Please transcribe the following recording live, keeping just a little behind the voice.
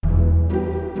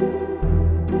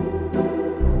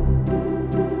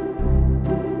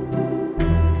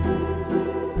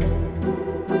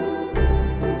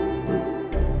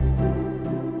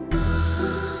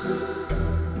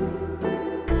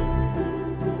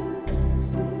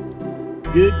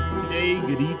Good day,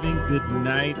 good evening, good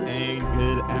night, and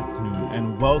good afternoon,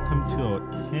 and welcome to our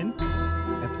 10th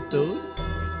episode, if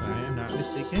I am not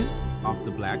mistaken, of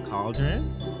the Black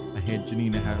Cauldron. I hear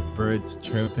Janina has birds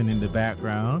chirping in the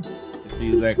background. It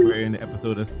feels like we're in the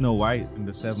episode of Snow White and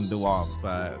the Seven Dwarfs,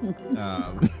 but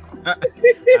I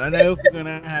don't know if we're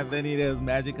gonna have any of those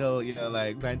magical,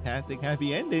 like fantastic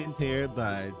happy endings here,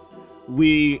 but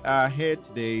we are here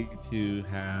today to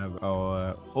have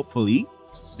our hopefully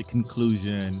the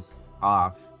conclusion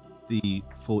of the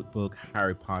fourth book,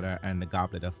 Harry Potter and the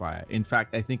Goblet of Fire. In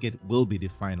fact, I think it will be the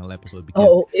final episode because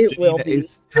Oh, it will Janina be.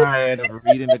 is tired of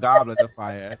reading the Goblet of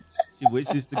Fire. She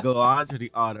wishes to go on to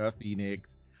the Order of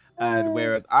Phoenix. And Uh,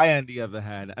 whereas I, on the other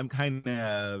hand, I'm kind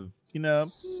of,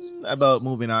 about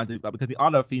moving on to because the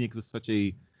Order of Phoenix was such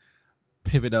a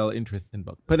pivotal, interesting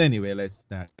book. But anyway, let's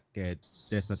not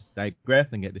digress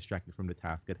and get distracted from the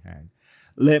task at hand.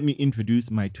 Let me introduce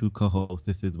my two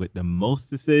co-hostesses with the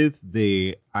mostesses.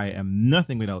 I am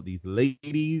nothing without these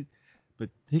ladies.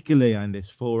 Particularly on this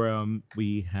forum,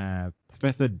 we have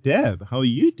Professor Deb. How are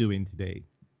you doing today?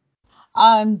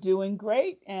 I'm doing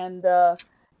great, and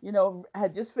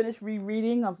had just finished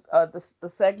rereading of the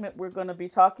segment we're going to be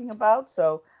talking about,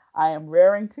 so I am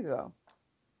raring to go.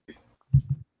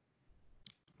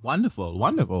 Wonderful,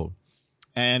 wonderful.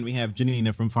 And we have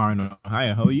Janina from Far in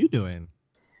Ohio. How are you doing?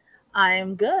 I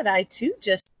am good. I too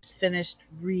just finished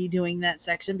redoing that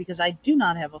section because I do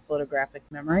not have a photographic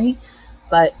memory,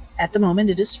 but at the moment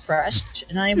it is fresh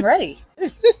and I am ready.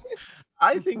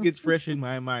 I think it's fresh in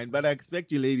my mind, but I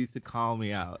expect you ladies to call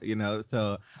me out,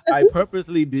 So I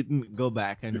purposely didn't go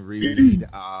back and reread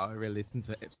or listen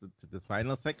to this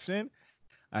final section.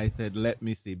 I said, let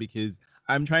me see, because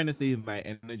I'm trying to save my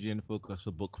energy and focus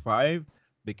for book five,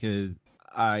 because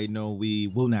I know we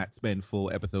will not spend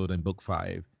full episode in book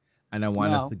five, and I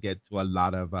want us No. to get to a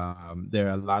lot of there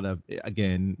are a lot of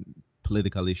again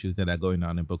political issues that are going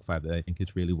on in book five that I think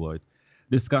is really worth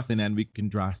discussing, and we can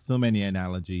draw so many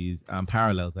analogies,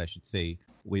 parallels, I should say,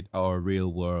 with our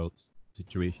real world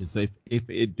situation. So if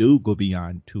it do go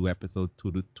beyond two episodes,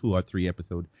 two or three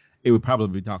episodes, it would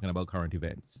probably be talking about current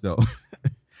events. So,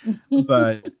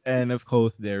 but and of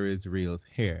course there is reels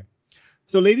here.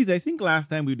 So, ladies, I think last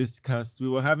time we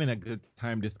were having a good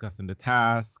time discussing the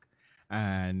task,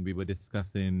 and we were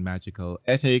discussing magical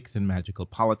ethics and magical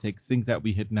politics, things that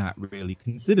we had not really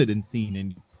considered and seen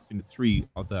in the three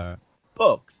other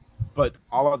books. But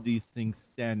all of these things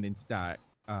stand in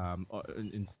or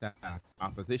in stark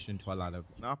opposition to a lot of,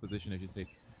 in opposition, I should say,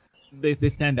 they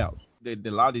stand out. The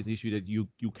lot is issue that you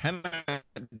cannot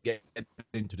get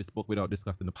into this book without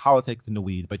discussing the politics and the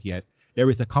weeds, but yet there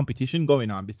is a competition going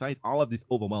on besides all of these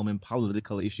overwhelming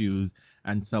political issues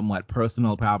and somewhat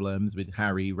personal problems with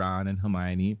Harry, Ron, and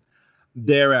Hermione.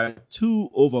 There are two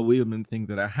overwhelming things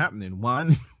that are happening.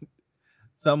 One,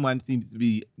 someone seems to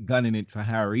be gunning it for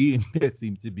Harry, and there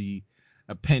seems to be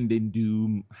a pending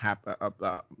doom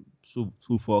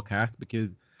to forecast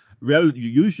because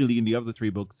usually in the other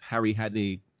three books, Harry had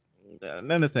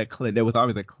none of that clear. There was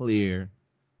always a clear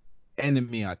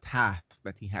enemy or task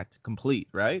that he had to complete,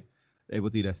 right? It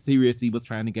was either Sirius he was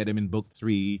trying to get him in book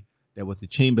three. There was the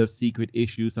Chamber of Secret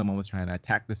issue. Someone was trying to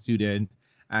attack the student,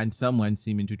 and someone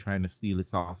seeming to trying to steal the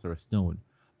Sorcerer's Stone.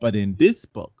 But in this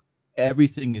book,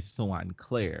 everything is so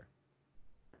unclear,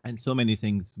 and so many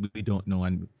things we don't know,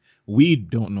 and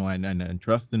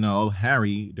trust to know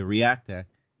Harry, the reactor,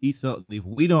 he certainly, if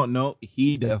we don't know,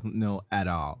 he doesn't know at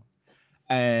all.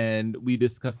 And we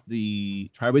discussed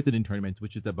the Triwizarding tournament,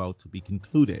 which is about to be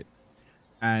concluded.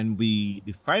 And the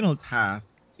final task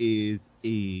is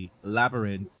a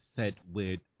labyrinth set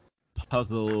with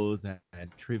puzzles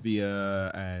and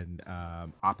trivia and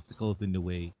obstacles in the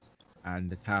way. And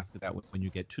the task is that when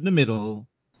you get to the middle,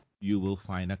 you will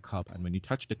find a cup, and when you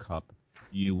touch the cup,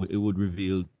 it would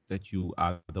reveal that you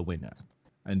are the winner.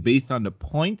 And based on the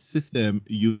point system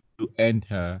you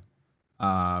enter,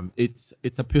 it's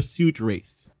a pursuit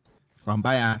race from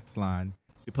biathlon.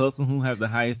 The person who has the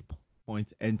highest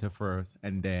points enter first,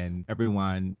 and then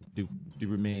everyone, the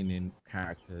remaining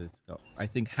characters go. I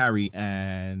think Harry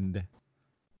and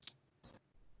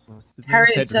what's his name, Harry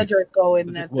and Cedric. Cedric go in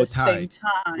Cedric at were the same tied.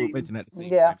 Were time. written at the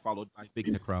same Yeah. time, followed by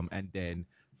Victor Crumb and then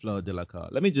Fleur Delacour.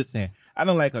 Let me just say, I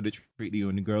don't like how they treat the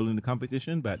only girl in the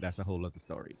competition, but that's a whole other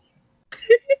story.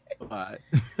 But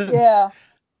Yeah.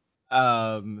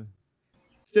 um,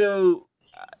 so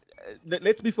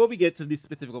let's before we get to the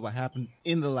specific of what happened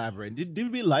in the labyrinth,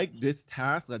 did we like this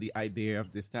task or the idea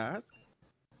of this task?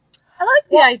 I like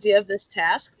the Well, idea of this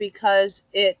task because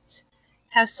it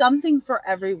has something for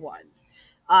everyone.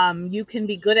 You can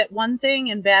be good at one thing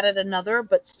and bad at another,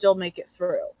 but still make it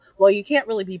through. well, you can't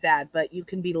really be bad, but you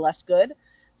can be less good.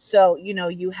 So,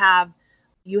 you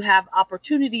have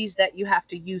opportunities that you have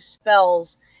to use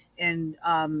spells and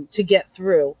to get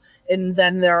through. And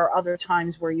then there are other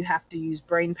times where you have to use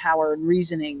brain power and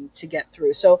reasoning to get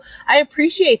through. So I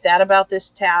appreciate that about this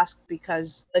task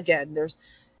because, again,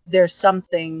 there's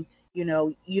something,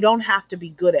 you don't have to be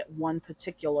good at one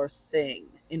particular thing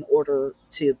in order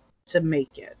to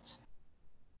make it.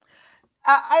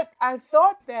 I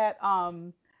thought that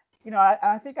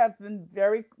I think I've been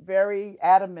very very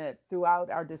adamant throughout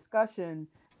our discussion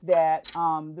that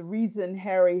the reason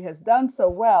Harry has done so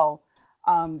well,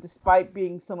 despite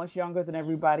being so much younger than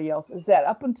everybody else, is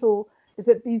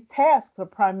that these tasks are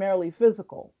primarily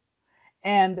physical,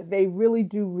 and they really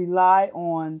do rely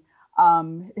on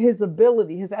his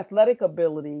ability, his athletic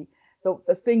ability,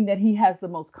 the thing that he has the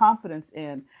most confidence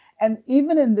in. And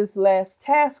even in this last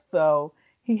task, though,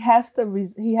 he has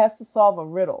to solve a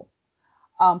riddle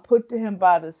put to him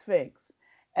by the Sphinx,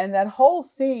 and that whole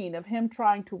scene of him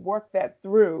trying to work that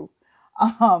through,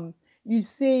 you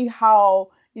see how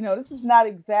this is not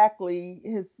exactly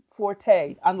his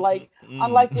forte. Unlike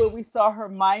where we saw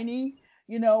Hermione,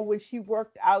 when she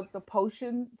worked out the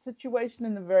potion situation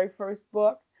in the very first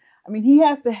book. I mean, he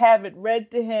has to have it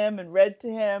read to him,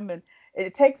 and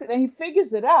it takes it, and he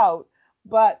figures it out.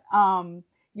 But and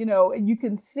you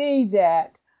can see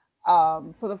that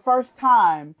for the first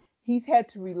time, he's had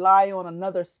to rely on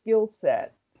another skill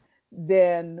set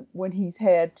than when he's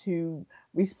had to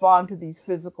respond to these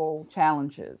physical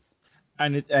challenges.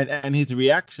 And his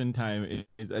reaction time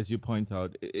is, as you point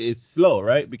out, is slow,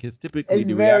 right? Because typically It's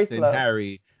the very reacting slow.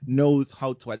 Harry knows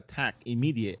how to attack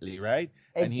immediately, right?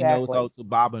 And he knows how Exactly. to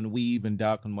bob and weave and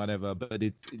duck and whatever. But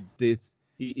this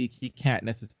he can't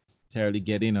necessarily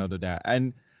get in out of that.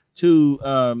 And to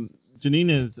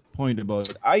Janina's point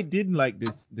about, I did like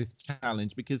this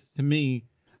challenge because to me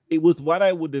it was what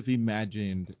I would have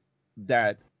imagined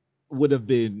that would have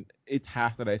been a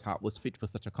task that I thought was fit for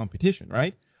such a competition,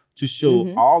 right? To show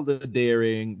Hmm. all the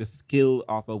daring, the skill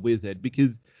of a wizard.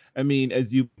 Because, I mean,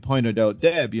 as you pointed out,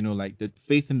 Deb, like the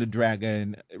facing the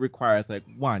dragon requires like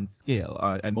one skill,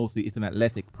 and mostly it's an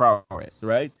athletic prowess,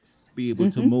 right? To be able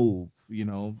to Hmm. move,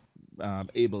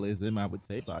 ableism, I would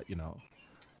say, but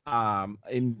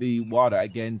in the water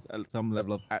against some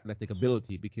level of athletic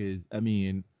ability. Because, I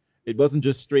mean, it wasn't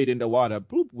just straight in the water.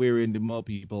 Boop, we're in the Mo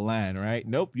people land, right?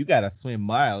 Nope, you gotta swim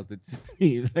miles. It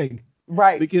seems like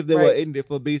Right. because they were Right. in there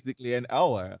for basically an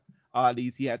hour. Or at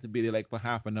least he had to be there like for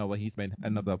half an hour. He spent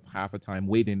another half a time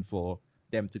waiting for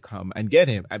them to come and get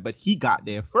him. But he got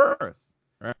there first,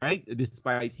 right?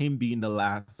 Despite him being the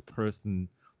last person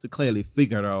to clearly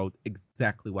figure out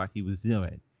exactly what he was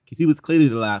doing. Because he was clearly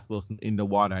the last person in the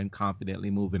water and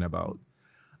confidently moving about.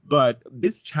 But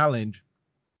this challenge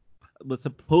was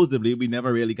supposedly, we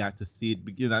never really got to see it.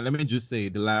 Let me just say,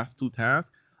 the last two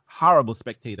tasks, horrible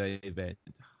spectator event.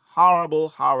 Horrible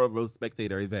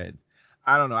spectator event.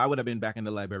 I don't know. I would have been back in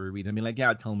the library reading. I mean, like,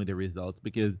 yeah, tell me the results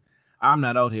because I'm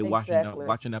not out here Exactly.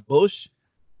 watching a bush,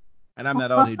 and I'm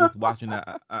not out here just watching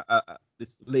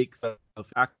this lake stuff.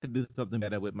 I could do something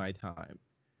better with my time.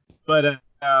 But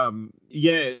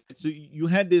yeah, so you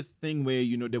had this thing where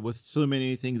there was so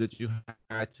many things that you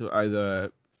had to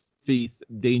either face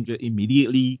danger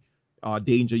immediately, or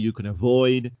danger you can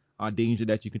avoid, or danger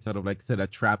that you could sort of like set a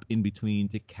trap in between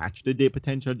to catch the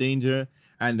potential danger,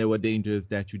 and there were dangers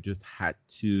that you just had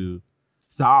to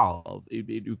solve.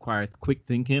 It requires quick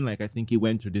thinking. Like I think he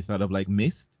went through this sort of like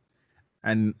mist,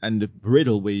 and the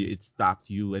brittle way it stopped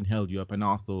you and held you up, and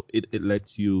also it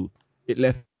left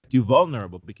you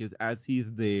vulnerable because as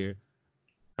he's there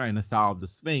trying to solve the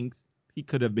Sphinx, he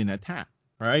could have been attacked,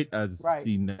 right? As Right.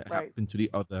 seen that Right. happen to the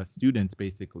other students,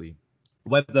 basically,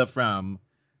 whether from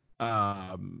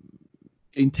um,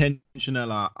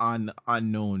 intentional or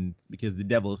unknown, because the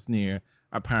devil's snare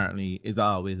apparently is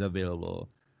always available.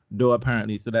 Though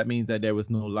apparently, so that means that there was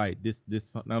no light. This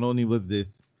not only was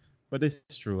this, but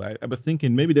it's true. I was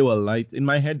thinking maybe there were lights in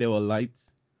my head. There were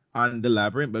lights on the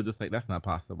labyrinth, but just like that's not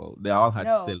possible. They all had to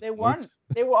No, say they Lumos. weren't.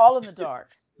 They were all in the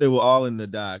dark. They were all in the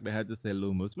dark. They had to say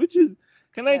Lumos, which is,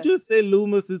 can I Yes. just say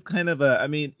Lumos is kind of a, I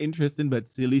mean, interesting but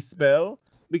silly spell,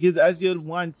 because as your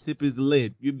one tip is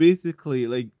lit, you basically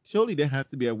like surely there has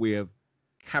to be a way of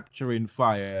capturing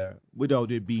fire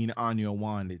without it being on your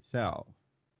wand itself.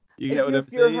 You get what I'm saying?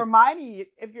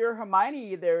 If you're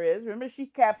Hermione, there is. Remember, she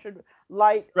captured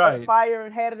light, Right. fire,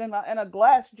 and had it in a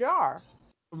glass jar.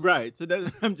 Right. So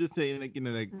that I'm just saying, like,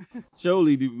 like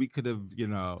surely we could have,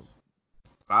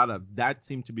 thought of that.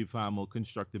 Seemed to be far more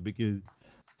constructive because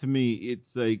to me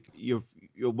it's like your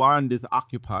wand is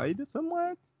occupied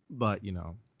somewhat, but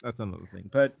that's another thing.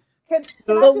 But Can I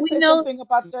So But just we say know, something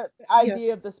about the idea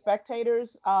yes. of the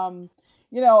spectators?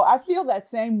 I feel that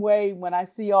same way when I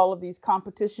see all of these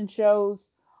competition shows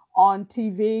on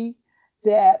TV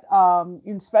that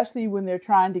especially when they're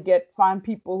trying to find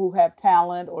people who have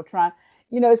talent or trying,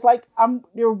 it's like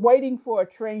you're waiting for a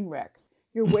train wreck.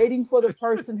 You're waiting for the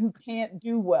person who can't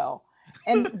do well.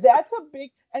 And that's a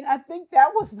big, and I think that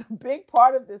was the big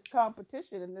part of this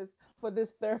competition and this for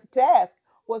this third task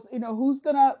was, who's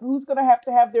gonna have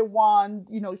to have their wand,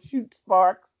 shoot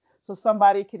sparks so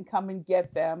somebody can come and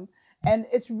get them. And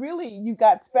it's really, you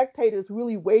got spectators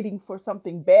really waiting for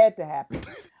something bad to happen,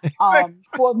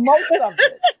 for most of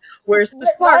it. Where's the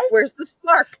spark? Right? Where's the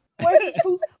spark?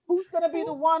 Who's gonna be the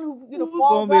who, one who who's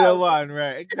falls gonna be the out? one,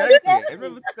 right? Exactly. I Exactly.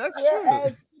 remember that's true.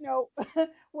 Whereas,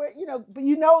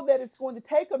 but that it's going to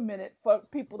take a minute for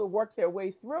people to work their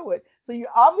way through it. So you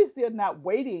obviously are not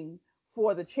waiting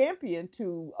for the champion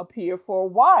to appear for a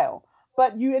while.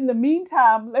 But in the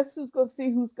meantime, let's just go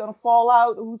see who's going to fall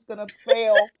out, who's going to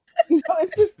fail.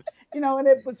 It's just, and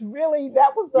it was really,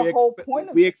 that was the We whole expect point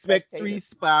of we the expect three spectators.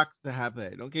 sparks to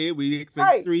happen. Okay, we expect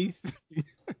Right, three.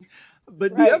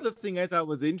 But the right, other thing I thought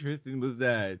was interesting was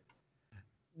that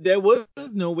there was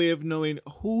no way of knowing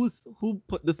who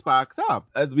put the sparks up,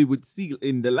 as we would see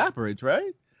in the labyrinth,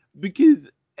 right? Because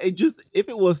it just, if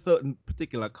it was certain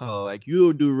particular color, like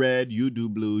you do red, you do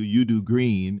blue, you do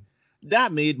green,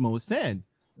 that made most sense.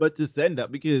 But to send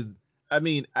up, because I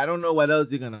mean, I don't know what else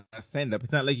you're gonna send up.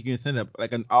 It's not like you can send up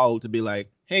like an owl to be like,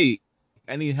 hey,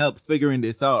 I need help figuring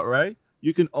this out, right?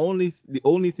 You can only The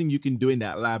only thing you can do in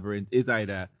that labyrinth is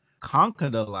either conquer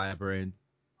the labyrinth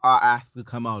are asked to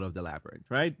come out of the labyrinth,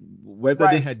 right? Whether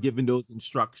they right. had given those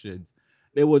instructions,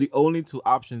 they were the only two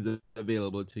options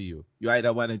available to you. You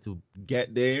either wanted to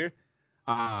get there,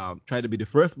 try to be the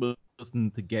first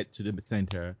person to get to the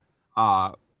center,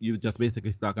 you just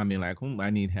basically stuck on being like, I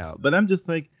need help. But I'm just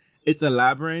like, it's a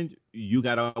labyrinth. You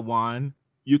got a wand.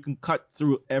 You can cut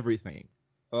through everything,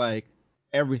 like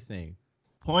everything.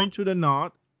 Point to the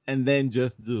knot and then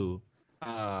just do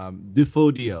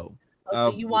Defodio. Oh, so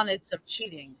Uh, you wanted some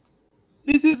cheating.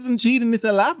 this isn't cheating. It's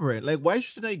a labyrinth. Like, why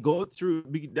should I go through?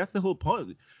 That's the whole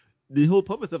point. The whole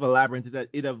purpose of a labyrinth is that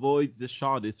it avoids the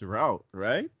shortest route,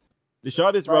 right? The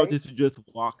shortest route Right. is to just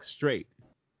walk straight.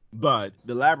 But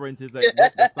the labyrinth is like,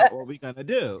 nope, that's not what we're gonna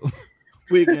do.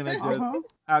 We're gonna just Uh-huh.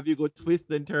 have you go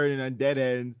twist and turn in a dead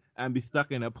end and be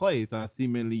stuck in a place, and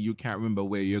seemingly you can't remember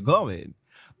where you're going.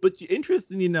 But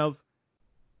interesting enough,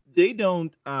 they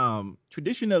don't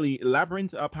traditionally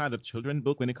labyrinths are part of children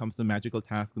book when it comes to magical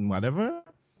tasks and whatever,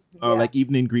 Yeah. like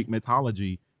even in Greek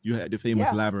mythology you had the famous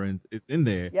Yeah. labyrinth, it's in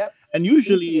there, Yep. and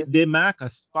usually Theseus. they mark a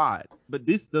spot, but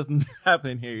this doesn't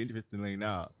happen here, interestingly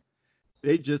enough.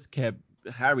 They just kept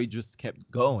Harry just kept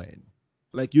going.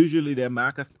 Like usually they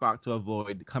mark a spot to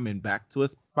avoid coming back to a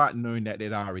spot knowing that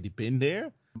they'd already been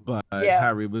there, but Yeah.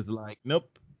 Harry was like,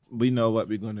 nope, we know what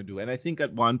we're going to do. And I think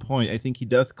at one point, I think he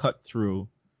does cut through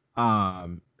a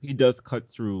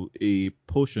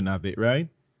portion of it, right?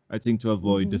 I think to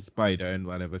avoid the Hmm. spider and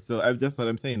whatever. So I that's what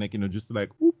I'm saying, like, just like,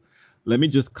 whoop, let me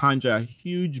just conjure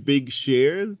huge big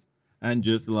shears and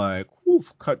just like,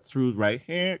 woof, cut through right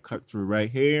here, cut through right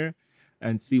here,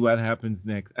 and see what happens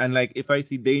next. And like, if I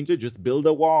see danger, just build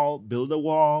a wall, build a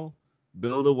wall,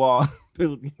 build a wall,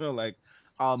 build, like,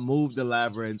 I'll move the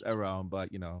labyrinth around, but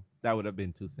that would have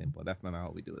been too simple. That's not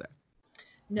how we do that.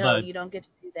 No, But you don't get to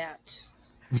do that.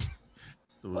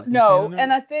 so what you saying No, on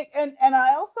and that? I think, and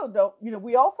I also don't,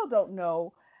 we also don't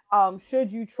know,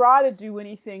 should you try to do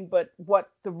anything but what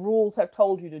the rules have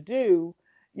told you to do,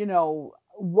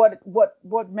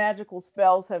 what magical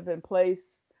spells have been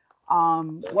placed,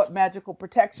 what magical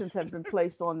protections have been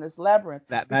placed on this labyrinth,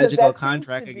 That because magical that seems to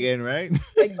contract be again, right?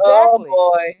 Oh exactly,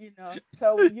 boy.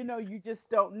 so you just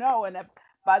don't know, and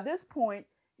by this point,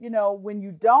 when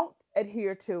you don't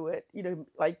adhere to it,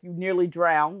 like you nearly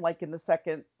drown, like in the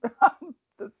second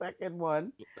the second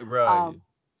one. Right. Um,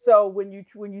 so when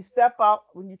you step out,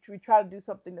 when you try to do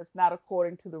something that's not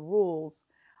according to the rules,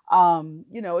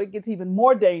 it gets even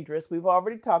more dangerous. We've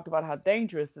already talked about how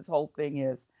dangerous this whole thing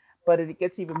is, but it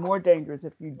gets even more dangerous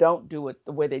if you don't do it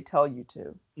the way they tell you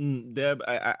to. Deb,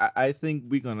 I think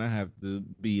we're gonna have to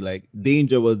be like,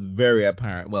 danger was very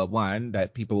apparent. Well, one,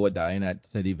 that people were dying at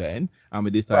said event, and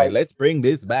we decided, Right. let's bring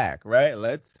this back, right?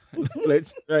 Let's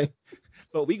right.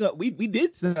 But we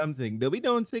did something that we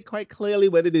don't say quite clearly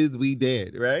what it is we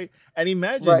did, right? And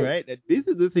imagine, Right. right, that this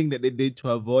is the thing that they did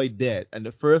to avoid death, and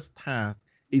the first task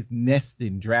is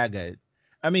nesting dragons.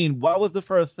 I mean, what was the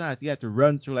first task? You had to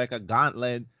run through like a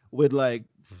gauntlet with like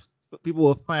people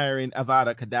were firing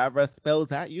Avada Kedavra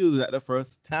spells at you at the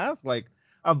first task. Like,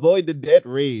 avoid the death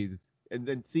rays. and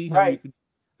then see how you Right. could,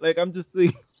 like, I'm just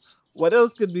thinking, what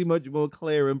else could be much more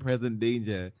clear and present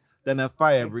danger than a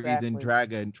fire-breathing Exactly.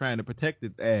 dragon trying to protect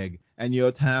its egg, and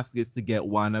your task is to get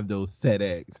one of those said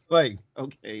eggs? Like,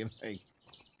 okay, like,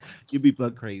 you people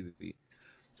are crazy.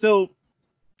 So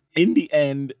in the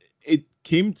end, it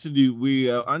came to the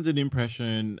we are under the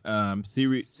impression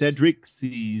Cedric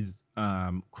sees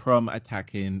Crumb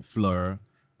attacking Fleur,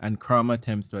 and Crumb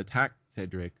attempts to attack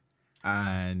Cedric,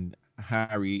 and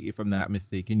Harry, if I'm not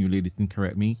mistaken, you ladies can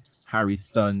correct me. Harry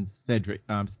stuns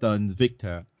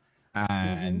Victor, Hmm.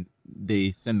 and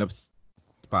they send up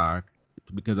Spark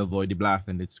because avoid the blast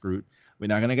and it's screwed. We're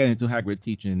not gonna get into Hagrid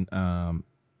teaching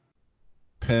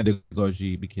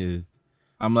pedagogy because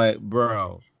I'm like,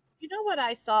 bro. You know what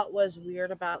I thought was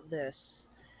weird about this?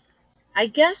 I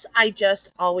guess I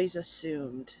just always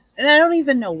assumed, and I don't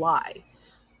even know why,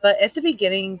 but at the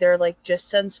beginning they're like, just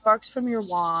send sparks from your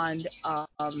wand,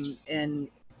 and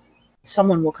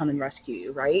someone will come and rescue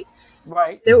you, right?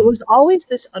 Right. There was always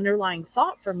this underlying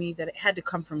thought for me that it had to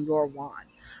come from your wand.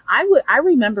 I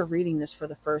remember reading this for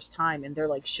the first time, and they're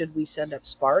like, should we send up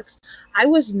sparks? I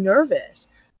was nervous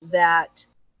that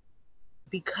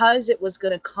because it was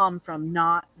going to come from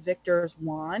not Victor's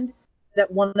wand,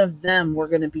 that one of them were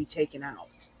going to be taken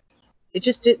out. It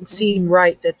just didn't seem Hmm.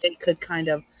 right that they could kind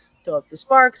of throw up the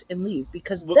sparks and leave,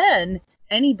 because then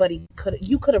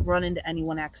you could have run into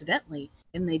anyone accidentally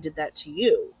and they did that to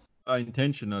you.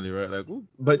 Intentionally, right? Like, ooh,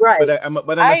 but Right. I'm I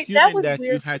That assuming was that you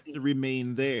weird to had me. to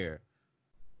remain there.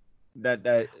 That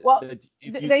Well, if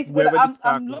you but wherever the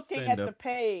spark I'm was looking send at up. the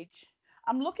page.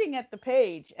 I'm looking at the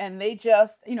page, and they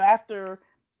just, after,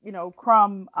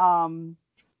 Crumb, after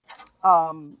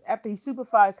he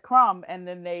supervised Crumb, and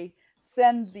then they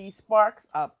send the sparks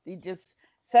up.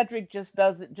 Cedric just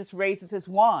does it, just raises his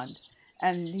wand,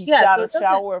 and he Yeah, shot so a it doesn't.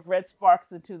 shower of red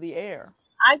sparks into the air.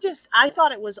 I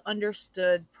thought it was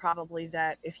understood probably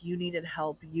that if you needed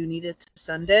help, you needed to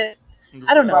send it.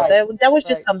 I don't know. Right. Right. That was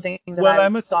just Right. something that Well, I I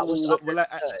must. thought was Well,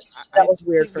 understood. I That was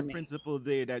weird think for the me. principle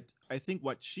there that I think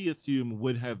what she assumed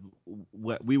would have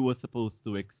what we were supposed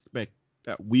to expect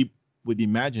that we would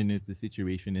imagine is the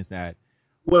situation is that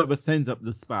whoever sends up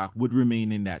the spark would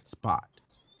remain in that spot.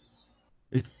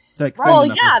 It's like Right. Well,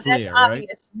 sending up a yeah, that's flare, right?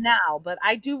 obvious now, but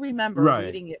I do remember Right.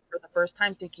 reading it for the first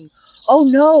time thinking, oh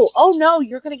no,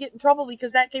 you're going to get in trouble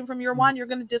because that came from your wand. You're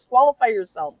going to disqualify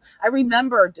yourself. I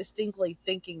remember distinctly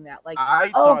thinking that, like,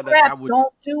 I oh thought that crap, that would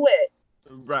don't do it.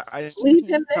 right. I Leave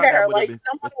Hmm. him thought that there. would have Like, been.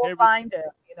 someone But will find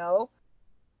him.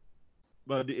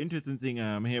 but the interesting thing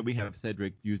here we have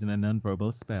Cedric using a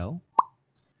nonverbal spell.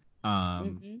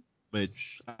 Um, Hmm.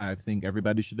 which I think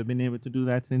everybody should have been able to do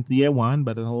that since year one,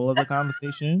 but a whole other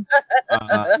conversation.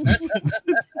 Uh,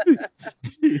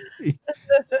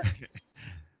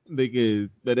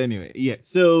 but anyway, yeah.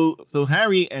 So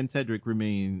Harry and Cedric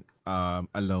remain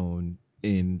alone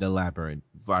in the labyrinth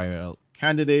via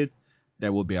candidate.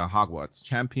 There will be a Hogwarts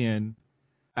champion,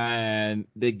 and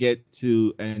they get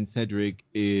to, and Cedric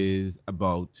is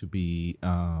about to be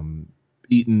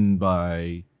eaten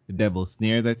by the devil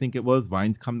snares, I think it was.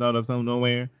 Vines come out of some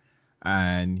nowhere,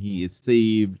 and he is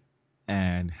saved.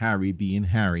 And Harry, being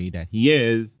Harry that he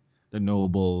is, the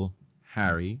noble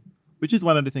Harry, which is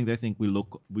one of the things I think we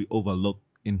overlook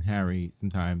in Harry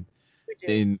sometimes, We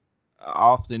do. in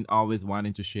often always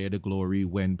wanting to share the glory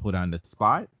when put on the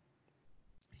spot.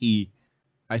 He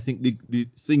I think the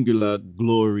singular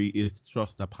glory is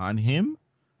thrust upon him,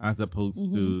 as opposed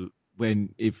Hmm. to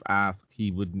when, if asked,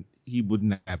 he would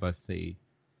never say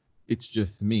it's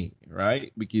just me,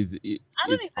 right? Because I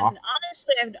don't it's even, off.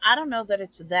 honestly, I don't know that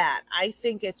it's that. I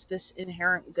think it's this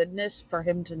inherent goodness for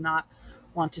him to not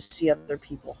want to see other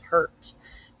people hurt,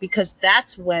 because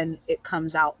that's when it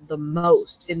comes out the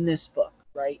most in this book,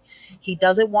 right? He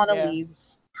doesn't want to Yes. leave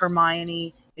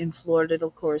Hermione in Florida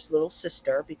Delacour's little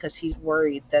sister because he's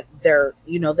worried that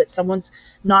that someone's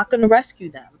not going to rescue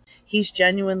them. He's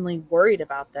genuinely worried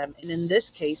about them. And in this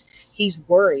case, he's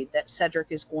worried that Cedric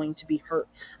is going to be hurt.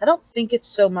 I don't think it's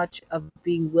so much of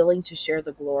being willing to share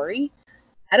the glory.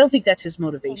 I don't think that's his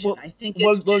motivation. Well, I think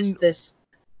well, it's well, just this.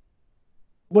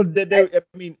 well. I,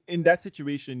 I mean, in that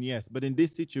situation, yes, but in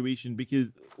this situation, because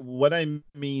what I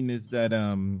mean is that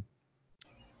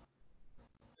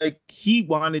like he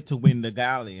wanted to win the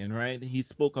galleon, right? He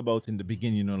spoke about in the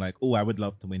beginning, like, oh, I would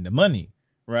love to win the money,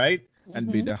 right?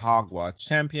 And be Hmm. the Hogwarts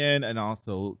champion, and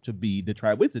also to be the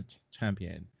Triwizard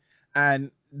champion. And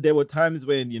there were times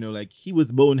when, like he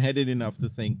was boneheaded enough to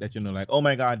think that, like, oh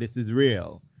my God, this is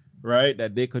real, right?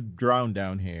 That they could drown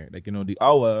down here. Like, the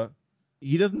hour,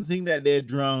 he doesn't think that they're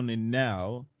drowning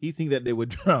now. He thinks that they would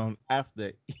drown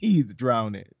after he's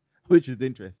drowning, which is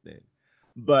interesting.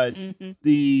 But Mm-hmm.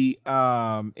 the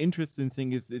interesting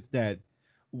thing is that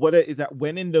what is that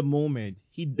when in the moment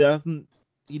he doesn't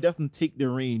take the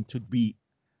reign to be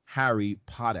Harry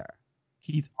Potter.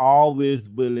 He's always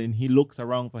willing. He looks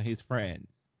around for his friends.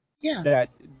 Yeah.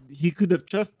 That he could have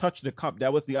just touched the cup.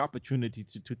 That was the opportunity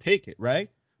to take it, right?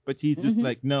 But he's just Mm-hmm.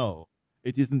 like, no,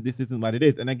 it isn't. This isn't what it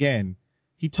is. And again,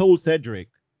 he told Cedric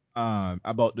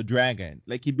about the dragon.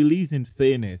 Like he believes in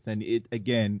fairness, and it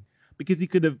again because he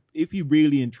could have, if he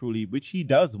really and truly, which he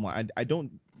does want. I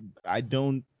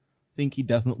don't think he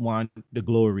doesn't want the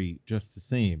glory just the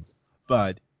same,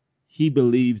 but he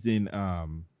believes in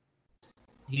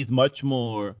he's much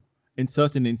more in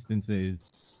certain instances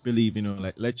believe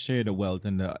like let's share the wealth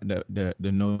and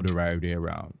the notoriety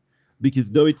around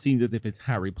because though it seems as if it's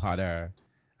Harry Potter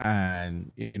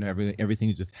and everything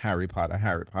is just Harry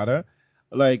Potter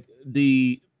like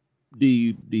the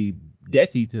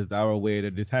Death Eaters are aware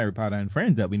that it's Harry Potter and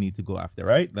friends that we need to go after,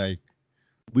 right? Like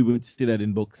we would see that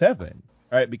in book 7,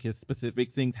 right? Because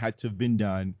specific things had to have been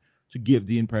done to give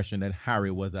the impression that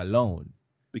Harry was alone,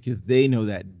 because they know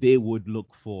that they would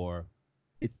look for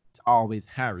it's always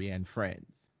Harry and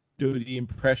friends. The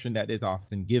impression that is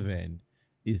often given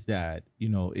is that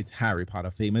it's Harry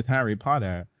Potter, famous Harry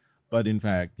Potter, but in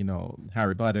fact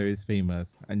Harry Potter is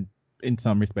famous, and in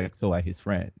some respects so are his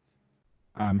friends.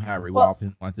 Harry will Well,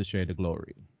 often want to share the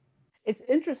glory. it's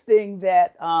interesting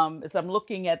that as I'm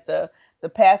looking at the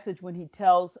passage when he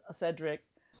tells Cedric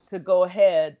to go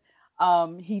ahead,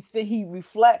 he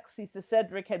reflects. He says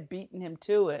Cedric had beaten him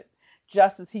to it,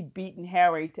 just as he'd beaten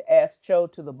Harry to ask Cho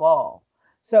to the ball.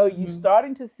 So you're Hmm.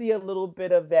 starting to see a little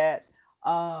bit of that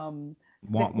um,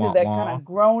 Wah wah that kind wah. of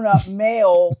grown up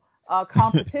male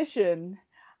competition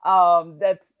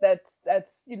that's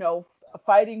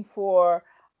fighting for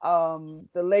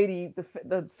the lady,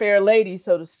 the fair lady,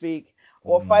 so to speak,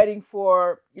 or Mhm. fighting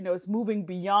for, it's moving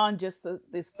beyond just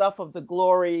the stuff of the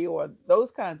glory or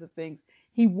those kinds of things.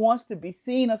 He wants to be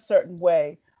seen a certain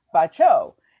way by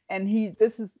Cho. And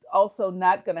this is also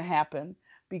not going to happen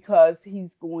because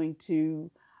he's going to,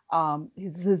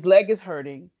 his leg is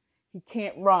hurting. He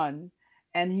can't run.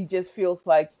 And he just feels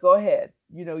like, go ahead.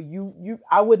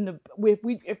 I wouldn't have,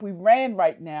 if we ran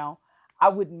right now, I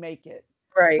wouldn't make it.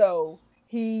 Right. So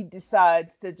he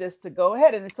decides to go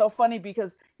ahead. And it's so funny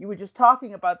because you were just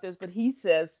talking about this, but he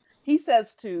says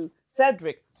to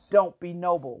Cedric, "Don't be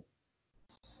noble,"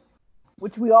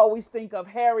 which we always think of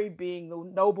Harry being the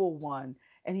noble one,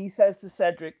 and he says to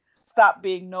Cedric, "Stop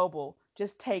being noble.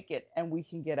 Just take it, and we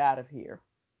can get out of here."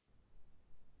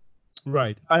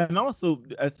 Right. And also,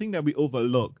 I think that we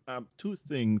overlook two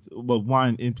things. Well,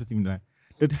 one, interesting that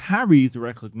Harry is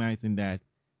recognizing that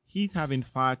he's having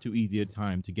far too easy a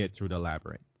time to get through the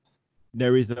labyrinth.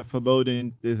 There is a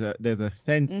foreboding, there's a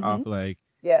sense Mm-hmm. of like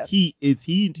Yes.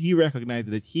 he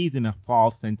recognizes that he's in a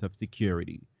false sense of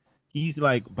security. He's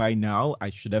like, by now I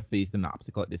should have faced an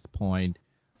obstacle at this point.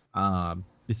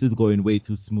 This is going way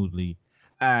too smoothly,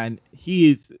 and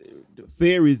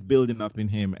fear is building up in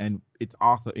him, and it's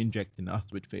also injecting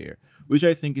us with fear, which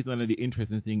I think is one of the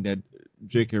interesting things that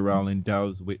J.K. Rowling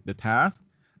does with the task.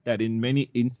 That in many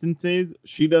instances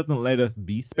she doesn't let us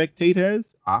be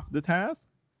spectators of the task.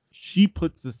 She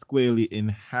puts us squarely in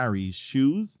Harry's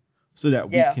shoes so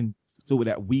that Yeah.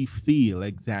 we feel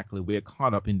exactly we're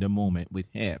caught up in the moment with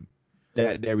him,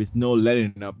 that there is no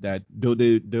letting up, that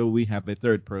though we have a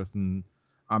third person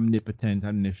omnipotent,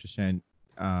 omniscient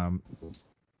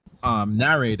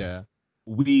narrator,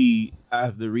 we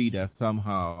as the reader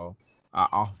somehow are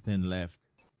often left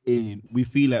in we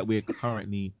feel like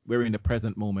we're in the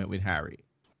present moment with Harry,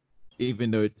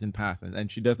 even though it's in passing,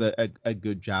 and she does a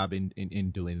good job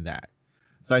in doing that.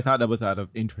 So I thought that was out of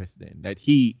interesting that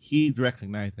he's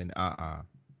recognizing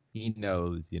he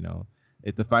knows,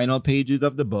 it's the final pages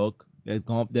of the book. There's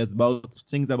about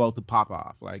things about to pop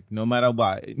off, like no matter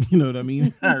what, you know what I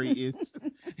mean. Harry is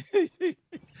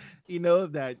he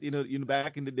knows that,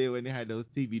 back in the day when they had those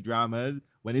TV dramas,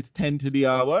 when it's 10 to the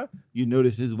hour,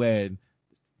 this is when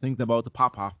things about to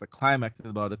pop off, the climax is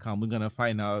about to come. We're gonna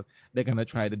find out they're gonna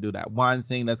try to do that one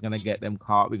thing that's gonna get them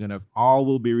caught. We're gonna all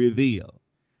will be revealed.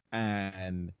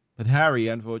 And but Harry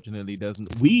unfortunately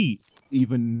doesn't. We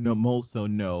even more so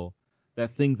know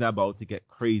that things are about to get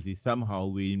crazy. Somehow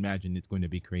we imagine it's going to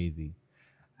be crazy.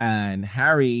 And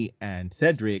Harry and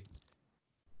Cedric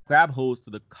grab hold to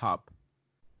the cup,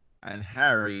 and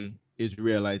Harry is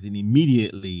realizing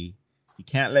immediately he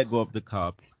can't let go of the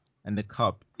cup, and the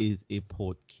cup is a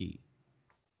port key,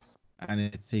 and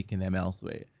it's taking them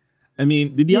elsewhere. I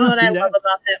mean, did You know y'all what I see love that?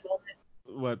 about that moment?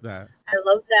 What that? I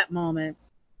love that moment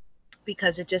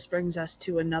because it just brings us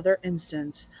to another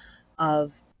instance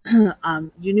of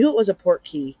You knew it was a port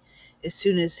key as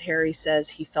soon as Harry says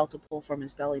he felt a pull from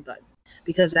his belly button,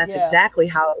 because that's Yeah. exactly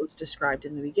how it was described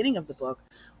in the beginning of the book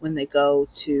when they go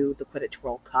to the Quidditch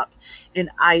World Cup. And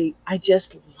I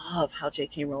just love how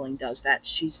J.K. Rowling does that.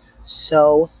 She's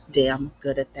so damn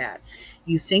good at that.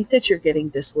 You think that you're getting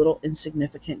this little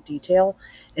insignificant detail,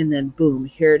 and then boom,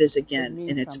 here it is again,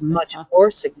 and it's something, much more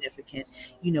significant.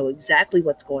 You know exactly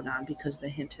what's going on because the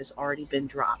hint has already been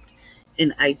dropped.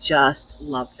 And I just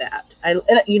love that. And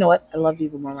you know what? I love it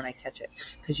even more when I catch it,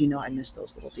 because you know I miss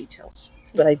those little details.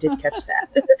 But I did catch that.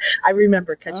 I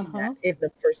remember catching that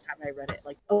the first time I read it.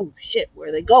 Like, oh shit, where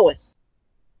are they going?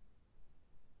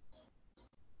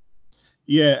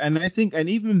 Yeah, and I think, and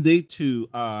even they too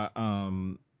are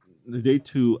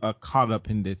caught up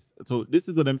in this. So this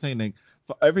is what I'm saying. Like,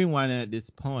 for everyone at this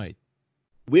point,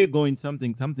 we're going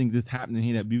something just happening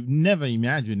here that we've never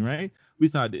imagined, right? We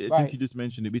saw, I think you just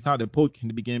mentioned it. We saw the poke in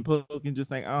the beginning, poking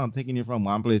just like, oh, I'm taking you from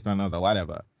one place to another,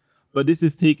 whatever. But this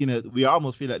is taking us. We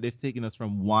almost feel like this is taking us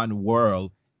from one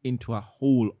world into a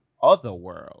whole other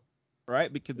world,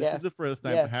 right? Because this is the first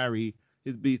time Harry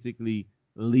is basically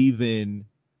leaving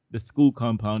the school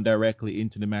compound directly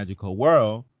into the magical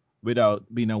world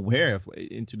without being aware of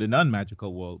into the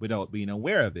non-magical world without being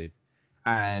aware of it.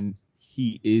 And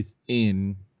he is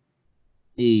in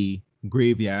a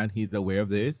graveyard. He's aware of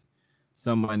this.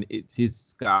 His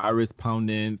scar is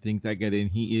pounding, things are getting,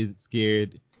 he is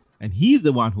scared. And he's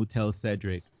the one who tells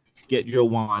Cedric, get your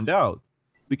wand out.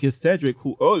 Because Cedric,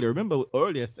 remember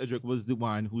earlier, Cedric was the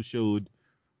one who showed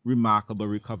remarkable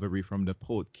recovery from the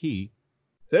port key.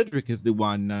 Cedric is the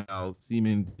one now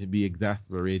seeming to be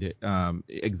exasperated,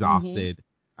 exhausted,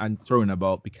 and thrown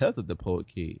about because of the port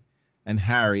key. And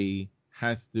Harry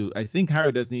has to, I think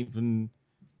Harry doesn't even,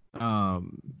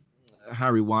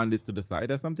 Harry wanders to the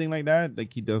side or something like that.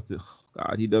 Like he does this,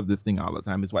 God, he does this thing all the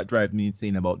time. It's what drives me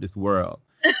insane about this world.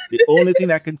 The only thing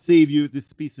that can save you is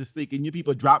this piece of stick, and you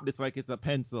people drop this like it's a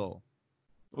pencil.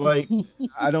 Like,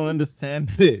 I don't understand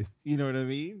this. You know what I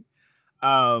mean?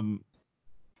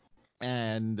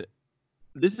 And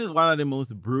this is one of the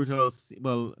most brutal,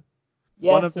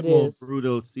 one of the most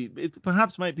brutal scenes. It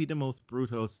perhaps might be the most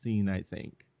brutal scene, I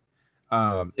think.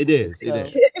 It is.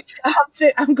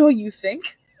 I'm going, you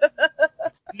think?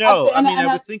 No, I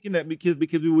was thinking that because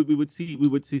we would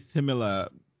see similar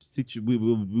we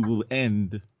will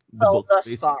end the book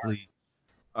basically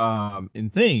in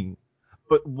thing.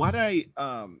 But what I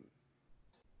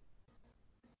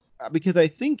because I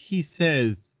think he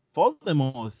says,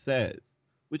 Voldemort says,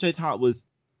 which I thought was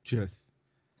just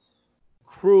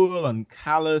cruel and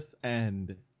callous,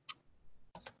 and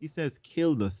he says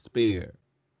kill the spear.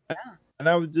 Yeah. And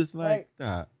I was just like,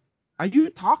 are you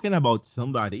talking about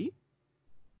somebody?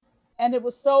 And it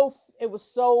was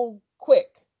so quick.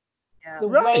 Yeah. The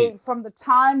way from the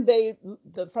time they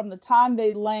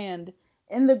land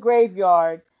in the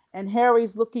graveyard, and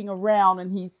Harry's looking around,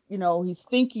 and he's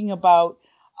thinking about,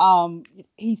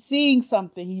 he's seeing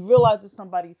something, he realizes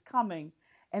somebody's coming,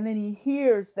 and then he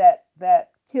hears that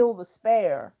kill the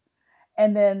spare,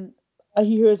 and then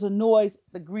he hears a noise,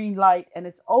 the green light, and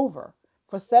it's over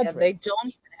for Cedric. Yeah, they don't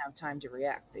even have time to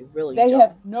react. They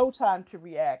have no time to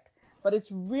react. But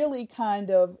it's really kind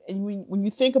of, and when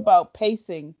you think about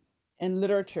pacing in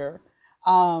literature,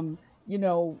 the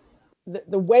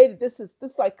way that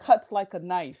this like cuts like a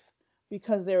knife,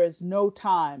 because there is no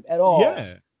time at all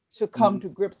to come to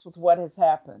grips with what has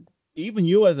happened. Even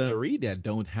you as a reader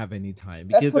don't have any time,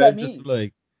 because that's what I mean. Just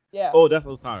like, yeah. Oh, that's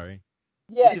so sorry.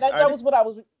 Yeah, that was what I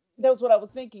was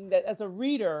thinking. That as a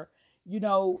reader,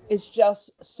 it's just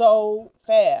so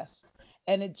fast,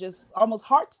 and it just almost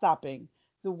heart stopping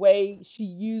the way she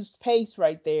used pace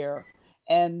right there,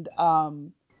 and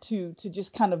to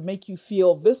just kind of make you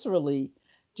feel viscerally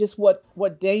just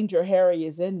what danger Harry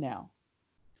is in now.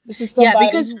 This is somebody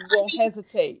who won't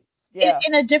hesitate. Yeah.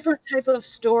 In a different type of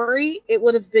story, it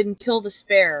would have been kill the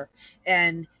spare,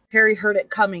 and Harry heard it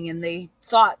coming, and they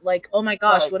thought like, oh my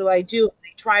gosh, what do I do? And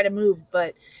they try to move,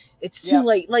 but it's too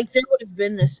late. Like there would have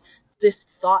been this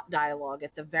thought dialogue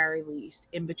at the very least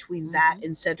in between that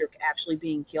and Cedric actually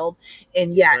being killed.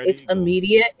 And it's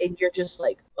immediate, and you're just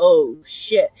like, oh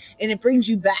shit. And it brings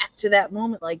you back to that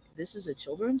moment, like, this is a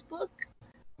children's book?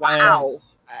 Wow.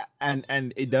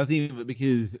 And it doesn't even,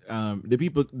 because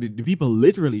the people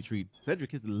literally treat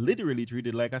Cedric is literally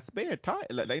treated like a spare tire,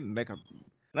 like a,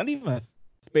 not even a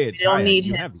spare tire.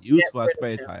 You have use for a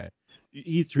spare tire.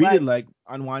 He's treated like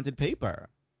unwanted paper,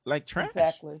 like trash.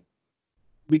 Exactly.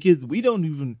 Because we don't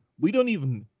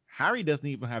even Harry doesn't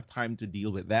even have time to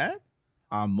deal with that,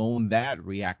 moan that,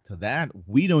 react to that.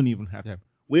 We don't even have time.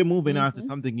 We're moving on to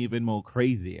something even more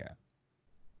crazier.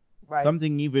 Right.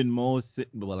 something even more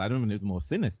well, I don't know if it's more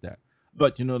sinister,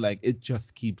 but like it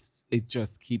just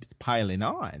keeps piling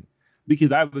on.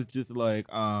 Because I was just like,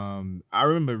 I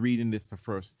remember reading this the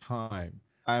first time.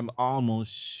 I'm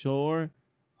almost sure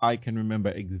I can remember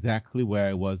exactly where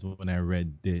I was when I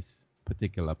read this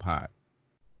particular part.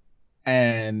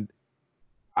 And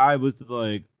I was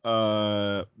like,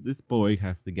 this boy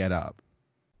has to get up.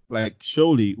 Like,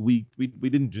 surely we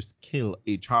didn't just kill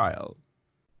a child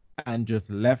and just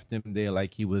left him there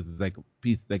like he was like a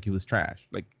piece, like he was trash.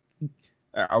 Like,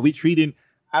 are we treating?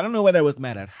 I don't know whether I was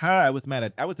mad at her. I was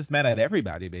just mad at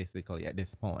everybody basically at this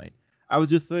point. I was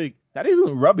just like, that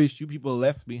isn't rubbish you people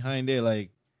left behind there.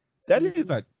 Like, that is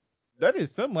Mhm. a that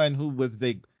is someone who was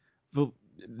like, so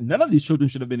none of these children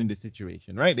should have been in this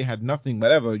situation, right? They had nothing,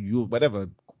 whatever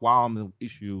qualm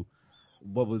issue,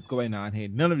 what was going on here.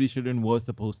 None of these children was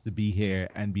supposed to be here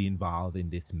and be involved in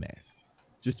this mess.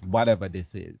 Just whatever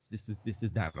this is. This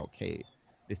is not okay.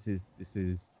 This is.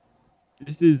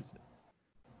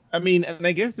 I mean, and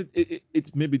I guess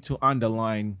it's maybe to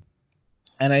underline,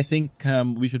 and I think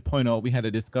we should point out, we had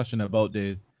a discussion about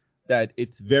this, that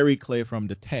it's very clear from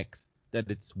the text that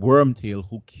it's Wormtail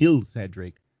who killed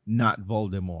Cedric, not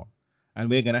Voldemort. And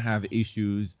we're gonna have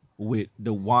issues with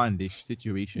the Wandish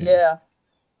situation. Yeah.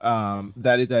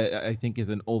 That is, I think, is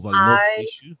an overlooked I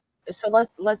issue. so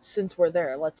let's since we're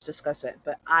there, let's discuss it.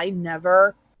 But I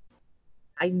never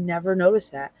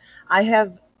noticed that. I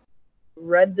have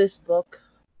read this book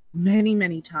many,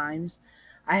 many times.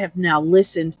 I have now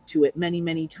listened to it many,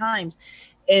 many times,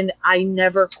 and I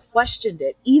never questioned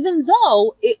it, even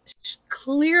though it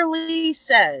clearly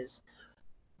says,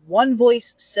 one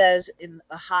voice says in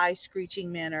a high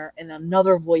screeching manner, and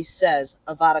another voice says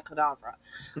Avada Kedavra.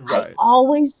 I Right.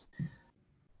 always,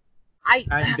 And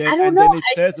I then don't and know. then it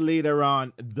says later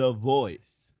on the voice,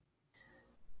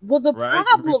 Well, the right?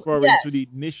 problem, Referring to yes, the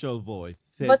initial voice,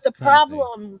 says but the something.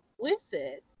 problem with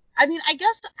it, I mean, I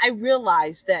guess I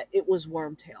realized that it was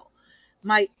Wormtail.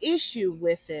 My issue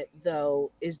with it,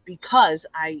 though, is because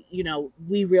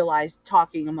we realized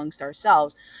talking amongst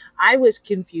ourselves, I was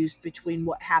confused between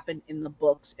what happened in the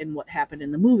books and what happened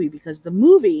in the movie, because the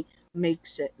movie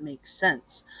makes it make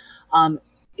sense. Um,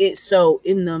 so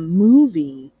in the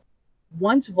movie,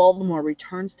 once Voldemort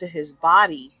returns to his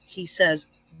body, he says,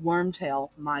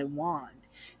 "Wormtail, my wand,"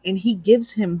 and he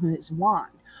gives him his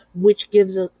wand, which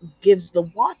gives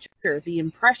the Watcher the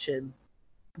impression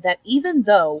that even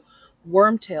though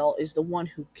Wormtail is the one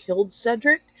who killed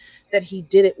Cedric, that he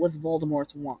did it with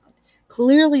Voldemort's wand.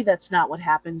 Clearly, that's not what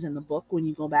happens in the book when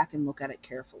you go back and look at it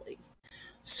carefully. There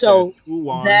are So two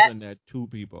wands that and there are two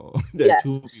people. There are yes.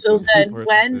 two So people, two then, persons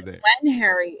when are there. when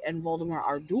Harry and Voldemort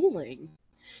are dueling,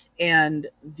 and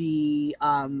the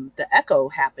echo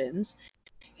happens,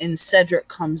 and Cedric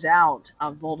comes out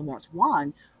of Voldemort's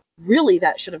wand, really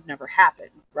that should have never happened,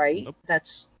 right? Nope.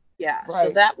 That's yeah. So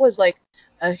Right. that was like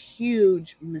a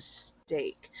huge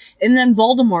mistake. And then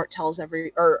Dumbledore tells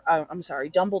everyone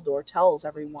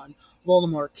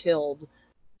Voldemort killed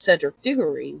Cedric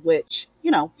Diggory, which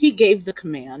he gave the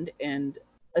command, and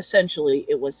essentially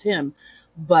it was him,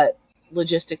 but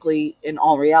logistically, in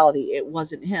all reality, it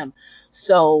wasn't him.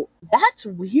 So that's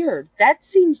weird. That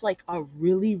seems like a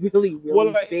really, really, Well,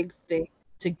 really big thing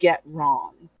to get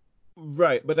wrong.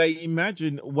 right, but I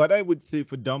imagine what I would say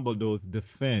for Dumbledore's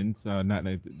defense, not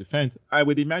like defense, I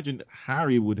would imagine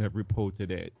Harry would have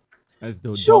reported it as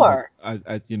though Sure.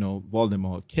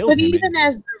 Voldemort killed But him even anyway.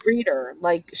 as the reader,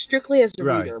 like strictly as a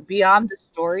Right. reader, beyond the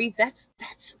story, that's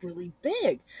really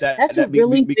big. That That's a that be, be-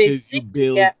 really big because you thing to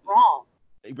build get wrong.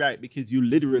 right because you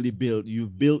literally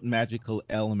you've built magical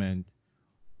element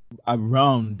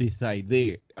around this Yeah.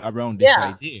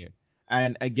 idea.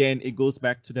 And again, it goes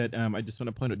back to that. I just want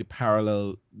to point out the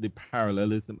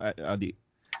parallelism.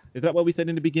 Is that what we said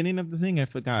in the beginning of the thing? I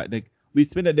forgot. Like, we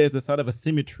said that there's a sort of a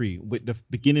symmetry with the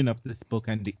beginning of this book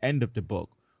and the end of the book.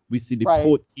 We see the Right.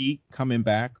 Portkey coming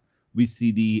back. We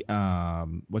see the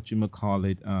what you might call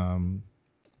it,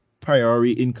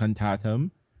 Priori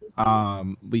Incantatum.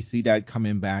 We see that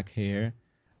coming back here,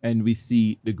 and we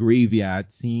see the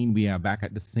graveyard scene. We are back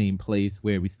at the same place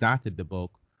where we started the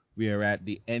book. We are at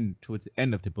the end, towards the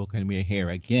end of the book, and we're here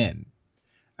again.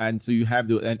 And so you have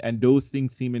and those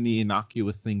things, seemingly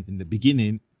innocuous things in the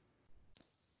beginning,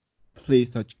 play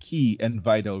such key and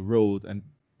vital roles and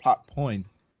plot points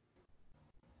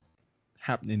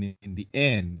happening in the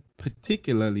end,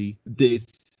 particularly this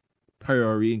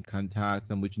priori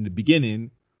incantatum, which in the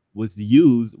beginning was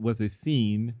a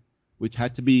scene which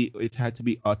had to be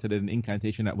uttered, an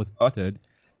incantation that was uttered.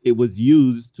 It was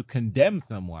used to condemn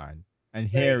someone, and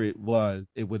Right. here it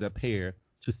would appear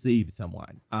to save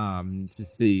someone, to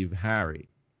save Harry.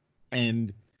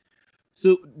 And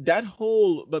so that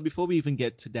whole, but before we even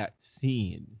get to that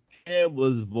scene, here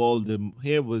was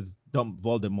Dump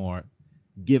Voldemort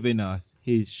giving us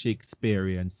his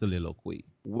Shakespearean soliloquy, It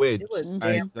which was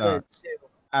I damn thought, good too.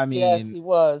 I Yes, mean, he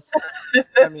was.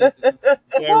 I mean,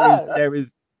 He was. there is,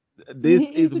 this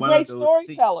is He's a one of great those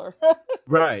storyteller.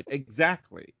 right,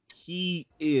 exactly. He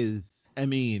is, I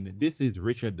mean, this is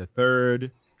Richard the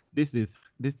Third. This is,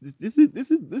 this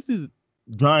is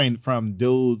drawing from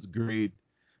those great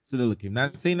soliloquy. I'm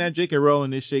not saying that J.K.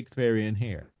 Rowling is Shakespearean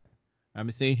here.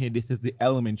 I'm saying here this is the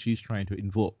element she's trying to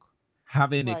invoke,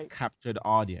 having a Right. captured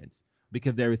audience,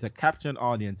 because there is a captured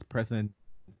audience present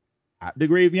at the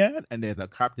graveyard and there's a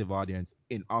captive audience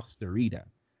in us, the reader.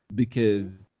 Because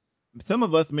Mhm. some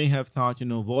of us may have thought,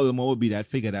 Voldemort would be that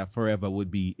figure that forever would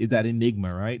be, is that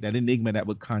enigma, right? That enigma that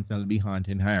would constantly be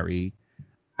haunting Harry,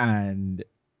 and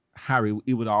Harry,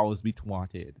 it would always be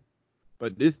thwarted.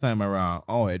 But this time around,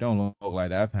 oh, it don't look like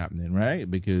that's happening, right?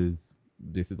 Because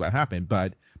this is what happened.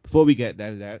 But before we get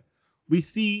that we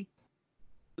see,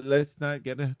 let's not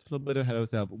get a little bit ahead of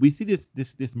ourselves. We see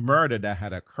this murder that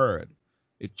had occurred.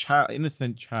 A child,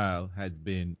 innocent child, has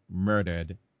been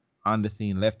murdered on the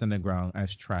scene, left on the ground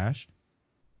as trash.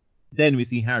 Then we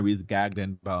see Harry is gagged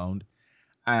and bound,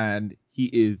 and he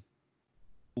is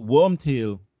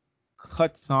Wormtail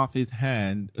cuts off his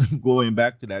hand, going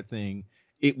back to that saying,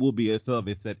 it will be a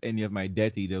service that any of my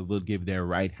Death Eaters will give their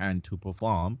right hand to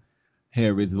perform.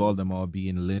 Here is Mhm. Voldemort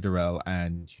being literal,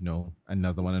 and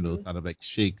another one of those Mhm. sort of like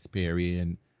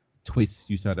Shakespearean twists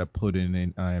you sort of put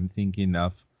in. I am thinking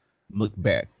of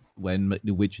Macbeth, when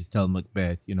the witches tell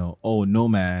Macbeth, oh, no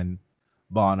man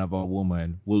born of a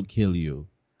woman will kill you.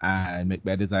 And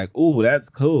Macbeth is like, oh, that's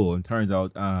cool. And turns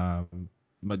out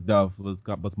Macduff was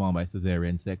born by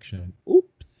cesarean section.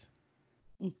 Oops.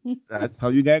 Mhm. That's how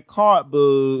you got caught,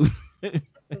 boo.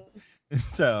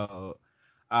 So,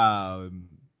 um,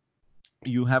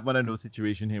 you have one of those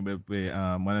situations here with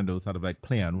one of those sort of like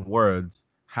play on words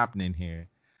happening here.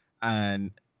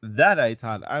 And that I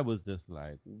thought, I was just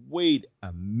like, wait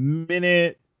a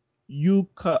minute. You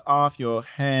cut off your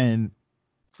hand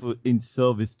in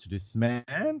service to this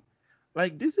man?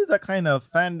 Like, this is a kind of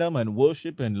fandom and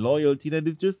worship and loyalty that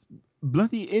is just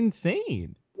bloody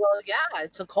insane. Well, yeah,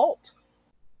 it's a cult.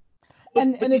 But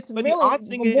And it's the really odd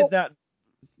thing is that,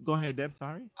 go ahead, Deb.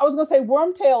 Sorry. I was gonna say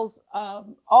Wormtail's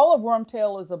all of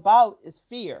Wormtail is about is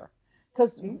fear.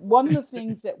 Because one of the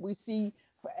things that we see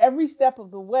for every step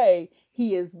of the way,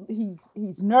 he's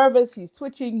nervous, he's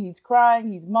twitching, he's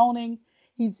crying, he's moaning.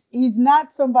 He's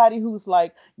not somebody who's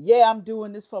like, yeah, I'm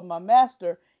doing this for my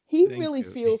master. He Thank really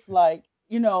you. feels like,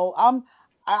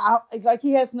 it's like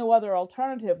he has no other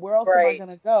alternative. Where else am I Right.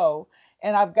 gonna go?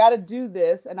 And I've got to do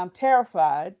this, and I'm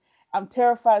terrified. I'm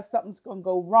terrified something's going to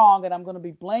go wrong and I'm going to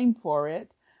be blamed for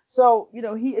it. So,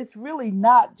 it's really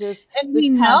not just And this we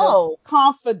kind of know,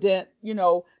 confident,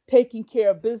 taking care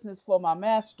of business for my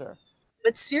master.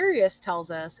 but Sirius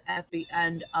tells us at the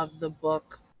end of the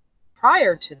book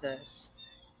prior to this,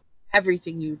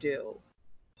 everything you do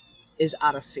is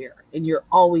out of fear. And you're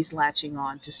always latching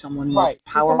on to someone more Right.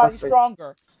 To somebody powerful,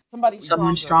 stronger. Somebody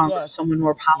someone stronger. stronger, Yes. someone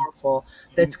more Mm, powerful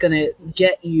mm, that's going to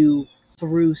get you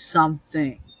through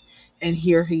something. And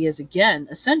here he is again,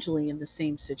 essentially in the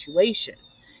same situation.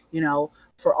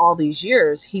 For all these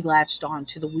years, he latched on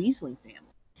to the Weasley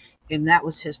family, and that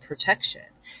was his protection.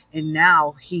 And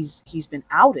now he's been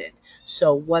outed.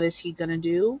 So what is he going to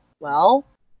do? Well,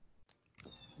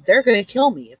 they're going to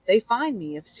kill me. If they find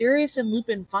me, if Sirius and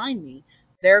Lupin find me,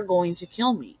 they're going to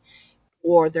kill me.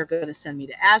 Or they're going to send me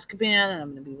to Azkaban, and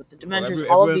I'm going to be with the well, Dementors.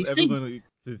 All of these things everyone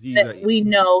he's that a we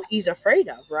know he's afraid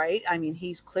of, right? I mean,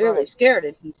 he's clearly Right. scared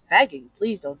and he's begging,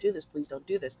 please don't do this, please don't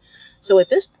do this. So at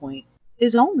this point,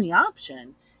 his only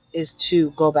option is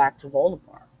to go back to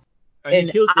Voldemort. and he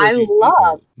And killed I 13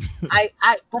 love, people.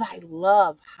 but I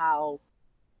love how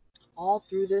all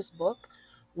through this book,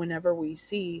 whenever we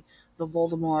see the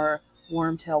Voldemort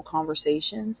Wormtail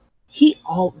conversations,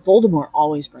 Voldemort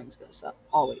always brings this up.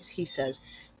 Always, he says,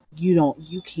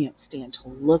 you can't stand to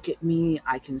look at me.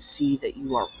 I can see that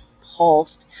you are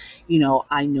repulsed.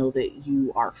 I know that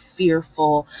you are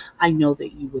fearful. I know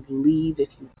that you would leave if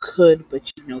you could,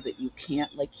 but you know that you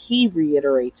can't. Like, he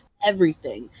reiterates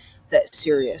everything that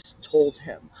Sirius told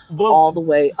him well, all the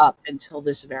way up until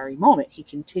this very moment. He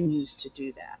continues to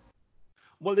do that.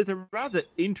 well, it's a rather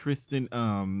interesting.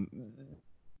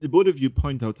 The both of you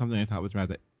point out something I thought was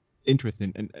rather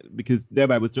interesting, and because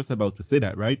thereby I was just about to say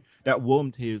that, right? That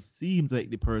Wormtail seems like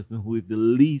the person who is the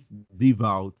least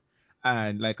devout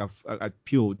and like a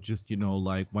pure, just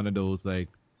like one of those like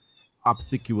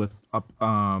obsequious,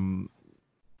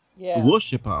 Yeah.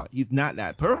 worshiper. He's not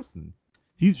that person.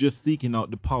 He's just seeking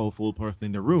out the powerful person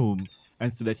in the room,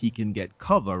 and so that he can get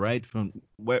cover, right? From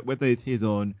whether it's his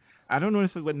own, I don't know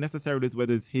what necessarily is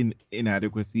whether it's his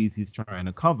inadequacies he's trying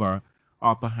to cover,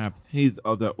 or perhaps his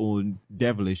other own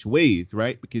devilish ways,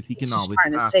 right? Because he He's can just always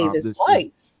trying to pass save off his this shit.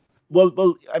 life.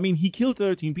 Well, I mean, he killed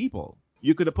 13 people.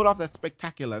 You could have put off that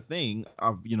spectacular thing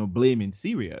of, blaming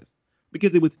Sirius,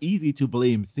 because it was easy to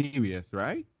blame Sirius,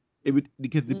 right? It would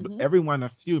because Mhm. everyone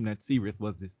assumed that Sirius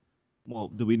was this. Well,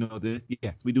 do we know this?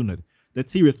 Yes, we do know that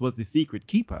Sirius was the secret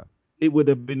keeper. It would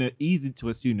have been easy to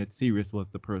assume that Sirius was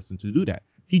the person to do that.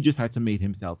 He just had to make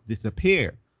himself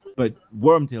disappear. But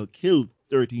Wormtail killed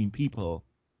 13 people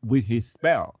with his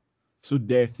spell. So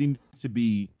there seems to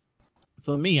be,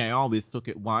 for me, I always took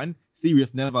it one.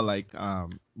 Sirius never liked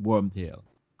Wormtail.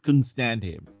 Couldn't stand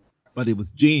him. But it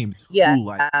was James Yeah. who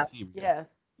liked Sirius, Yes.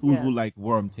 who Yes. liked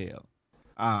Wormtail.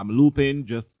 Lupin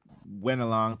just went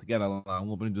along to get along.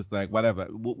 Lupin just like whatever.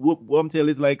 Wormtail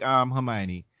is like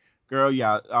Hermione. Girl,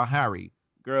 yeah, Harry.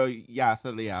 Girl, yeah,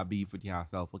 certainly I'll beef with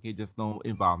yourself. Okay, just don't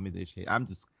involve me in this shit.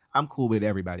 I'm cool with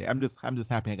everybody. I'm just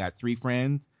happy I got 3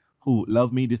 friends who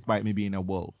love me despite me being a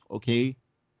wolf. Okay,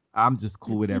 I'm just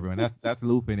cool with everyone. That's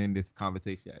Lupin in this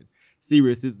conversation.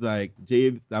 Sirius is like,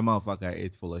 James, that motherfucker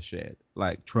is full of shit.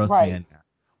 Like, trust me Right. on that.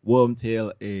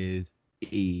 Wormtail is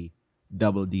a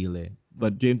double dealer.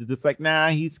 But James is just like, nah,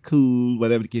 he's cool,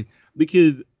 whatever the case.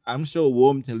 Because I'm sure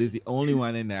Wormtail is the only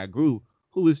one in that group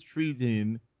who is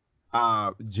treating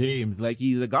James like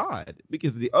he's a god.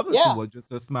 Because the other two Yeah. were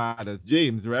just as smart as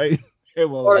James, right? They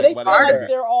were Or And like, they feel whatever. like smarter.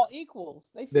 they're all equals.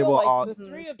 They They feel were like all the Hmm.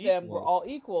 three of them were equal. all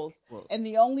equals. Well, And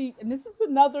this is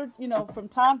another, from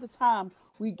time to time,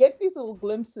 we get these little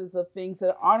glimpses of things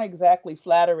that aren't exactly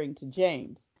flattering to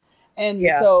James. And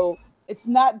Yeah. so it's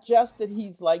not just that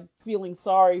he's like feeling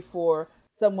sorry for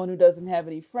someone who doesn't have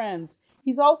any friends.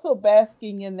 He's also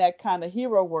basking in that kind of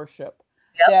hero worship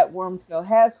Yep. that Wormtail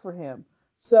has for him.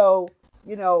 So,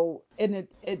 and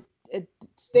it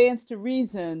stands to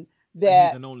reason and he's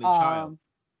that an only child.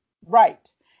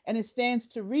 right. And it stands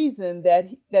to reason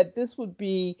that this would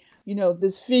be,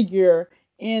 this figure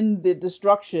in the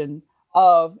destruction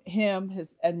of him,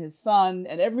 his son,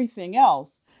 and everything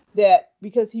else. That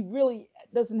because he really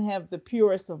doesn't have the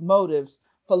purest of motives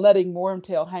for letting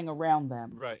Wormtail hang around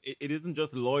them. Right. It isn't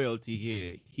just loyalty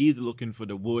here. He's looking for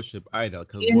the worship idol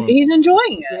because And he's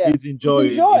enjoying it. Yes, he's he's enjoying,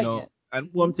 enjoying it. and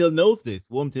Hmm. Wormtail knows this.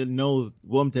 Wormtail knows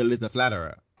Wormtail is a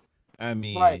flatterer. I Right.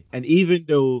 mean, and even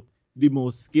though the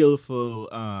most skillful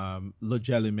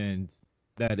Legilimens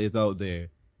that is out there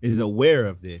is aware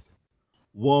of this,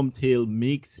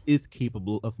 Wormtail is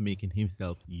capable of making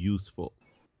himself useful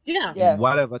Yeah. in Yes.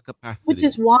 whatever Which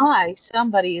is capacity. why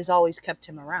somebody has always kept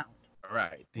him around.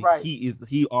 Right. Right.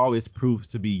 He always proves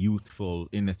to be useful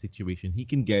in a situation. He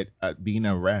can get being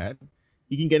a rat.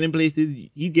 He can get in places.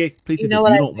 He get You places know that what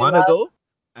you I don't want to love? go,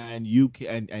 and you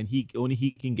can and he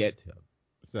can get to.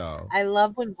 So I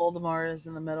love when Voldemort is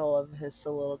in the middle of his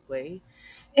soliloquy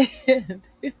and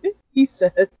he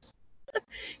says,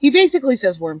 he basically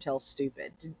says Wormtail's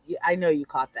stupid. I know you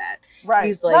caught that. Right.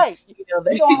 He's like, Right. You don't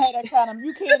that have that kind of.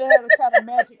 You can't have the kind of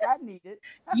magic I needed.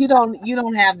 you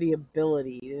don't have the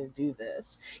ability to do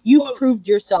this. You've well, proved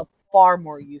yourself far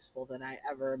more useful than I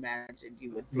ever imagined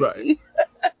you would right. be.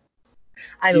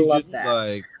 I He's love just that.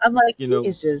 like I'm like, you he know.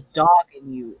 is just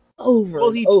dogging you over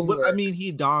and I over. mean,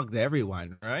 he dogs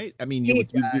everyone, right? I mean, you He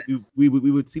would does. we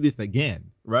would see this again,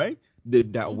 right?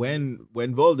 That Hmm.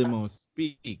 when Voldemort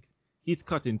speaks, he's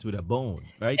cut into the bone,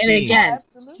 right? And Oh, again,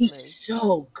 he's absolutely.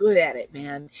 so good at it,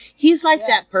 man. He's like Yes.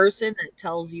 that person that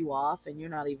tells you off and you're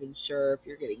not even sure if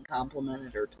you're getting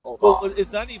complimented or told Well, off.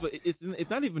 it's not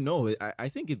even no. I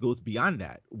think it goes beyond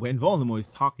that. When Voldemort is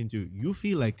talking to you, you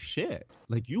feel like shit.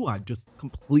 Like you are just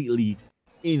completely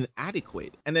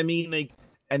inadequate. And I mean, like,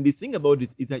 and the thing about it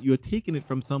is that you're taking it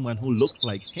from someone who looks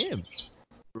like him,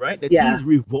 right? That Yeah. he's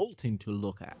revolting to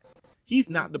look at. He's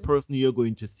not the Hmm. person you're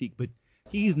going to seek, but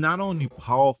he's not only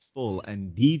powerful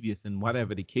and devious and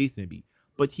whatever the case may be,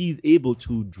 but he's able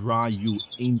to draw you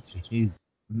into his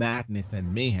madness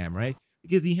and mayhem, right?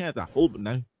 Because he has a whole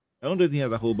not only does he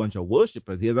have a whole bunch of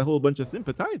worshippers, he has a whole bunch of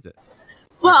sympathizers. Like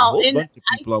a Well, whole and bunch of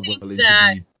I people are think willing to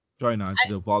that be join on to I,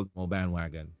 the Voldemort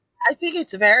bandwagon. I think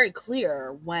it's very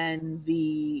clear when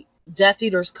the Death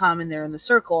Eaters come and they're in the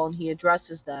circle and he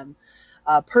addresses them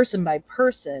person by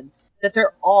person that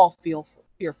they're all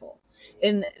fearful.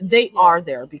 And they Yes. are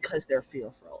there because they're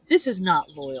fearful. This is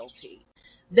not loyalty.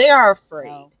 They are afraid.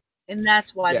 No. And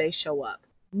that's why Yeah. they show up.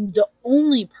 The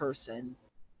only person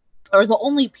or the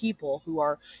only people who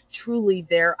are truly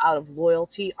there out of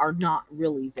loyalty are not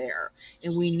really there.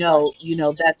 And we know,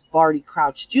 that's Barty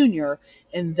Crouch Jr.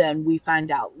 And then we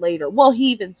find out later, well,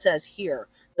 he even says here,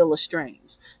 the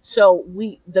Lestrange. So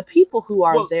the people who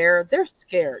are there, they're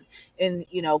scared. And,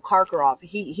 Karkaroff,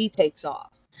 he takes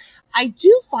off. I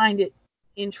do find it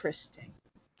interesting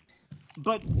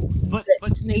but that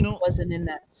Snape wasn't in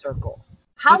that circle.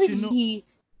 How did he,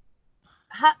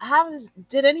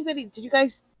 did you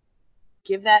guys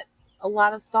give that a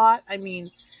lot of thought? I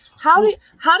mean, how do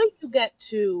you get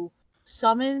to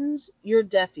summons your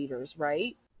Death Eaters,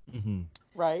 right? Mm-hmm.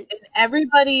 Right. And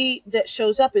everybody that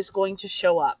shows up is going to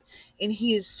show up, and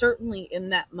he is certainly in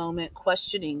that moment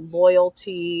questioning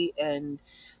loyalty and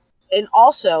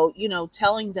also,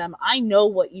 telling them, I know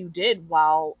what you did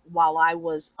while I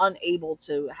was unable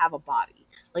to have a body.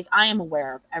 Like, I am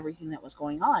aware of everything that was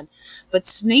going on, but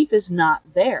Snape is not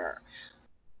there.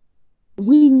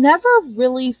 We never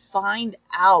really find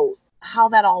out how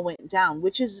that all went down,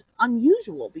 which is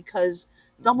unusual because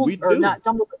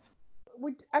Dumbledore.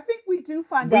 I think we do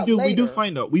find out later. We do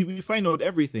find out. We find out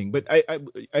everything. But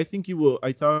I think you will.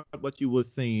 I thought what you were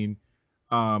saying.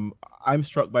 I'm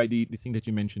struck by the thing that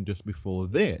you mentioned just before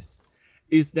this,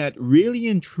 is that really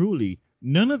and truly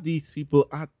none of these people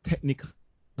are technically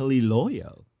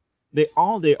loyal. They're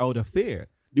all there out of fear.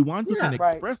 The ones who can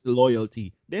express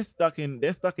loyalty, they're stuck in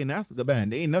Azkaban.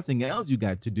 There ain't nothing else you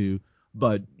got to do.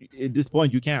 But at this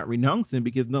point, you can't renounce him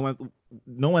because no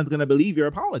one's gonna believe your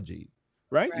apology,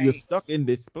 right? You're stuck in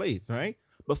this place, right?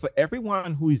 But for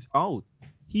everyone who is out,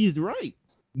 he's right.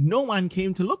 No one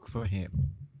came to look for him.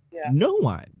 Yeah. No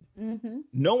one. Mm-hmm.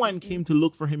 No one came to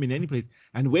look for him in any place,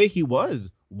 and where he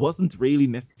wasn't really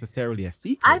necessarily a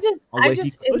secret.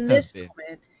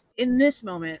 In this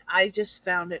moment, I just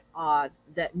found it odd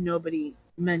that nobody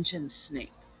mentions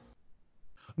Snape.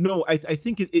 No, I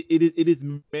think it is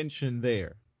mentioned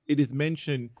there. It is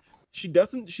mentioned.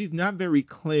 She's not very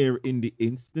clear in the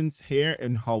instance here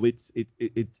and how it's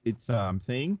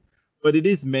saying, but it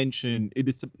is mentioned. It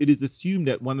is assumed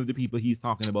that one of the people he's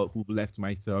talking about who left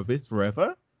my service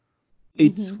forever,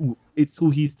 it's who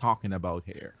he's talking about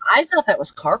here. I thought that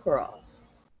was Karkaroff.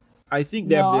 I think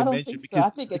they mentioned because, so. I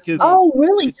think it's Snape. Oh,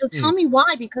 really? So tell me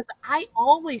why, because I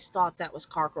always thought that was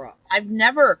Karkaroff. I've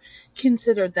never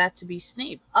considered that to be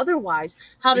Snape. Otherwise,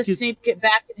 how does Snape get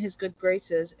back in his good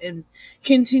graces and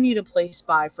continue to play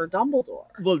spy for Dumbledore?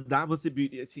 Well, that was the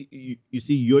beauty. You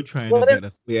see, you're trying to get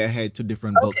us way ahead to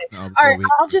different books now. All right,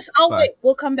 I'll wait.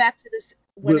 We'll come back to this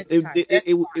when it's time.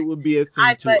 It would be a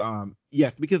thing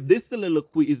yes, because this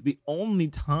soliloquy is the only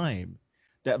time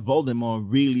that Voldemort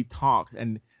really talks,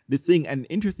 and the thing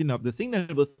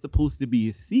that was supposed to be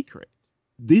a secret,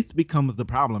 this becomes the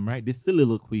problem, right? This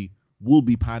soliloquy will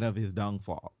be part of his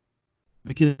downfall,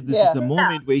 because this is the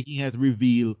moment where he has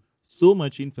revealed so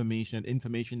much information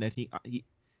that he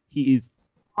is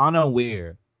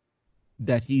unaware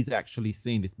that he's actually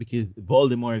saying this, because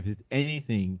Voldemort, if it's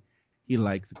anything, he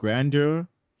likes grandeur,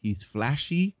 he's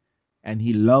flashy, and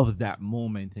he loves that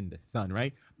moment in the sun,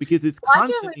 right? Because it's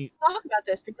constantly. I can't talk about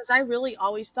this because I really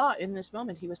always thought in this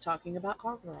moment he was talking about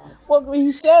Karkaroff. Well,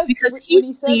 he says because he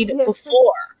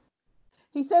before.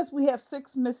 He says we have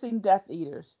 6 missing Death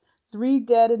Eaters, 3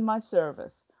 dead in my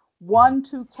service, 1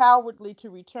 too cowardly to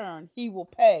return. He will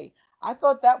pay. I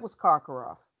thought that was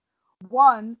Karkaroff.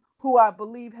 1 who I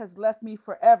believe has left me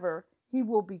forever. He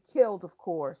will be killed, of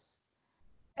course.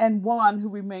 And 1 who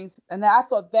remains. And I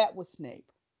thought that was Snape.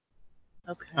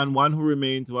 Okay. And 1 who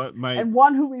remains what? And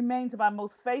 1 who remains my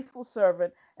most faithful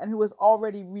servant and who has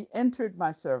already re-entered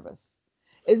my service.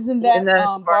 Isn't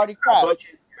that Barty Crouch?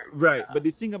 Right, but the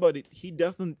thing about it, he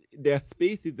doesn't. There are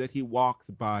spaces that he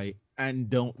walks by and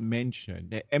don't mention.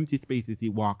 They're empty spaces he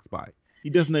walks by.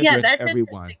 He doesn't address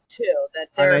everyone. Too,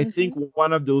 and I think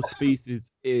one of those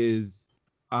spaces is,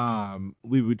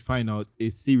 we would find out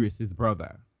is Sirius's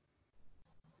brother.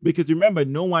 Because remember,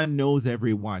 no one knows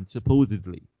everyone,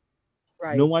 supposedly.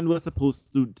 Right. No one was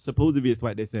supposedly, is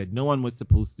what they said. No one was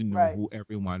supposed to know who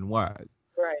everyone was.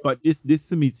 Right. But this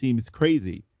to me seems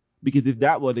crazy, because if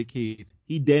that were the case,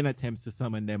 he then attempts to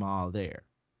summon them all there,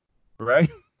 right?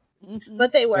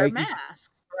 But they wear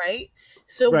masks, right?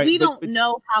 So we don't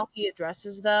know how he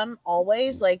addresses them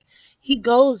always. Like, he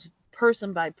goes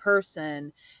person by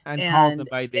person and calls them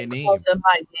by their name.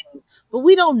 But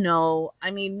we don't know. I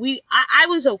mean, I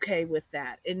was okay with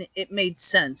that, and it made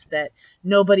sense that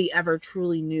nobody ever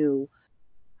truly knew.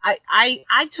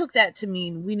 I took that to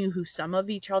mean we knew who some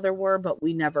of each other were, but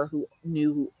we never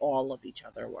knew who all of each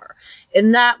other were.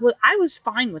 And I was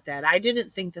fine with that. I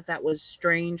didn't think that was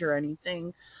strange or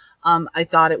anything. I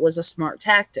thought it was a smart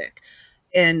tactic.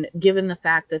 And given the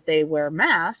fact that they wear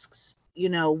masks,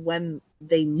 when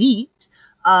they meet,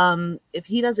 if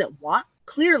he doesn't want,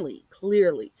 clearly,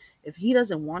 if he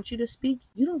doesn't want you to speak,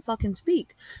 you don't fucking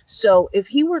speak. So if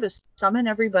he were to summon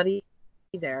everybody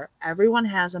there, everyone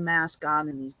has a mask on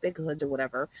and these big hoods or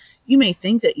whatever, you may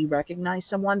think that you recognize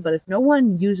someone, but if no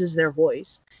one uses their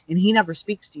voice and he never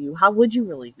speaks to you, how would you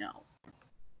really know?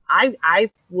 I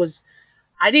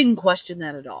didn't question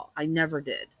that at all. I never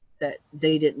did. That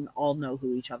they didn't all know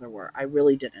who each other were. I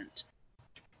really didn't.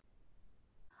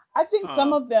 I think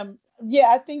some of them, yeah,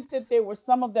 I think that there were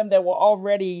some of them that were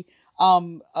already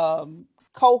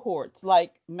cohorts,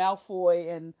 like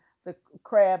Malfoy and the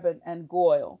Crab and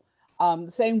Goyle.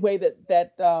 The same way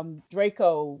that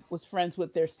Draco was friends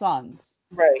with their sons.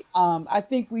 Right. I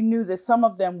think we knew that some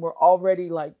of them were already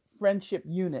like friendship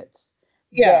units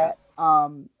Yeah.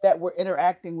 that were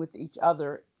interacting with each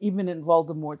other, even in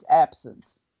Voldemort's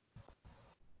absence.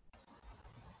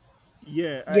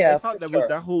 Yeah, I Yeah, thought for sure.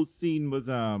 that whole scene was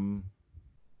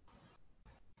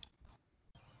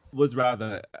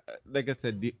rather like I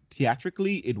said,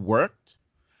 theatrically it worked.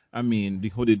 I mean, the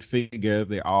hooded figures,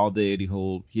 they're all there. The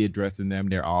whole he addressing them,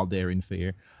 they're all there in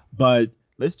fear. But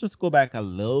let's just go back a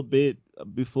little bit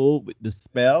before with the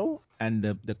spell and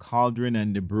the cauldron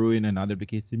and the brewing and other the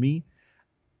case to me.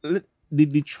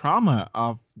 The trauma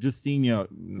of just seeing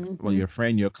Hmm. your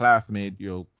friend, your classmate,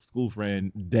 your school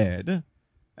friend dead,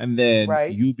 and then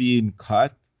Right. you being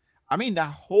cut. I mean,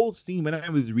 that whole scene when I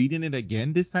was reading it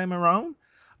again this time around,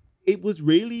 it was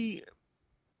really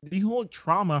the whole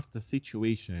trauma of the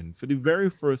situation. For the very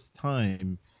first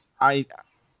time, I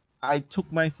I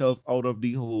took myself out of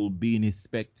the whole being a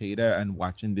spectator and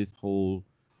watching this whole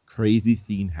crazy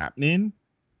scene happening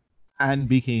and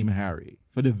became Harry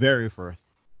for the very first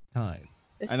time.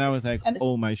 It's, And I was like, And it's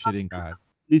oh my shitting god,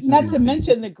 this is not to insane.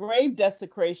 mention the grave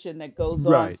desecration that goes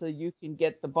on Right. so you can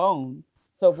get the bone,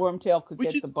 so Wormtail could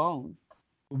Which get the is bone.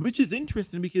 which is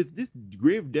interesting because this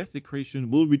grave desecration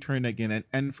will return again,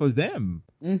 and for them,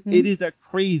 Hmm. it is a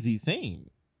crazy thing.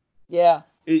 Yeah.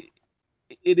 It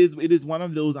it is one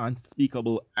of those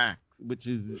unspeakable acts, which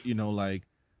is like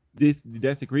this the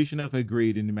desecration of a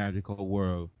grade in the magical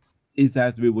world is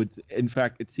as we would in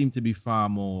fact it seems to be far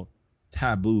more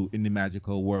taboo in the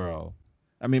magical world.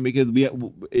 I mean, because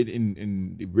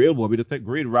in the real world we just say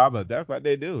grade robber, that's what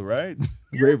they do, right?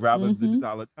 Grave robbers do Hmm. this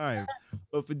all the time.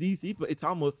 But for these people, it's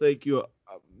almost like you're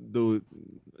though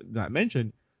not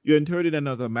mentioned, you're interred in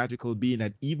another magical being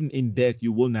that even in death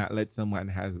you will not let someone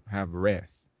have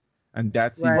rest. And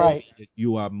that seems to right. Right. me that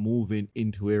you are moving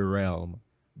into a realm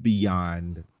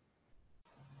beyond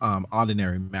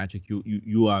ordinary magic.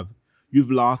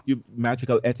 You've lost your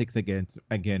magical ethics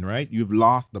again, right? You've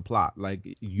lost the plot. Like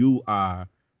you are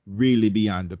really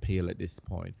beyond the pale at this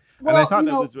point. And I Well, thought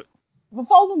that was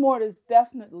Voldemort is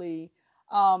definitely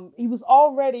he was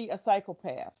already a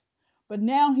psychopath, but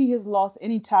now he has lost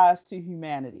any ties to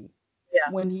humanity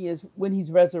Yeah. when he's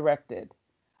resurrected.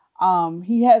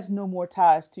 He has no more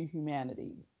ties to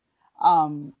humanity,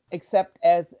 except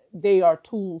as they are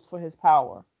tools for his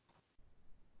power.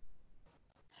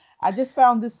 I just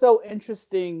found this so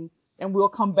interesting, and we'll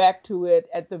come back to it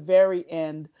at the very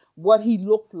end. What he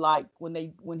looked like when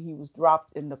he was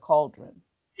dropped in the cauldron.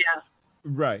 Yeah.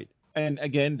 right. And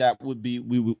again, that would be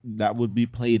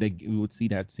played. We would see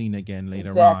that scene again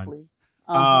later on. Exactly.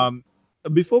 Uh huh. Um,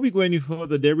 Before we go any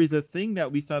further, there is a thing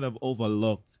that we sort of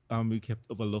overlooked. We kept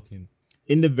overlooking.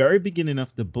 In the very beginning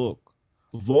of the book,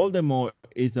 Voldemort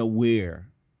is aware,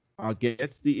 or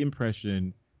gets the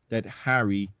impression that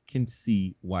Harry can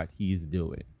see what he is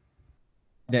doing,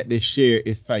 that they share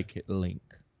a psychic link.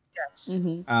 Yes.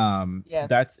 Mhm. Yes.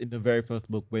 That's in the very first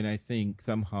book when I think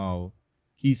somehow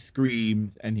he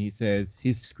screams and he says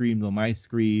his screams or my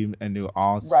scream and they're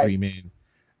all Right. screaming.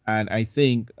 And I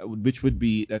think which would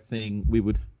be that thing we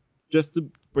would just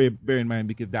to bear in mind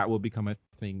because that will become a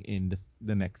thing in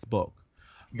the next book.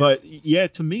 But yeah,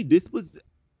 to me this was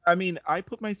I mean, I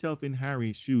put myself in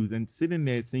Harry's shoes and sitting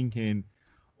there thinking,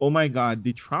 oh my god,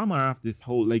 the trauma of this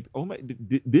whole like oh my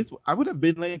this I would have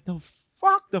been like the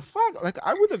fuck like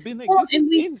I would have been like Well, this is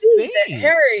and insane. We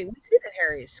see that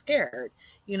Harry is scared.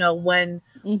 When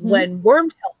Mhm.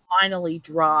 Wormtail finally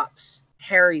drops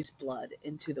Harry's blood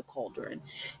into the cauldron,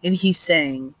 and he's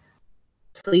saying,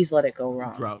 "Please let it go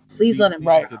wrong. Drop Please let him please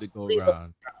Right. let drown. it go Please let him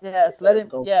around drown. Please Yes. let Let him him.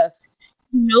 go." Yes.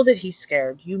 You know that he's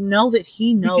scared. You know that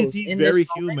he because knows he's in this very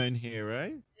moment human here,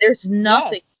 right? there's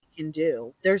nothing Yes. he can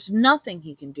do. There's nothing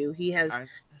he can do. I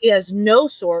He has no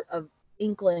sort of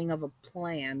inkling of a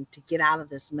plan to get out of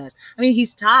this mess. I mean,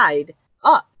 he's tied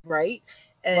up, right?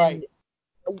 Right.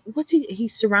 And what's he?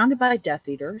 He's surrounded by Death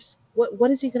Eaters.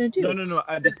 What is he gonna do? No.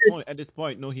 At this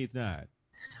point, no, he's not.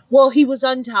 Well, he was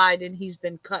untied and he's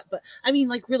been cut, but I mean,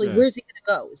 like, really, Yeah. where's he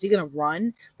gonna go? Is he gonna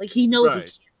run? Like, he knows he Right.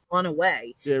 can't run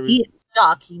away. There He is. is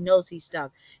stuck. He knows he's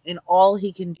stuck, and all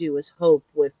he can do is hope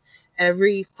with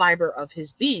every fiber of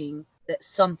his being that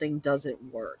something doesn't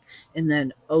work, and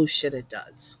then oh shit, it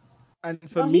does. And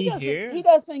for No, me he here,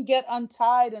 doesn't get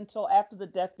untied until after the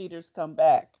Death Eaters come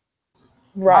back.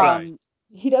 Right. right,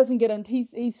 He doesn't get he's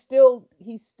still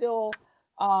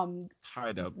um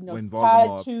tied up you know when tied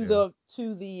Voldemort.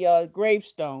 to Yeah. the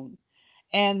gravestone.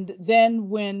 And then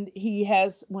when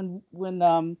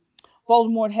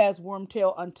Voldemort has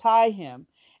Wormtail untie him,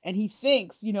 and he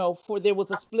thinks, for there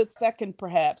was a split second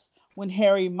perhaps when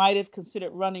Harry might have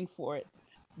considered running for it,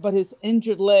 but his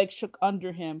injured leg shook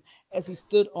under him as he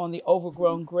stood on the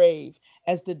overgrown grave,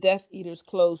 as the Death Eaters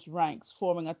closed ranks,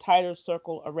 forming a tighter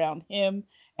circle around him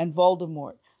and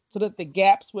Voldemort, so that the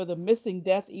gaps where the missing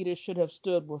Death Eaters should have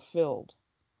stood were filled.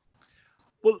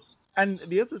 Well, and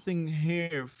the other thing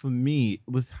here for me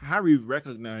was Harry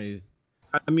recognized.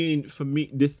 I mean, for me,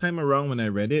 this time around when I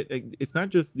read it, like, it's not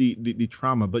just the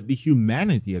trauma, but the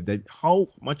humanity of that. How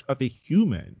much of a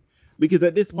human? Because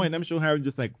at this point, I'm sure Harry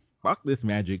just like, fuck this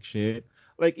magic shit.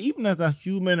 Like, even as a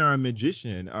human or a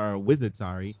magician or a wizard,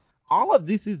 sorry, all of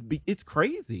this it's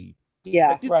crazy.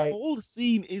 Yeah. Like, this Right. whole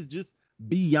scene is just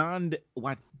beyond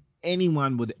what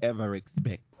anyone would ever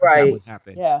expect that Right. would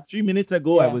happen. Yeah. 3 minutes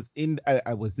ago, Yeah.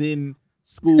 I was in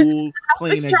school I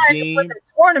was playing a trying to win game,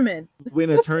 a tournament. win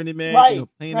a tournament, Right.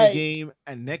 playing a Right. game,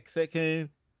 and next second,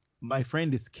 my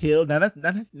friend is killed. Not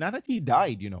that he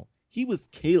died, he was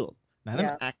killed. Not an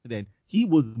Yeah. accident. He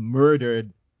was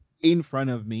murdered in front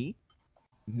of me,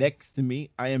 next to me.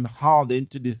 I am hauled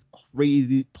into this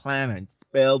crazy plan and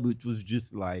spell, which was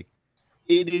just like,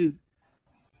 it is.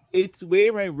 It's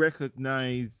where I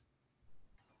recognize,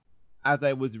 as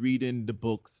I was reading the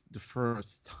books the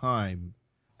first time,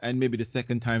 and maybe the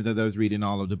second time that I was reading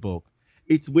all of the book,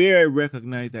 it's where I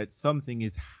recognize that something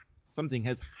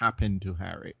has happened to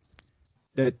Harry.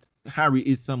 That Harry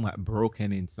is somewhat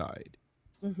broken inside.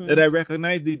 That Hmm. I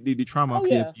recognize the trauma Oh of the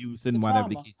yeah. abuse The and whatever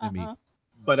the trauma. case may be. Uh-huh.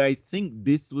 But I think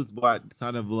this was what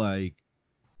sort of like,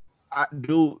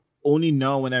 though only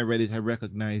now when I read it, I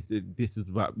recognized that this is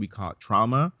what we call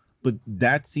trauma. But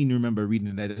that scene, remember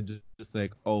reading that, I just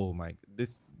like, oh my,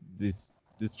 this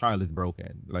child is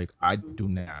broken. Like, I do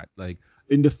not like,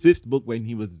 in the fifth book when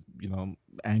he was,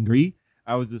 angry.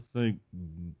 I was just like,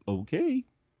 okay,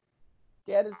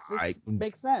 Yeah, this I can.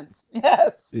 makes sense.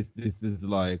 Yes. This is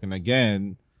like, and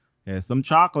again, here's some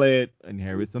chocolate and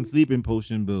here is some sleeping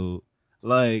potion, boo.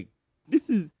 Like, this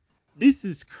is this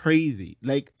is crazy.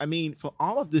 Like, I mean, for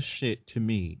all of this shit to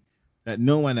me that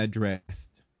no one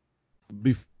addressed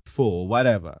before,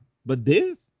 whatever. But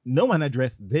no one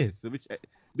addressed this, which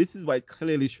this is why it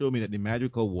clearly showed me that the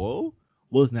magical world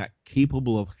was not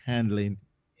capable of handling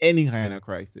any kind of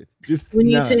crisis. Just When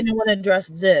you say none. no one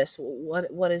addressed this,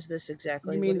 what is this You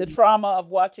exactly? mean What the do you? trauma of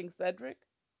watching Cedric?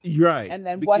 You're right. And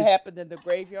then what Because happened in the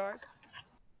graveyard?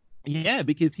 yeah,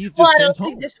 because he's Well, just I sent don't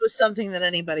think home. this was something that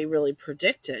anybody really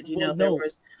predicted. Well, There no,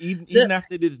 was the even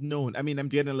after it is known. I mean, I'm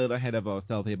getting a little ahead of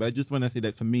ourselves here, but I just want to say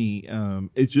that for me,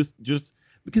 it's just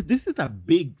because this is a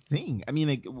big thing. I mean,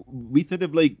 like, we sort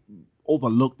of like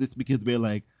overlook this because we're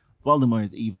like, Voldemort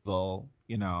is evil,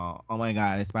 Oh my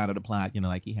God, it's part of the plot,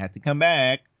 like he had to come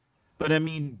back. But I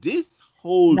mean, this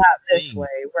whole not this way,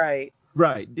 thing, right?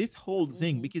 right? This whole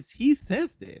thing, Hmm. because he says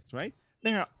this, right?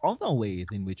 There are other ways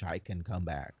in which I can come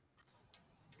back,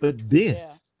 but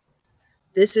Yeah.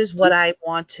 This is what I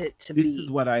want it to this is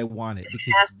be. what I wanted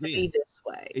because Has to be this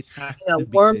way. it has to be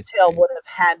this Wormtail way. would have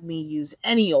had me use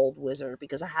any old wizard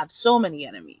because I have so many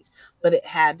enemies, but it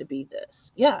had to be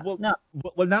this. Yeah, Well, no.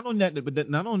 well, not only that, but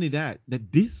not only that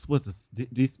this was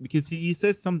this because he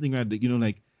says something right that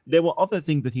like there were other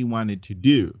things that he wanted to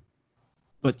do,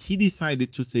 but he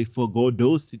decided to say forgo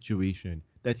those situations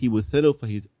that he would settle for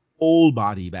his old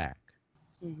body back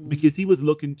Hmm. because he was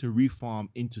looking to reform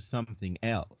into something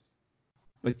else,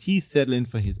 but he's settling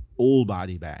for his old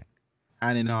body back,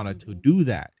 and in order to Hmm. do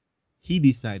that, he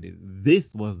decided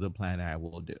this was the plan I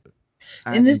will do,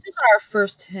 And this and is our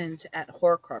first hint at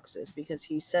Horcruxes because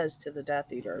he says to the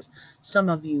Death Eaters, "Some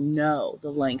of you know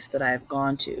the lengths that I have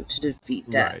gone to defeat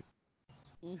death." right.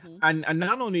 Hmm. And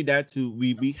not only that too,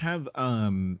 we have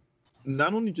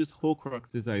not only just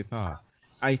Horcruxes.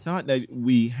 I thought that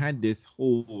we had this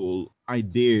whole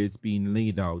ideas being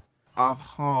laid out of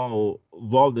how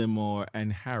Voldemort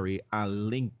and Harry are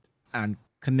linked and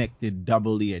connected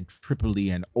doubly and triply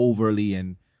and overly,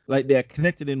 and like they're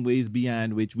connected in ways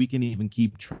beyond which we can even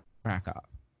keep track of,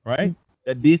 right?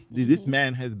 That this Mhm.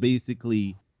 man has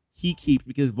basically, he keeps,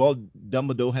 because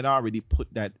Dumbledore had already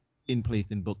put that in place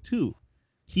in book 2.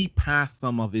 He passed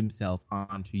some of himself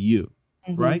on to you,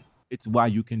 Hmm. right? It's why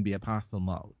you can be apostle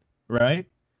mode, right?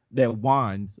 Their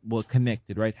wands were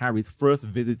connected, right? Harry's first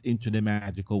visit into the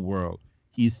magical world,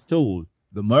 he's told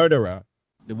the murderer,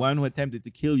 the one who attempted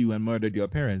to kill you and murdered your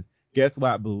parents, guess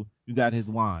what, boo? You got his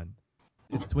wand.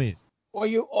 It's twin. Or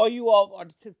you all are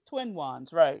twin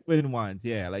wands, right? Twin wands,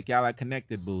 yeah. Like y'all are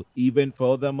connected, boo. Even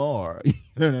furthermore. You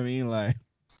know what I mean? Like,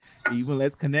 even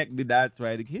let's connect the dots,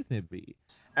 right? The kiss it be.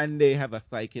 And they have a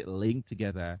psychic link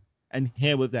together. And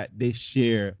here was that they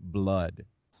share blood.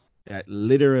 That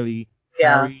literally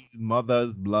Yeah. Harry's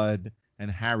mother's blood and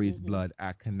Harry's Mhm. blood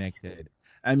are connected.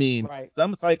 I mean, Right.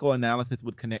 some psychoanalysis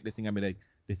would connect this thing. I mean, like,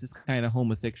 this is kind of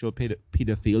homosexual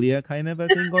pedophilia kind of a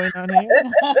thing going on here.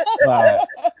 But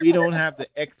we don't have the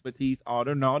expertise or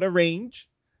the range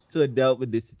to deal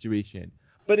with this situation.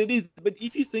 But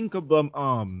if you think of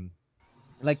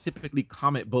like typically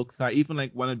comic books, or even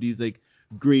like one of these like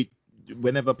great,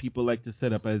 whenever people like to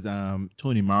set up as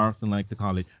Toni Morrison likes to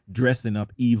call it, dressing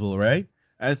up evil, right?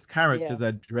 As Yeah. characters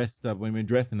are dressed up, when we're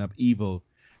dressing up evil,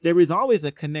 there is always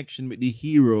a connection with the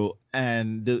hero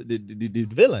and the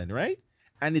villain, right?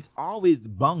 And it's always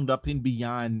bound up in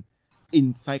beyond,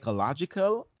 in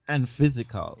psychological and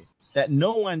physical, that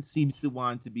no one seems to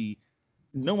be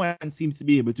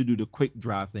able to do the quick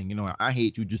draw thing. You know, I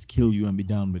hate you, just kill you and be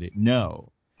done with it.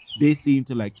 No, they seem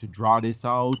to like to draw this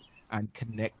out and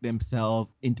connect themselves,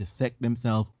 intersect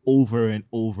themselves over and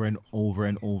over and over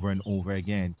and over and over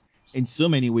again in so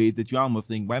many ways that you almost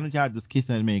think, why don't y'all just kiss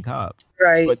and make up?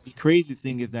 Right. But the crazy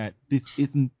thing is that this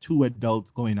isn't two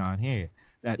adults going on here.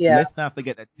 That Yeah. let's not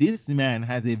forget that this man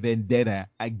has a vendetta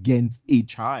against a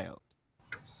child.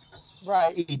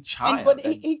 Right. A And but child.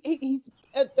 he, And he's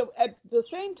at the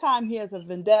same time he has a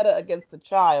vendetta against the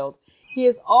child. He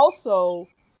is also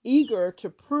eager to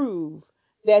prove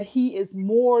that he is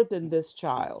more than this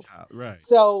child. child, right.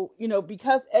 So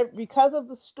because of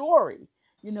the story,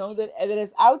 that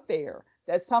is out there,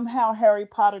 that somehow Harry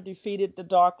Potter defeated the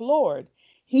Dark Lord,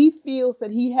 he feels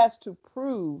that he has to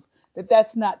prove that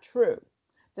that's not true.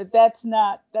 That's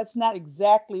not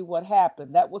exactly what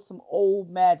happened. That was some old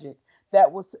magic.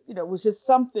 That was just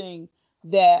something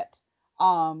that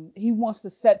he wants to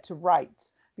set to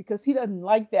rights, because he doesn't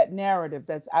like that narrative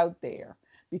that's out there,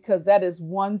 because that is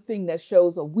one thing that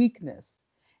shows a weakness,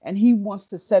 and he wants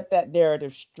to set that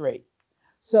narrative straight.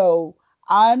 So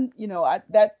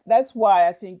that's why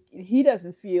I think he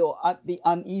doesn't feel the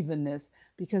unevenness,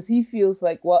 because he feels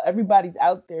like, well, everybody's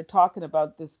out there talking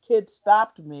about this kid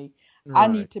stopped me. I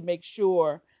Right. need to make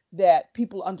sure that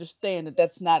people understand that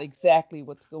that's not exactly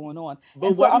what's going on. But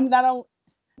And so what is I'm not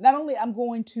only I'm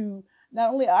going to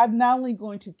not only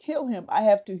going to kill him, I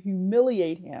have to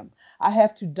humiliate him. I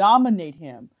have to dominate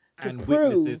him to and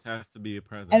witnesses prove, has to be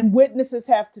present. and witnesses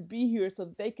have to be here so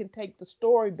that they can take the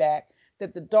story back,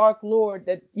 that the Dark Lord,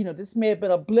 that this may have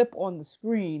been a blip on the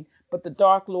screen, but the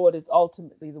Dark Lord is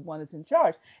ultimately the one that's in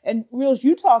charge. And Reels,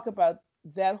 you talk about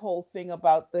that whole thing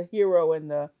about the hero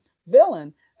and the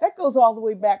villain. That goes all the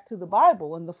way back to the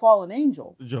Bible and the fallen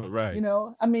angel. Right.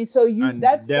 I mean, so And the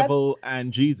that's devil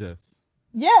and Jesus.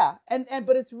 yeah, and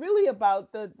but it's really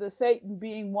about the Satan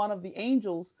being one of the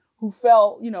angels who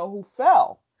fell, who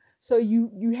fell. So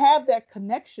you have that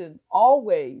connection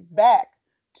always back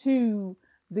to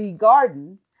the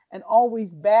garden, and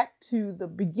always back to the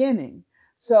beginning,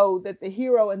 so that the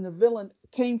hero and the villain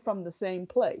came from the same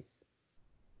place.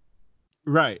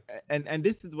 Right. And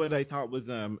this is what I thought was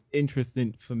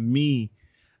interesting for me,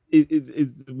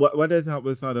 is what I thought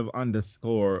was sort of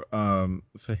underscore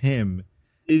for him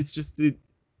is just that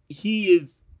he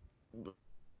is,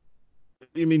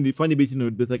 I mean, the funny bit,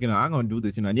 just like, I'm gonna do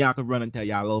this, and yeah, I could run and tell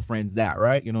y'all little friends that,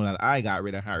 right? That I got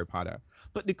rid of Harry Potter.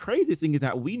 But the crazy thing is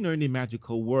that we know in the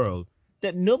magical world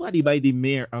that nobody by the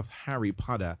mayor of Harry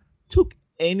Potter took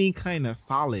any kind of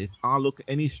solace or look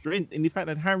any strength in the fact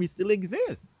that Harry still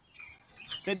exists.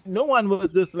 That no one was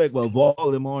just like, well,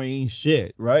 Voldemort ain't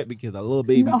shit, right? Because a little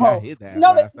baby got No, his ass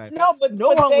no, last time. no, but No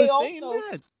one they was saying also,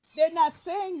 that. they're not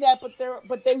saying that,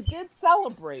 but they did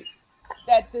celebrate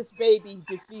that this baby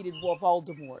defeated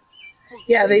Voldemort.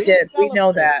 Yeah, They they did did. We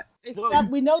know celebrate it. that. Well,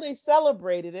 We know they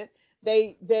celebrated it.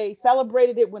 They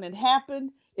celebrated it when it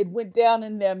happened. It went down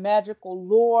in their magical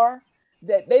lore,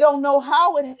 that they don't know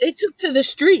how it. They took to the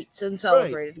streets and right.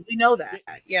 celebrated. We know that.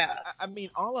 I, Yeah. I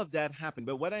mean, all of that happened,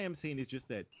 but what I am saying is just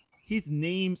that his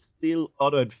name still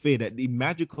uttered fear that the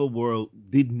magical world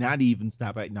did not even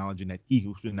stop acknowledging that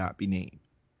he should not be named.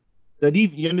 That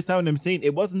even, you understand what I'm saying?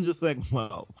 It wasn't just like,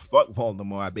 well, fuck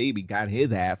Voldemort, our baby got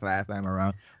his ass last time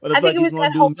around. What the I think fuck it he's was gonna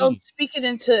that do whole don't me? speak it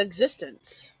into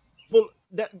existence. Well,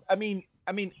 that I mean,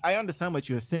 I understand what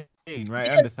you're saying, right? I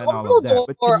Because understand all of that,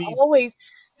 but to me,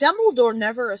 Dumbledore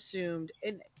never assumed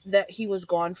that he was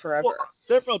gone well, forever.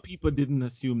 several people didn't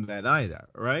assume that either,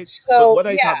 right? But So what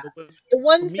I yeah, thought, but the for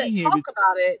ones me that here talk is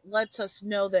about it lets us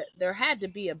know that there had to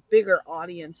be a bigger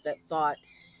audience that thought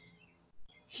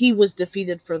he was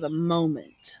defeated for the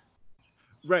moment.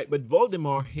 right, but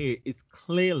Voldemort here is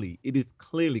clearly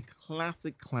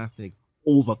classic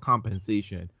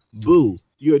overcompensation. Boo,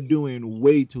 you're doing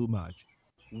way too much.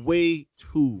 Like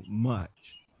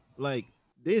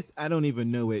this, I don't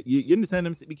even know it. You understand what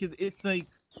I'm saying? Because it's like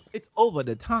it's over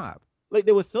the top. Like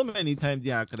there were so many times,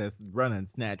 yeah, I could have run and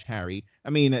snatch Harry. I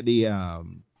mean, at the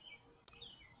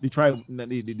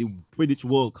British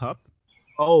World Cup.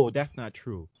 Oh, that's not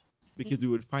true, because we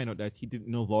would find out that he didn't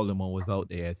know Voldemort was out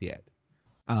there as yet.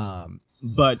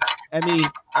 But I mean,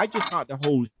 I just thought the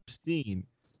whole scene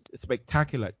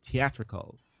spectacular,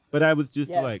 theatrical. But I was just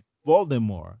Yes. like,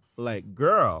 Voldemort, like,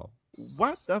 girl,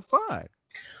 what the fuck?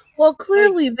 Well, Like,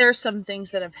 clearly there's some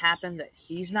things that have happened that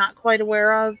he's not quite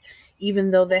aware of,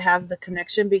 even though they have the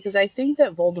connection, because I think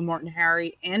that Voldemort and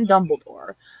Harry and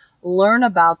Dumbledore learn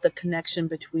about the connection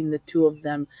between the two of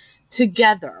them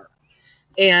together.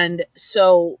 And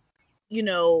so, you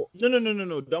know,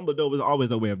 no. Dumbledore was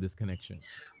always aware of this connection.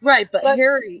 right, But,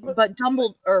 but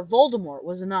Dumbledore or Voldemort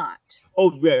was not.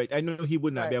 Oh, right. I know he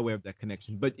would not be right. aware of that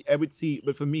connection, but I would see.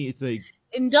 But for me, it's like,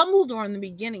 And Dumbledore in the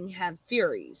beginning had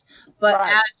theories, but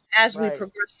Right. as we Right.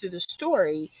 progress through the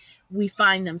story, we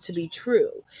find them to be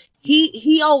true.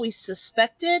 He always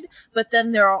suspected, but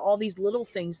then there are all these little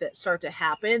things that start to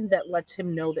happen that lets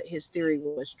him know that his theory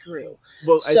was true.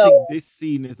 well, I think So this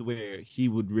scene is where he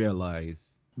would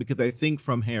realize, because I think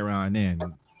from here on in,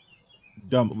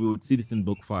 we would see this in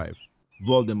book 5.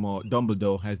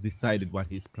 Dumbledore has decided what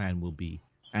his plan will be,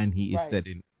 and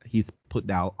Right. he's put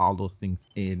down all those things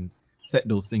set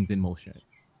those things in motion.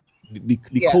 The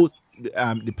yeah, coast,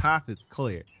 the path is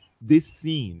clear. This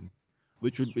scene,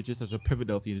 which is such a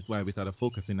pivotal thing, is why we started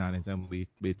focusing on it, and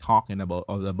we're talking about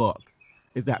other books,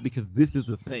 is that because this is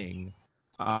the thing,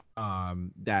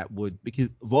 that would, because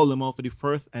Voldemort, for the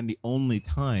first and the only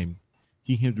time,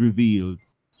 he has revealed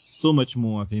so much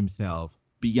more of himself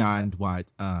beyond what,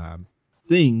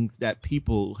 things that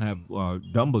people have,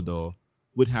 Dumbledore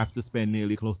would have to spend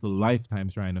nearly close to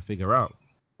lifetimes trying to figure out,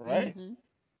 right?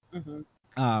 Mm-hmm.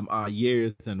 hmm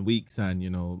Years and weeks, and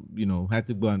had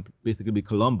to go and basically be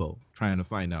Columbo trying to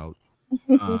find out,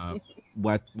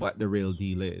 what the real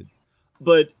deal is.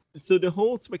 But so the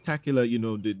whole spectacular,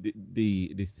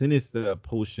 the sinister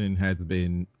potion has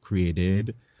been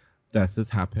created. That has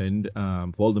happened.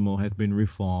 Voldemort has been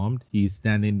reformed. He's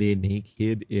standing there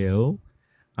naked, ill,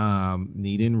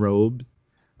 needing robes.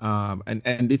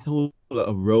 And this whole,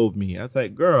 robe me. I was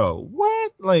like, girl,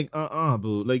 what? Like,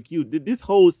 boo. Like, this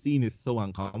whole scene is so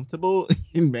uncomfortable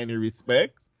in many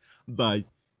respects. But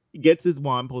he gets his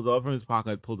wand, pulls out from his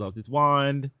pocket, pulls out his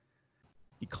wand.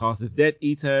 He calls his Death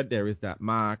Eater. There is that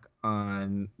mark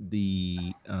on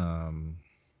the,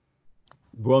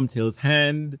 Wormtail's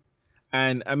hand.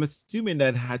 And I'm assuming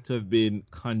that had to have been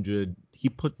conjured. He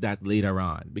put that later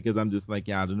on, because I'm just like,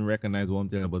 yeah, I didn't recognize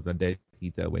Wormtail was a Death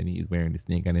Eater when he's wearing the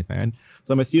snake on his hand.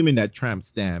 So I'm assuming that tramp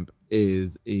stamp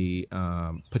is a,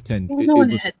 potential. well, no one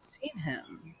had seen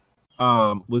him.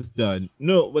 Was done.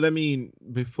 No, well, I mean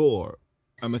before.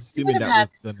 I'm They would assuming have that had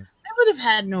was done. I would have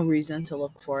had no reason to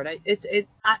look for it.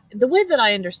 The way that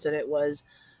I understood it was,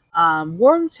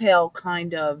 Wormtail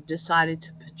kind of decided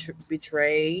to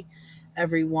betray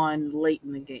everyone late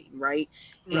in the game, right?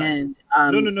 Right. And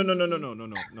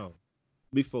No.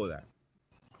 Before that,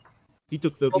 he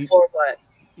took the before what?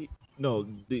 he no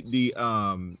the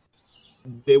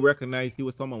they recognized he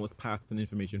was someone was passing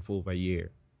information for over a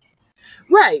year.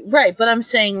 Right. But I'm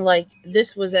saying, like,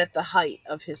 this was at the height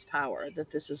of his power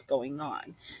that this is going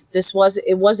on.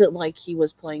 It wasn't like he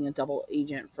was playing a double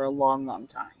agent for a long, long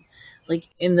time. Like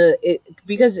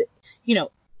because you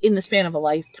know in the span of a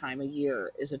lifetime, a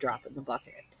year is a drop in the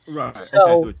bucket. Right. Okay, I see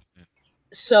So what you're saying.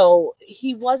 so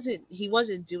he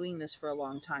wasn't doing this for a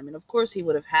long time, and of course he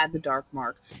would have had the dark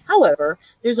mark. However,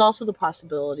 there's also the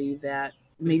possibility that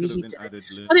It maybe could have he been did it, added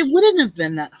but later. it wouldn't have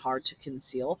been that hard to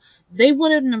conceal. They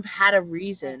wouldn't have had a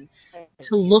reason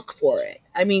to look for it.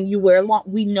 I mean, you wear long.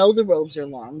 We know the robes are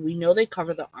long. We know they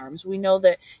cover the arms. We know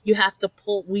that you have to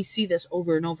pull. We see this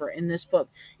over and over in this book.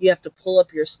 You have to pull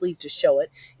up your sleeve to show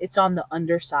it. It's on the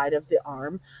underside of the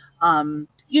arm.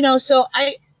 So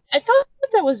I thought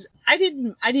that was I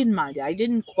didn't mind it. I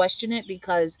didn't question it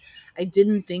because I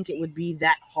didn't think it would be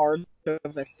that hard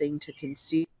of a thing to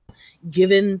conceal,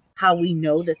 given how we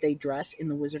know that they dress in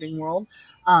the wizarding world.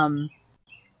 Um,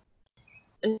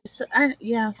 so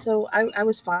I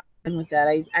was fine with that.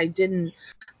 I didn't.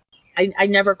 I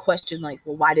never questioned like,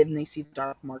 well, why didn't they see the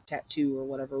dark mark tattoo or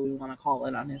whatever we want to call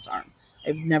it on his arm?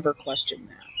 I've never questioned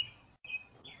that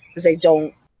because I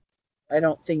don't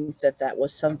think that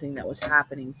was something that was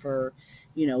happening for,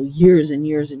 years and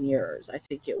years and years. I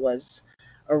think it was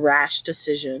a rash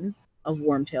decision of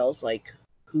Wormtails, like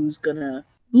who's gonna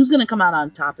come out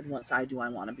on top and what side do I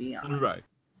want to be on? Right.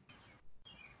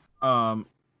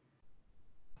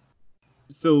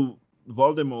 So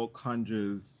Voldemort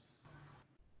conjures,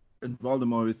 and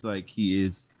Voldemort is like he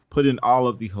is putting all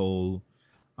of the whole.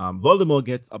 Voldemort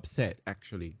gets upset.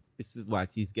 Actually, this is why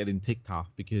he's getting ticked off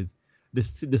because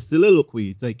the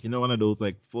soliloquy. It's like one of those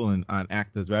like full on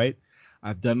actors, right?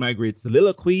 I've done my great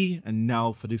soliloquy, and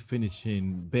now for the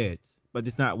finishing bits, but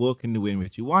it's not working the way in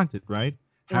which you want it, right?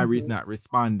 Harry's not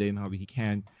responding how he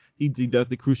can. He does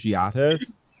the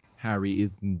Cruciatus. Harry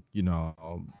isn't,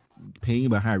 paying,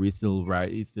 but Harry's still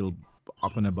right. He's still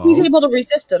up and about. He's able to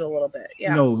resist it a little bit.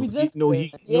 Yeah. He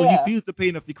feels the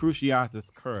pain of the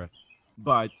Cruciatus curse,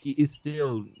 but he is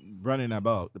still running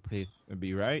about the place,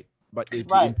 maybe, right? But the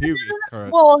Imperius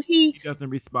curse, he doesn't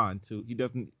respond to.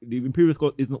 The Imperius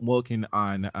curse isn't working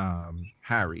on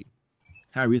Harry.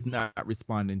 Harry is not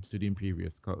responding to the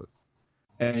Imperius curse,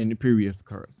 and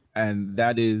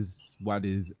that is what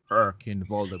is irking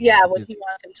Voldemort. Yeah, when he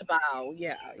wants him to bow.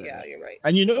 Yeah, you're right.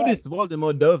 And this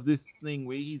Voldemort does this thing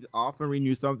where he's offering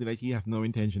you something that he has no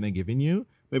intention of giving you.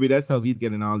 Maybe that's how he's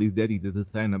getting all these Death Eaters to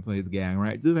sign up for his gang,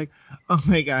 right? Just like, oh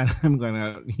my God, I'm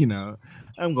gonna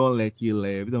let you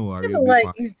live. Don't worry, I'm gonna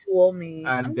let you duel me.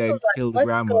 And then kill the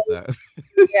grandmother.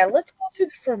 Let's go through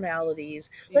the formalities.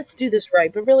 Let's do this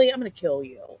right. But really, I'm gonna kill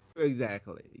you.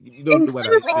 Exactly. You don't do what I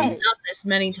say. He's done this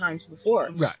many times before.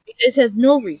 Right. It has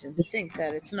no reason to think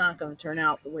that it's not going to turn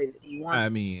out the way that he wants. I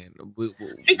mean,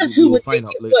 because who would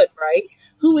think it would, right?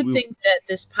 Who would think that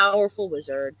this powerful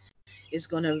wizard is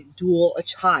going to duel a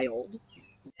child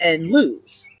and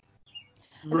lose?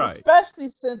 Right. Especially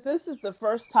since this is the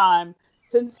first time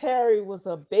since Harry was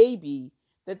a baby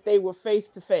that they were face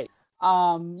to face.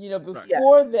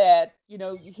 Before that,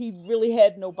 he really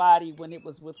had nobody when it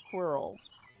was with Quirrell.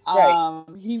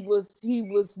 He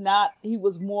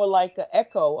was more like an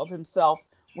echo of himself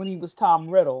when he was Tom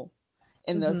Riddle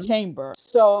in the chamber.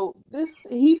 So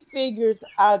he figures,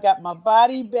 I got my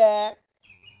body back,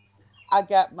 I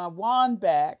got my wand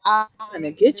back, I'm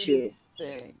gonna get you.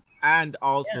 And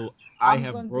also, I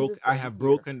have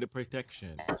broken the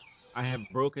protection. I have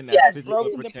broken that physical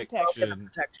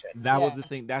protection. That was the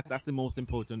thing. That's the most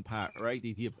important part, right?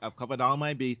 I've covered all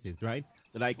my bases, right?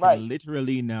 That I can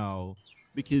literally now,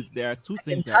 because there are two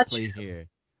things at play here.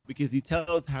 Because he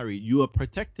tells Harry, you are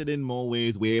protected in more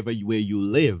ways where you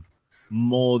live,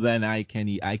 more than I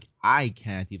can. I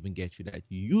can't even get you that.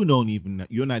 You're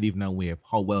not even aware of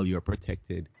how well you're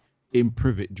protected in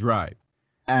Privet Drive.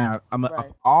 Of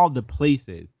all the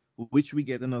places, which we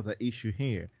get another issue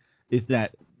here, is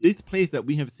that this place that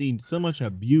we have seen so much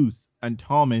abuse and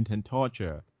torment and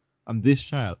torture on this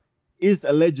child is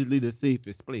allegedly the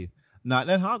safest place. Not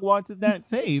that Hogwarts is that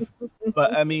safe,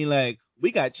 but I mean, like,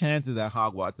 we got chances at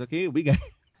Hogwarts, okay? We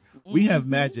have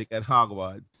magic at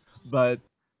Hogwarts, but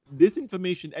this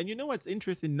information, and you know what's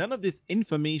interesting? None of this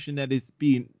information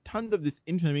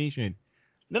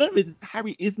none of it,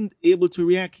 Harry isn't able to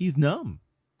react. He's numb.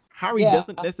 Harry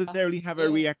doesn't necessarily have a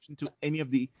reaction to any of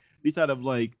the sort of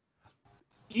like,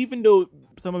 even though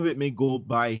some of it may go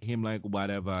by him like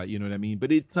whatever, you know what I mean?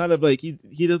 But it's sort of like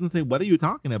he doesn't say, what are you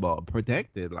talking about?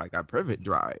 Protected, like a Privet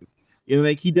Drive.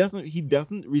 Like he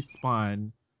doesn't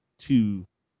respond to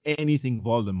anything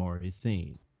Voldemort is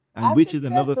saying. And which is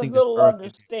another thing that's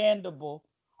understandable.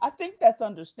 I think that's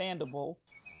understandable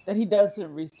that he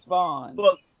doesn't respond.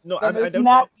 Well, no,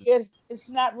 it's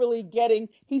not really getting.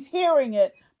 He's hearing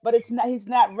it, but he's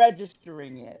not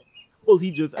registering it. Well,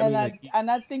 he just, and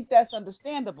I think that's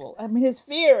understandable. I mean, his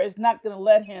fear is not going to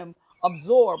let him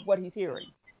absorb what he's hearing.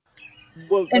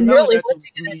 Well, and really, what's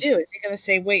he going to do? Is he going to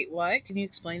say, "Wait, what? Can you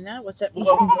explain that? What's that?"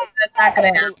 Well, that's not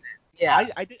going to happen. Yeah.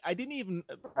 I didn't even.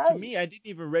 To me, I didn't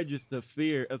even register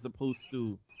fear as opposed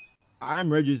to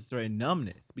I'm registering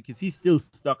numbness because he's still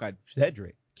stuck at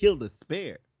Cedric. Kill the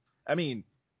spare. I mean,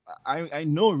 I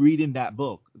know reading that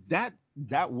book those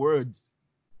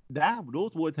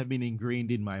words have been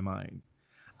ingrained in my mind.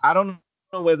 I don't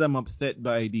know whether I'm upset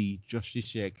by the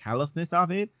justiciar callousness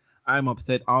of it. I'm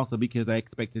upset also because I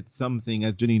expected something,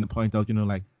 as Janina pointed out,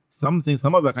 like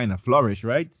some of that kind of flourish,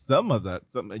 right? Some of that,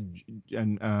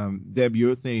 and Deb,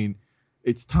 you're saying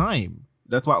it's time.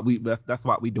 That's what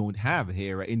we don't have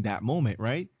here, right? In that moment,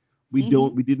 right? We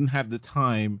didn't have the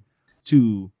time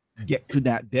to get to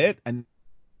that debt and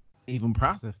even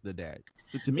process the debt.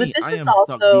 So to But me, this I is am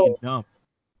stuck being also dumb.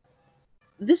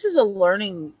 this is a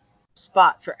learning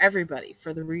spot for everybody,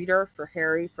 for the reader, for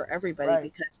Harry, for everybody, Right.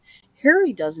 because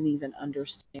Harry doesn't even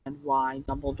understand why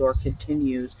Dumbledore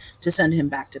continues to send him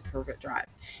back to Privet Drive.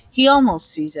 He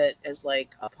almost sees it as like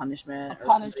a punishment A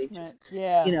or somebody punishment. just,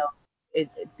 Yeah. you know, it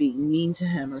being mean to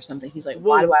him or something. He's like,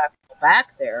 why Well, do I have to go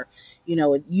back there? You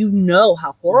know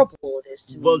how horrible it is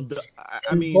to well, me. I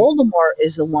And mean, Voldemort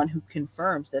is the one who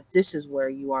confirms that this is where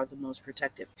you are the most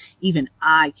protective. Even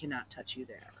I cannot touch you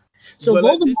there. So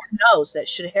well, Voldemort knows that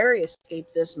should Harry escape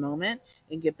this moment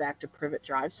and get back to Privet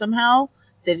Drive somehow,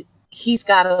 that he's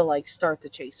got to like start the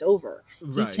chase over. He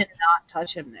right. cannot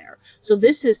touch him there. So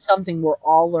this is something we're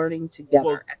all learning together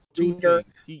Well, as two reader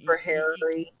things. for He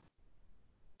Harry.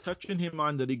 touching him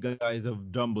under the guise of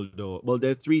Dumbledore. Well,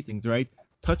 there's three things, right?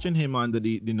 Touching him under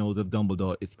the nose of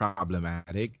Dumbledore is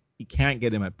problematic. He can't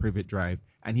get him at Privet Drive,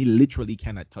 and he literally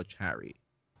cannot touch Harry.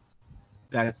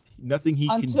 That's nothing he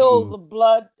can do.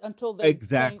 Until they change.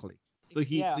 Exactly. So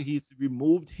Yeah. he's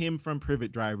removed him from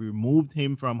Privet Drive, removed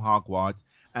him from Hogwarts,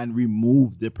 and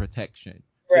removed the protection.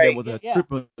 So there Right. was a Yeah.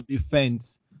 triple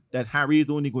defense that Harry is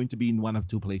only going to be in one of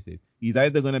two places. He's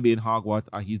either going to be in Hogwarts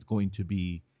or he's going to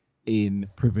be in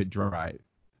Privet Drive.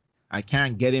 I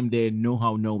can't get him there, no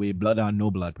how, no way, blood or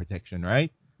no blood protection,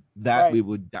 right? Right. We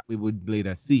would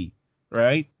later see,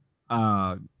 right?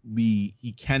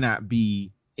 He cannot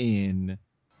be in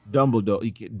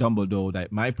Dumbledore.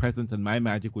 That my presence and my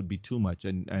magic would be too much,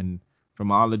 and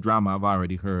from all the drama I've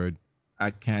already heard,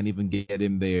 I can't even get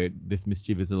him there. This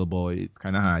mischievous little boy, it's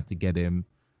kind of hard to get him.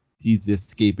 He's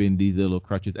escaping these little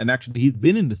crutches, and actually, he's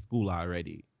been in the school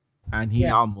already, and he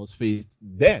Yeah. almost faced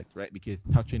death, right? Because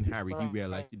touching Harry, he Right.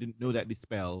 realized he didn't know that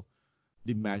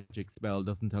the magic spell,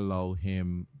 doesn't allow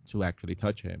him to actually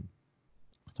touch him.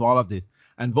 So all of this,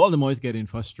 and Voldemort is getting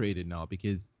frustrated now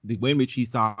because the way in which he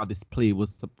saw this play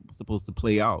was supposed to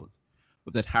play out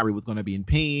was that Harry was going to be in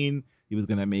pain. He was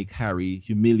going to make Harry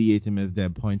humiliate him, as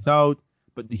Deb points out,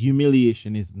 but the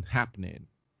humiliation isn't happening,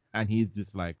 and he's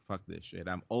just like, "Fuck this shit.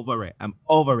 I'm over it. I'm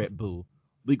over it, boo.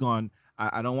 We gone.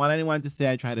 I don't want anyone to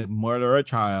say I tried to murder a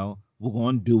child. We're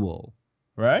going duel,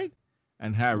 right?"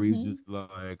 And Harry's Mhm. just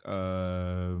like,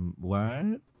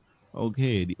 what?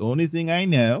 Okay, the only thing I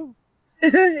know,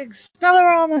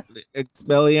 Expelliarmus.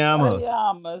 Expelliarmus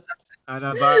Expelliarmus. and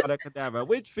Avada Kedavra,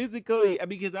 which physically,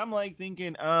 because I'm like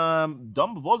thinking, Dumb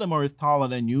Voldemort is taller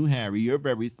than you, Harry. You're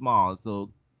very small,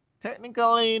 so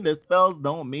technically the spells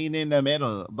don't mean in the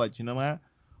middle. But you know what?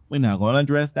 We're not gonna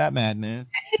address that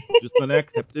madness. Just gonna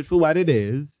accept it for what it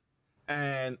is,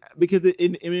 and because it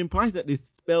implies that the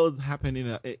spells happen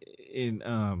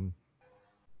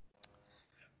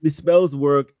the spells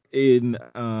work in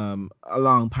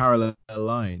along parallel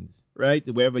lines, right?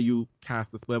 Wherever you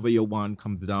cast the spell, wherever your wand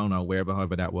comes down or wherever,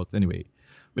 however that works. Anyway,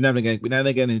 we're not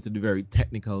getting into the very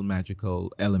technical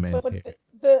magical elements But here.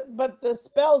 the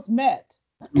spells met.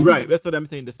 Right, that's what I'm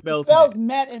saying. The The spells spells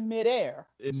met met in midair.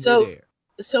 in So midair.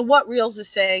 so what Reels is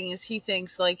saying is he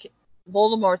thinks like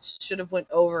Voldemort should have went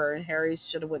over and Harry's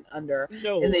should have went under, and they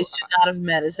No, should not have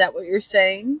met. Is that what you're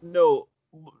saying? no,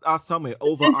 somewhere The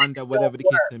over physics under don't whatever the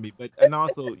case work. may be. But and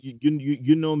also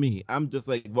you know me. I'm just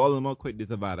like Voldemort, quit this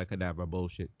Avada Kedavra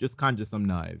bullshit. Just conjure some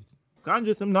knives.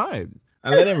 Conjure some knives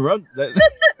and let him run. Let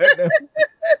them,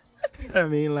 I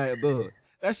mean, like, bro,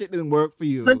 that shit didn't work for But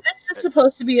you. this is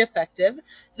supposed to be effective.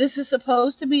 This is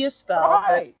supposed to be a spell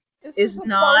that Right. This is is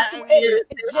not. supposed to.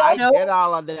 There's I no get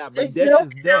all of that, but there's death no is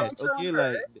death. counter on Okay,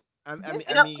 like, Earth. This I You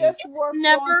know, mean, just it's worked on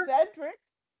never Cedric.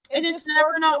 and It it's just never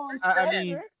worked not on worked for I him.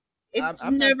 mean, Cedric. It's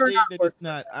I'm not never saying not that worked it's for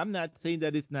not. him. I'm not saying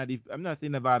that it's not. I'm not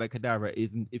saying Avada Kedavra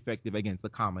isn't effective against the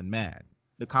common man,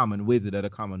 the common wizard, or the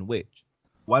common witch.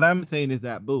 What I'm saying is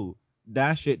that, boo,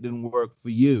 that shit didn't work for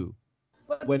you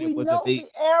But when we it was a know bait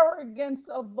the arrogance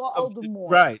of of Voldemort.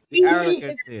 right, the He arrogance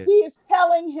is there. he is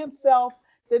telling himself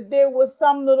that there was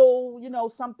some little,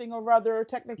 something or other Hmm.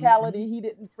 technicality he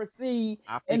didn't foresee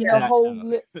I in fixed the that Yes. whole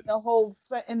now.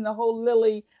 in the whole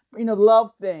Lily,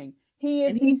 love thing. He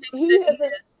is And he he's thinks he that he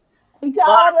isn't. has He's got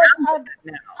out of. around to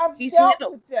that now. I've He's dealt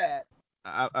handled with that.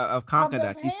 I've I've, conquered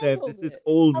I've that. He said, handled "This is it.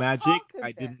 old I've magic." conquered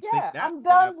I that. didn't think Yeah, that, I'm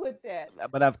but I've done with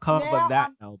that. covered Now that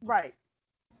I'm now, boo. right.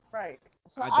 Right.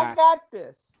 So I I got got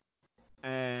this.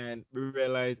 and we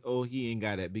realized, oh, he ain't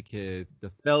got it because the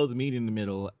spells meet in the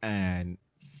middle and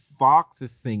Fox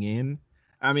is singing.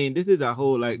 I mean, this is a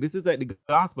whole like this is like the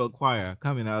gospel choir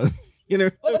coming out. You know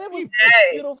But what it I was mean?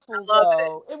 Hey, beautiful I love it.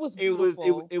 though. It was It was it,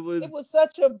 beautiful. it was It was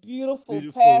such a beautiful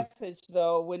beautiful. passage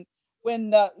though when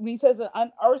he says an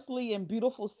unearthly and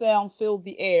beautiful sound filled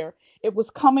the air. It was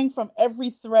coming from every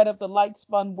thread of the light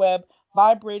spun web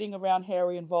vibrating around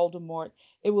Harry and Voldemort.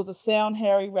 It was a sound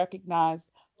Harry recognized,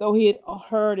 though he had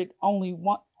heard it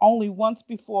only once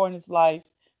before in his life.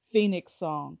 Phoenix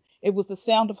song. It was the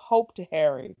sound of hope to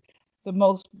Harry, the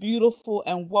most beautiful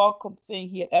and welcome thing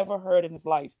he had ever heard in his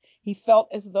life. He felt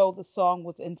as though the song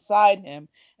was inside him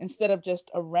instead of just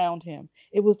around him.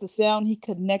 It was the sound he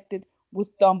connected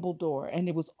with Dumbledore, and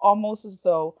it was almost as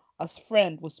though a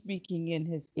friend was speaking in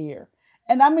his ear.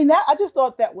 And I mean, I just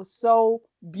thought that was so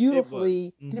It was.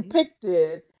 beautifully Hmm.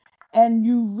 depicted, and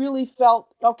you really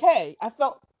felt okay. I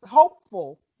felt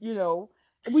hopeful,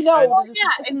 We know And that Yeah,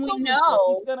 it's a and we children's book.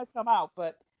 He's know, gonna come out,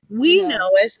 but you we know, know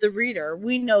as the reader,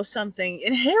 we know something,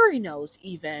 and Harry knows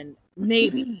even,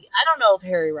 maybe. I don't know if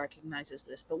Harry recognizes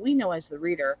this, but we know as the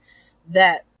reader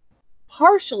that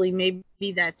partially maybe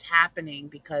that's happening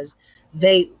because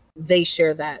they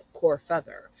share that core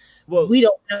feather. well, We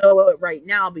don't know it right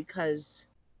now because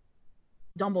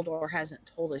Dumbledore hasn't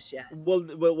told us yet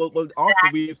also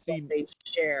we have exactly what seen. they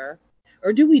share.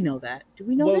 Or do we know that? Do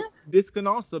we know Well, that? this can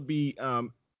also be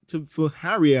to for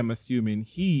Harry. I'm assuming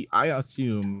I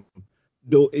assume,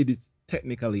 though it is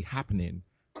technically happening,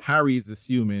 Harry is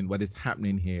assuming what is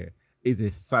happening here is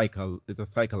a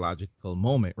psychological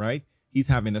moment, right? He's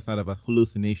having a sort of a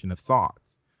hallucination of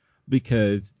sorts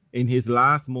because in his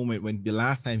last moment, when the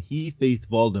last time he faced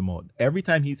Voldemort, every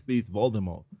time he's faced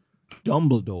Voldemort,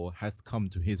 Dumbledore has come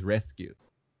to his rescue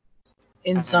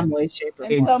In some and way, shape, or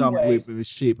in in form. some some way, way,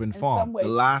 shape, and in form. some The way,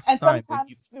 last and time when sometimes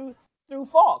he through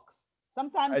Fawkes,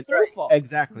 sometimes That's through right. Fawkes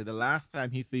exactly. The last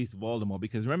time he faced Voldemort,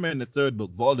 because remember in the third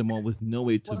book, Voldemort was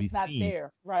nowhere to was be not seen,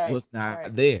 there. Right, was not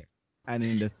right. there. And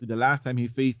in the last time he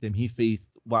faced him, he faced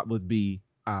what would be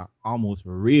almost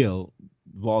real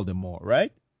Voldemort,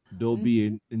 right? Though be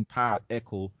Hmm. in part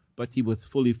echo, but he was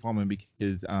fully formed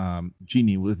because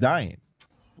Ginny was dying.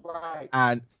 Right.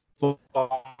 And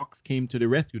Fox came to the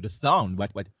rescue. The sound,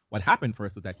 what happened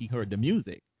first was that he heard the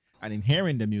music, and in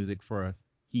hearing the music first,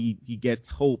 he gets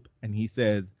hope, and he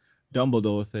says,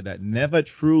 Dumbledore said that never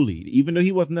truly, even though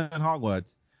he wasn't at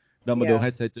Hogwarts, Dumbledore Yeah.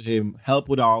 had said to him, help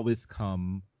would always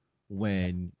come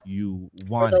when you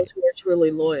For want those it, who are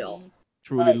truly loyal. Hmm.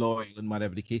 truly Right. loyal, and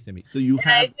whatever the case may be. So you And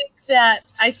I have,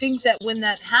 think that when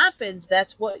that happens,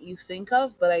 that's what you think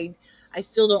of, but I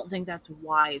still don't think that's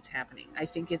why it's happening. I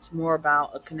think it's more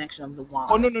about a connection of the oh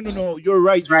wand, no no no no, you're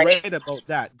right? right about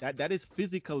that. That is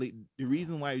physically the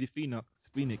reason why the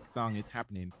Phoenix song is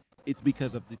happening. It's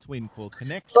because of the twin pole But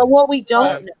connection. what we But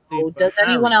don't I'm saying know, does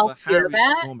anyone For else hear Harry's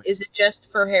that? moment. Is it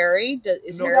just for Harry?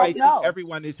 Is We No, Harry I don't the? think know.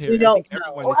 everyone is We hearing. I don't think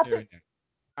everyone know. Oh, is I think hearing that.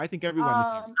 I think everyone is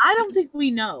hearing. um I don't think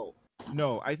we know.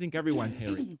 No, I think everyone's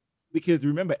hearing because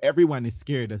remember, everyone is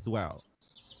scared as well.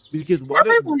 Because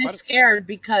Everyone is scared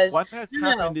because what has no,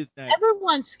 happened is that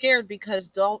everyone's scared because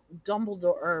Dumbledore,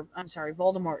 or I'm sorry,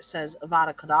 Voldemort says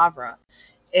Avada Kedavra,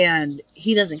 and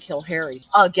he doesn't kill Harry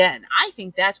again. I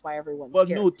think that's why everyone's well,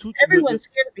 scared. no, Everyone's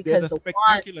scared there's because a the wand.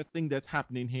 spectacular thing that's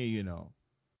happening here.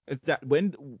 It's that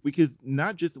because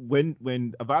not just when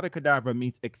Avada Kedavra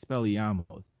meets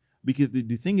Expelliarmus, because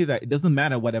the thing is that it doesn't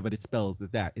matter whatever the spells is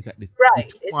that the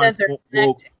Right. two It says wands they're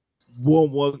connected.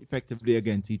 won't work effectively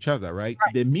against each other, right?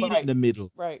 They meet in right, the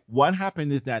middle. right, What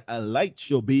happened is that a light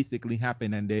show basically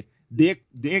happened, and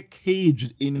they're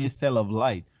caged in a cell of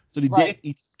light, so the Death right.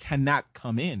 Eaters cannot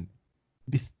come in.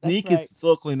 The That's snake is right.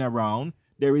 circling around.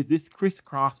 There is this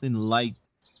crisscrossing light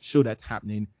show that's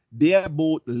happening. They are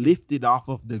both lifted off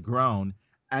of the ground,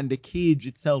 and the cage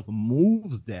itself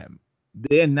moves them.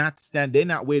 They're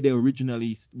not where they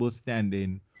originally was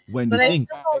standing when the But I thing.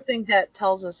 still Right. don't think that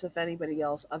tells us if anybody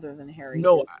else other than Harry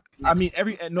No, feels I mean this.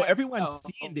 everyone's No.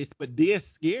 seeing this, but they're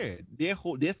scared.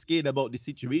 They're scared about the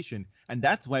situation, and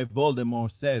that's why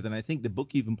Voldemort says, and I think the book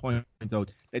even points out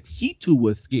that he too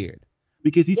was scared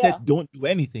because he says, Yeah. "Don't do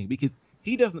anything," because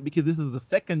he doesn't because this is the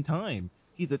second time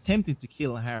he's attempting to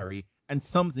kill Harry, and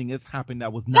something has happened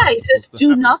that was Yeah, not he says, supposed to "Do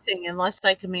happen. nothing unless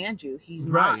I command you." He's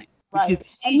mine. Right? Because Right.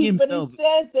 And he but he himself,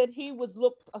 says that he was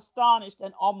looked astonished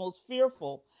and almost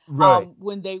fearful right?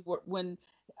 when they were when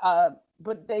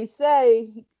but they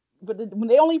say when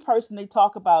the only person they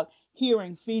talk about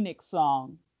hearing Phoenix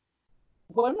song.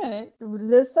 Wait a minute.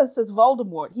 This says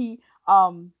Voldemort. He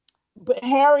but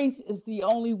Harry is the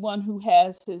only one who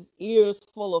has his ears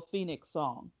full of Phoenix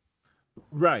song.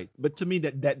 Right, but to me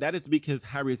that is because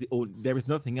Harry is there is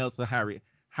nothing else for Harry.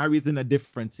 Harry is in a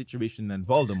different situation than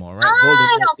Voldemort, right?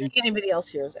 I Voldemort don't is think anybody else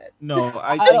hears it. no.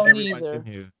 I I think don't everyone can either.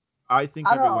 hear. I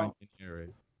think I everyone don't. can hear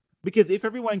it. Because if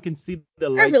everyone can see the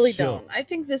I light really show, don't. I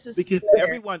think this is because fair,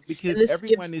 everyone and because this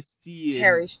everyone gives is seeing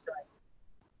Terry strength.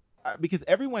 because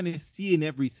everyone is seeing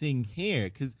everything here.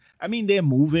 Because I mean, they're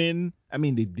moving. I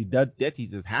mean, the Death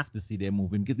Eaters have to see they're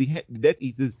moving because the Death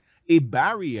Eaters, a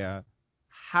barrier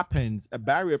happens. A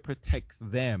barrier protects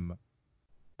them.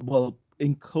 Well,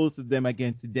 encloses them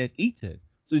against the Death Eaters.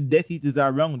 So the Death Eaters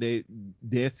are around.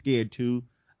 They're scared too.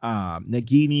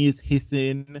 Nagini is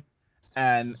hissing,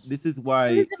 and this is It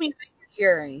why. doesn't mean they can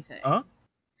hear anything. Huh?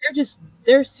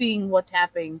 They're seeing what's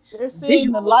happening They're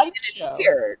seeing the visually light and show.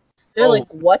 here. They're Oh, like,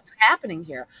 what's happening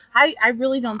here? I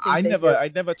really don't think they hear. I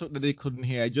never thought that they couldn't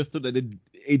hear. I just thought that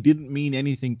it didn't mean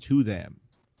anything to them.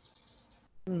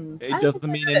 It I think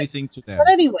doesn't mean I get it. anything to But them.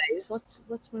 anyways,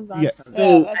 let's move on Yeah. from Yeah,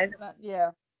 that. So, that's not,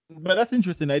 yeah. but that's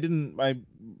interesting. I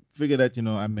figured that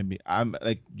I'm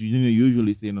like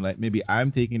usually say like maybe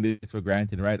I'm taking this for granted,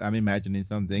 right? I'm imagining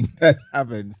something that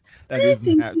happens that I isn't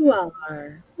think you happening.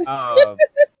 are. Um.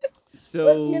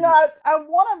 But So. I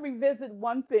want to revisit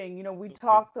one thing. We Okay.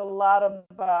 talked a lot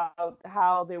about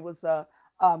how there was a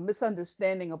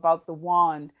misunderstanding about the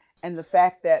wand and the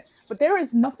fact that, but there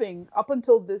is nothing up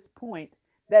until this point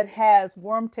that has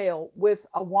Wormtail with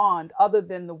a wand other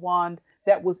than the wand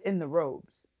that was in the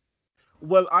robes.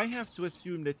 Well, I have to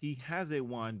assume that he has a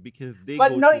wand because they But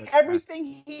go no, to attack.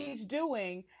 everything he's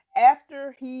doing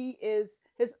after he is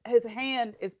his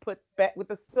hand is put back with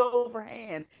the silver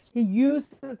hand. He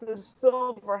uses the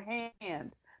silver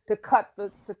hand to cut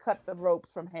the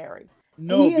ropes from Harry.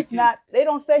 No, He is because not. They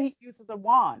don't say he uses a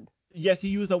wand, yes, he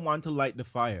used a wand to light the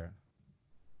fire.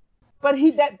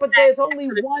 but there's only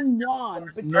one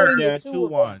wand No, between the there are two two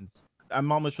of them. wands.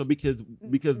 I'm almost sure because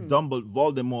Mm-mm.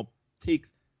 Voldemort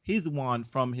takes his wand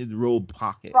from his robe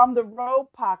pocket, From the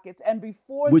robe pockets, and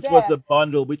before which was the that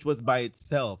bundle, which was by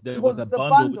itself. There was a was the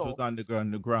bundle which was bundle, on the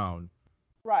ground.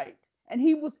 right? And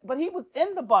he was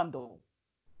in the bundle.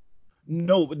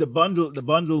 No, the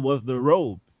bundle was the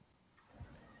robes.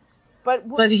 But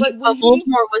But when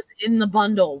Voldemort was in the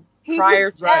bundle he was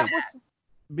prior to Right. that that. was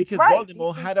Because right.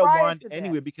 Voldemort He had a prior wand to that.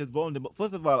 anyway. Because Voldemort,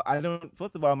 first of all, I don't.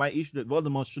 First of all, my issue that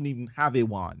Voldemort shouldn't even have a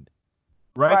wand,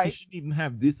 right? He Right, shouldn't even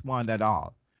have this wand at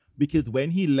all. Because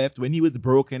when he left, when he was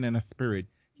broken and a spirit,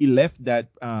 he left that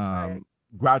right.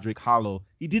 Godric Hollow.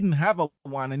 He didn't have a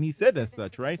wand, and he said He as such,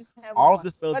 right? didn't have All of one.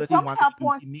 the spells But that he wanted somehow to use,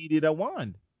 point he needed a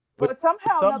wand. But but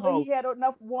somehow or another somehow, he had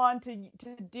enough wand to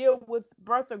deal with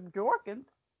Bertha Jorkins.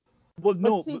 well, But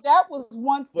no, see, that was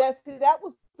once but that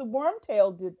was the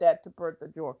Wormtail did that to Bertha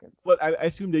Jorkins. but I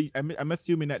assume I'm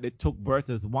assuming that they took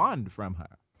Bertha's wand from her.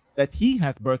 That he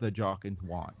has Bertha Jorkins'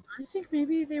 wand. I think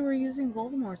maybe they were using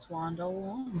Voldemort's wand all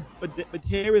along. But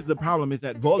here is the problem: is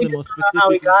that He just Voldemort don't know how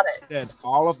he specifically got it. said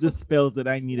all of the spells that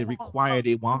I needed required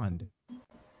a wand.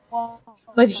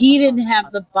 But he didn't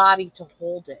have the body to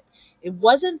hold it. It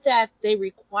wasn't that they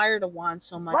required a wand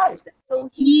so much Right. as that So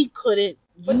he couldn't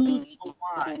but use he a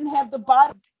wand. didn't have the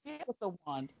body to deal with the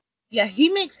wand. Yeah, he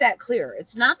makes that clear.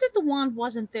 It's not that the wand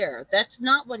wasn't there. That's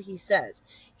not what he says.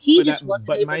 He But just wasn't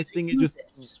but able my to thing is use just it.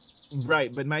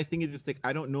 right. But my thing is just like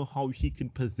I don't know how he can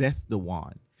possess the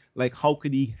wand. Like how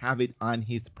could he have it on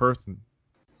his person,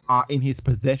 in his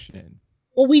possession?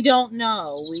 Well, we don't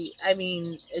know. I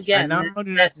mean, And again,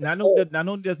 that's the whole. not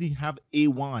only does he have a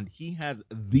wand, he has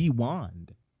the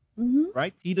wand, Hmm.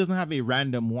 right? He doesn't have a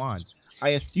random wand. I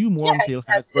assume Yeah, he Wormtail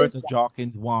has has his Bertha wand.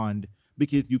 Jorkins' wand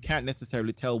because you can't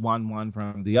necessarily tell one wand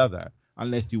from the other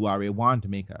unless you are a wand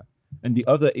maker. And the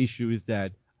other issue is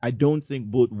that I don't think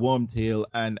both Wormtail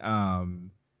and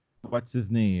what's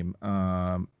his name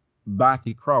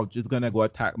Barty Crouch is gonna go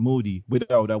attack Moody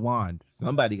without a wand.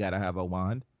 Somebody gotta have a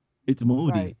wand. It's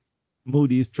Moody. Right.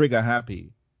 Moody is trigger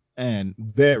happy and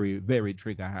very, very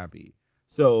trigger happy.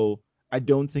 So I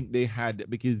don't think they had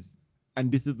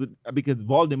and this is because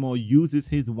Voldemort uses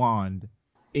his wand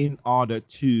in order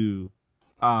to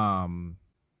um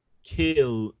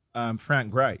kill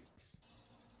Frank Bryce.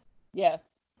 Yes.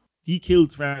 He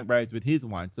kills Frank Bryce with his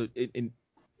wand. So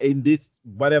in this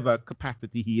whatever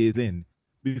capacity he is in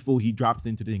before he drops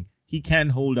into the thing, he can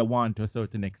hold a wand to a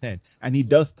certain extent, and he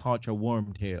does torture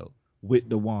Wormtail with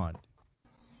the wand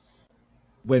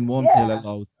when Wormtail Yeah.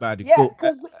 allows Barty. Yeah, So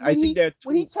because I think there are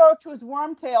when he two. tortures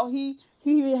Wormtail, he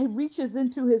reaches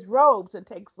into his robes and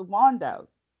takes the wand out.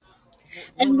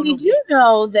 No, And no, we no. do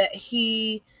know that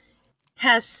he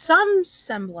has some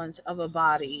semblance of a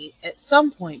body at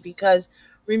some point because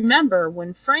remember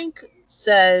when Frank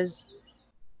says,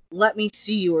 "Let me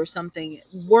see you" or something,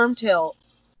 Wormtail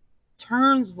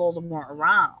turns Voldemort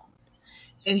around.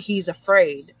 and he's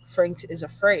afraid. Frank is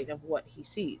afraid of what he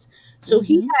sees. So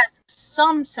he Mm-hmm. has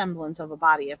some semblance of a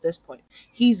body at this point.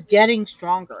 He's getting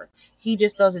stronger. He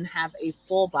just doesn't have a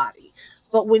full body.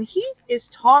 But when he is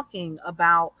talking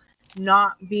about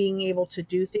not being able to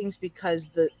do things because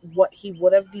what he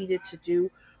would have needed to do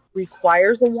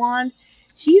requires a wand,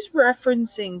 he's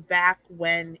referencing back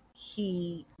when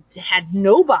he had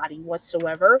no body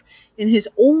whatsoever, and his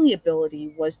only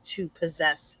ability was to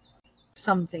possess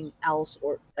something else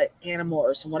or an animal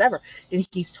or some whatever. And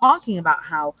he's talking about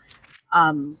how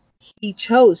he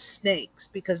chose snakes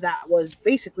because that was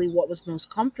basically what was most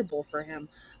comfortable for him.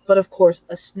 But of course,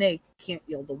 a snake can't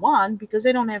wield a wand because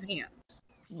they don't have hands.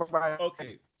 Right.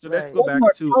 Okay, so let's Right. go back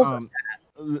Voldemort to tells us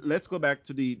that. let's go back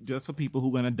to the just for people who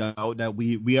are gonna doubt that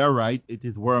we are right. It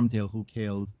is Wormtail who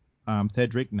kills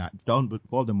Cedric, not Don, but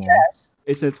Voldemort. Yes.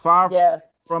 It says far Yes.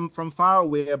 from far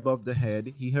away above the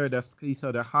head, he heard a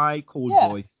high cold Yes.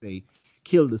 voice say,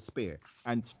 "Kill the spear."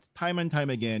 And time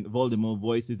again, Voldemort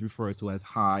voice is referred to as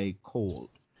high cold.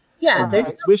 Yeah, A there's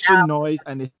Right. no swishing doubt. noise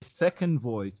and a second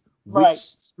voice which Right.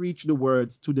 screeched the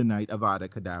words to the night Avada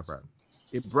Kedavra.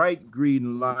 A bright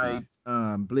green light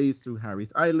blazed through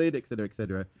Harry's eyelid, etc.,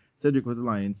 etc. Cedric was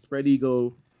lying. Spread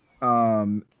eagle.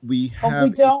 We But we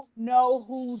have a don't know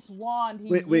whose wand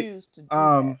he wait. used to do that.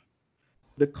 Um,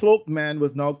 the cloaked man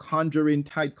was now conjuring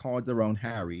tight cords around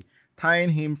Harry, tying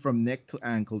him from neck to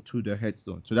ankle to the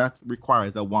headstone. So that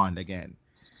requires a wand again.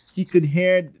 He could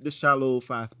hear the shallow,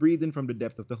 fast breathing from the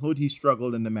depths of the hood. He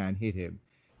struggled, and the man hit him.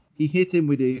 He hit him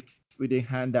with a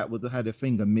hand that had a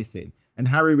finger missing, and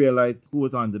Harry realized who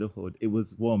was under the hood. It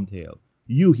was Wormtail.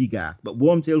 You, he gasped, but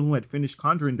Wormtail, who had finished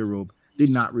conjuring the robe, did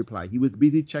not reply. He was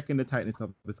busy checking the tightness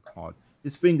of his cord,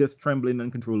 his fingers trembling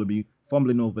uncontrollably,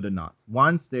 fumbling over the knots.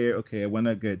 Once there, okay, when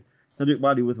I get Cedric's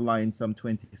body was lying some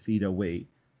 20 feet away.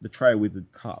 The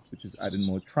Triwizard Cop, which is adding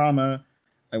more trauma.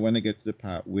 I want to get to the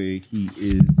part where he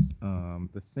is,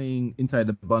 the thing inside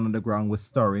the bun on the ground was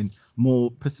stirring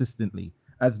more persistently,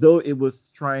 as though it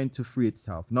was trying to free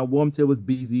itself. Now Wormtail was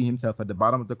busy himself at the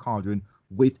bottom of the cauldron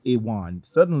with a wand.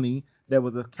 Suddenly, there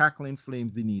was a cackling flame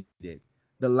beneath it.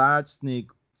 The large snake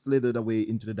slithered away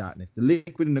into the darkness. The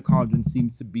liquid in the cauldron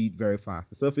seemed to beat very fast.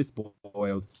 The surface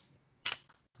boiled,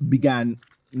 began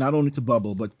not only to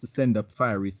bubble, but to send up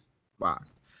fiery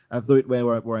sparks, as though it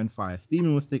were on fire.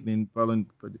 Steaming was thickening, falling.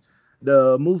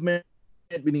 The movement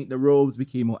beneath the robes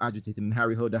became more agitated, and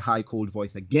Harry heard the high, cold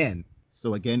voice again.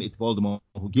 So again, it's Voldemort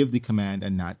who gives the command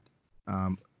and not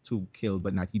to kill,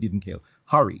 but not he didn't kill.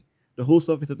 Hurry! The whole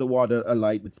surface of the water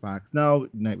alight with sparks. Now,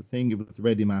 Knight was saying it was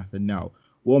ready, Master. Now,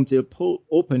 Wormtail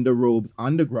opened the robes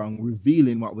underground,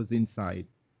 revealing what was inside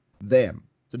them.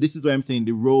 So this is why I'm saying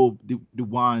the robe, the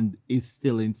wand is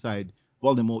still inside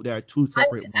Voldemort. There are two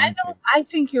separate I wands here. don't. I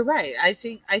think you're right. I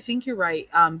think you're right.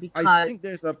 I Because think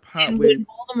there's a part and where when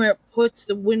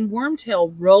Voldemort when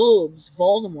Wormtail robes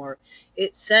Voldemort,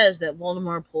 it says that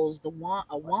Voldemort pulls a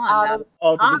wand Out out of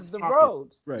of his out of his pocket. the pocket,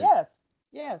 robes. right? Yes.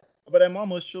 Yes. But I'm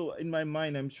almost sure in my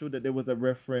mind, I'm sure that there was a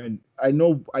reference. I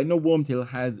know Wormtail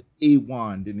has a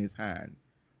wand in his hand,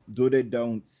 though they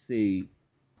don't say.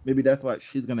 Maybe that's what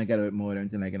she's gonna get a bit more than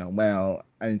anything like well,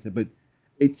 I didn't say, but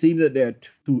it seems that there are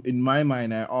two. In my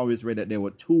mind, I always read that there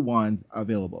were two wands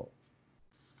available.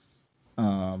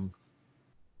 Um,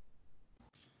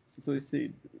 so you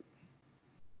see,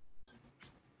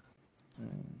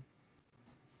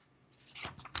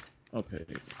 okay,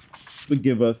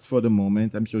 forgive us for the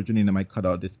moment. I'm sure Janina might cut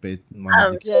out this bit. One of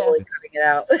I'm the Yes. totally cutting it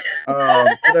out.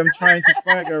 but I'm trying to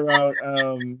figure out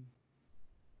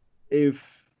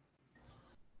if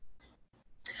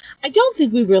I don't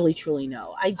think we really truly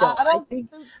know. I don't. I I don't think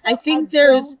think I so. I think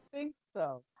there's don't think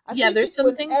so. I yeah, think there's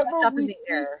some things whenever left up in we the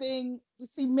see air. we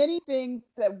see many things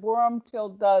that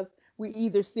Wormtail does. We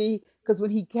either see because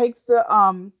when he takes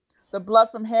the blood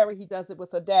from Harry, he does it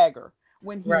with a dagger.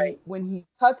 Right. When he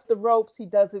cuts the ropes, he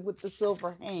does it with the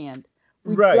silver hand.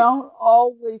 right.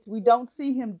 We don't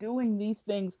see him doing these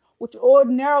things, which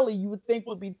ordinarily you would think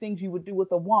would be things you would do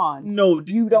with a wand. No,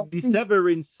 You don't the see.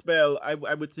 Severin spell, I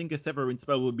would think a Severin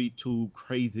spell would be too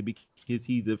crazy because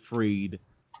he's afraid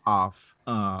of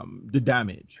the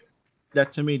damage.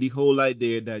 That to me, the whole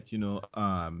idea that,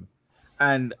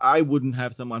 and I wouldn't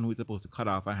have someone who is supposed to cut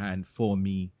off a hand for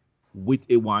me with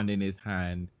a wand in his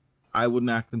hand. I wouldn't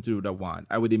ask them to do the wand.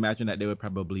 I would imagine that they would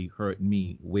probably hurt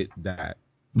me with that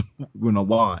with a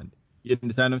wand. You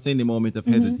understand what I'm saying? The moment of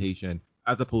Hmm. hesitation,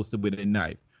 as opposed to with a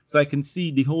knife. So I can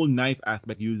see the whole knife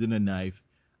aspect using a knife.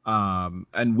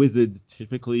 And wizards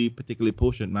typically, particularly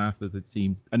potion masters, it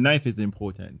seems, a knife is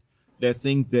important. There's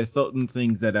certain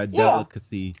things that are Yeah.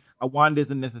 delicacy. A wand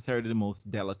isn't necessarily the most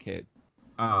delicate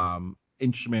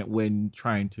instrument when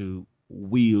trying to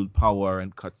wield power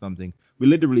and cut something. We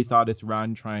literally saw this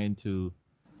Ron trying to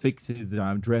fix his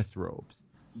dress robes.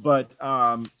 But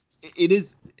it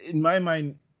is in my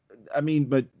mind. I mean,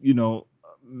 but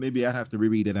maybe I have to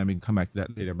reread it. I mean, come back to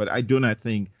that later. But I do not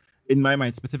think, in my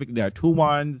mind specifically, there are two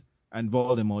wands, and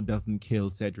Voldemort doesn't kill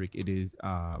Cedric. It is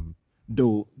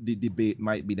though the debate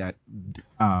might be that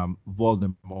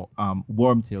Voldemort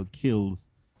Wormtail kills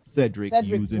Cedric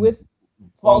using with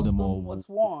Voldemort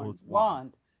Voldemort's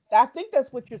wand. I think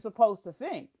that's what you're supposed to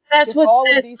think. That's If what all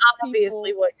of that's these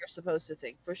obviously people, what you're supposed to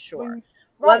think for sure. right.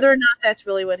 Whether or not that's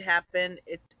really what happened,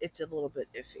 it's a little bit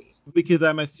iffy. Because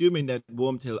I'm assuming that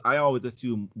Wormtail, I always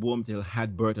assume Wormtail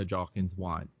had Berta Jorkins'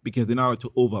 wand, because in order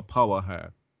to overpower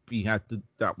her, he had to,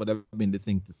 that would have been the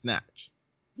thing to snatch,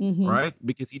 Mm-hmm. right?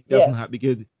 Because he doesn't Yes. have,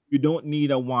 because you don't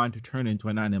need a wand to turn into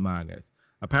an animagus.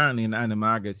 Apparently in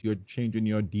animagus, you're changing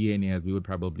your DNA, as we would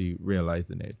probably realize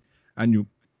in it. And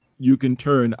you can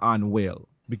turn on will,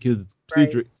 because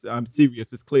Right.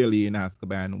 Sirius is clearly in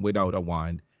Azkaban without a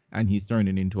wand, and he's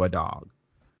turning into a dog.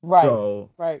 Right. So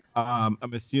Right. I'm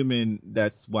assuming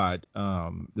that's what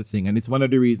the thing, and it's one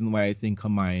of the reasons why I think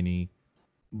Hermione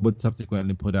would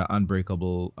subsequently put an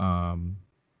unbreakable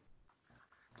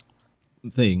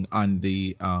thing on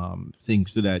the thing,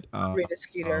 so that Rita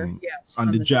Skeeter, yes,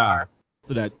 on the jar,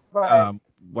 so that Right.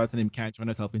 what's her name can't turn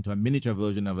herself into a miniature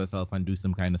version of herself and do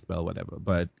some kind of spell, whatever.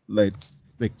 But let's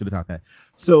stick to the top end.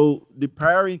 So the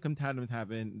Priory and Contaminant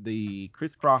having the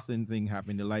crisscrossing thing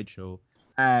happening, the light show,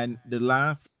 and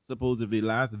the supposedly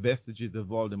last vestiges of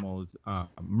Voldemort's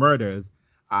murders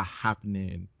are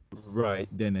happening right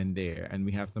then and there. And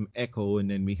we have some echo, and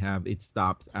then we have it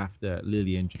stops after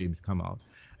Lily and James come out.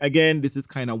 Again, this is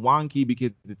kind of wonky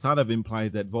because it sort of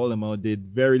implies that Voldemort did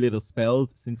very little spells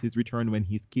since his return when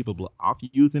he's capable of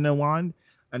using a wand,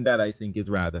 and that I think is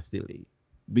rather silly,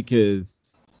 because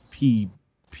he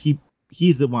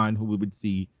he's the one who we would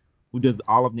see who does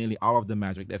nearly all of the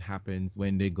magic that happens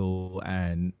when they go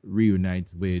and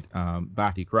reunites with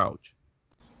Barty Crouch,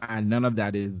 and none of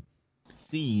that is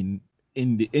seen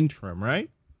in the interim, right?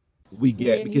 We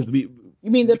get because we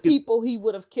You mean the because people he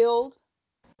would have killed?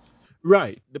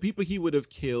 right, the people he would have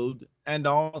killed, and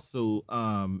also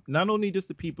not only just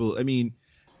the people. I mean,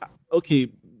 okay,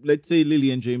 let's say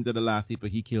Lily and James are the last people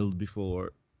he killed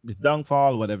before his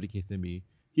downfall, whatever the case may be.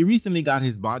 He recently got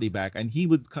his body back, and he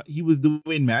was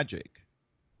doing magic.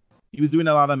 He was doing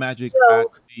a lot of magic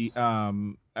So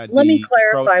at let me the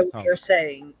clarify Crouch's what you're house.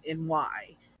 saying and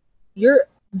why.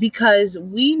 Because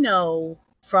we know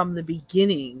from the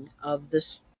beginning of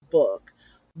this book,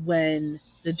 when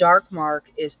the Dark Mark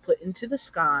is put into the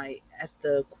sky at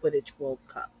the Quidditch World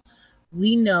Cup,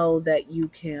 we know that you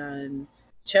can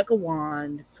check a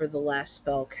wand for the last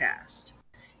spell cast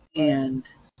and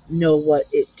know what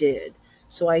it did.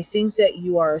 So I think that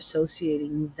you are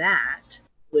associating that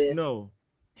with No,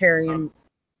 Harry um,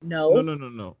 and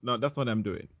no. That's what I'm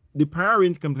doing. The Power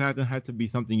Range Companion had to be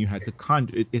something you had to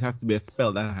conjure. It has to be a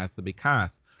spell that has to be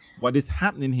cast. What is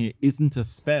happening here isn't a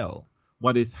spell.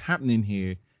 What is happening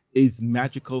here is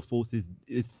magical forces.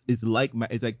 It's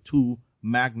like two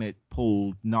magnet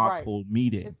poles, North Right. Pole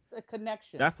meeting. It's the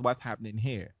connection. That's what's happening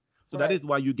here. So that Right. is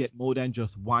why you get more than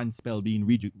just one spell being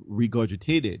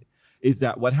regurgitated. Is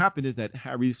that what happened is that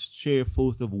Harry's sheer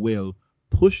force of will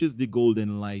pushes the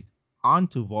golden light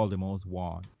onto Voldemort's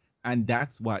wand, and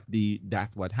that's what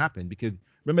happened. Because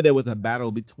remember, there was a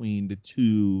battle between the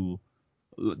two,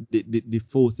 the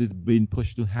forces being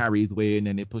pushed to Harry's way, and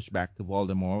then they pushed back to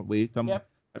Voldemort way. Yep.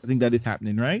 I think that is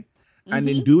happening, right? And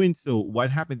in Mm-hmm. doing so,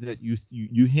 what happens is that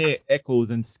you hear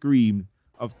echoes and screams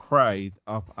of cries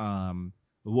of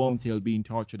Wormtail being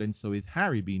tortured, and so is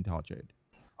Harry being tortured.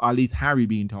 Or at least Harry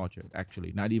being tortured,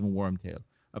 actually, not even Wormtail.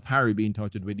 Of Harry being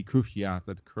tortured with the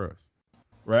Cruciatus curse,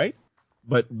 right?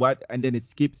 And then it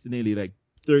skips nearly like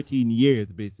 13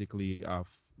 years, basically, of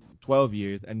 12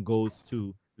 years, and goes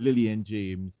to Lily and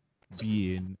James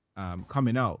being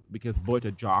coming out, because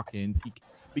Berta Jorkins,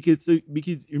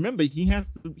 because remember, he has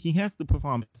to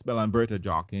perform a spell on Berta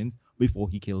Jorkins before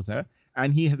he kills her,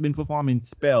 and he has been performing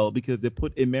spell because they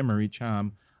put a memory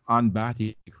charm on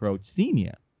Barty Crouch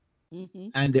Senior, Mm-hmm.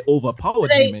 and they overpowered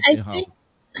But him at I the house. think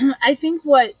I think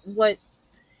what But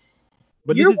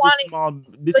you're this is just wanting, small.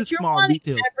 This is but you're small wanting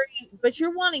details.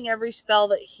 every spell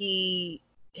that he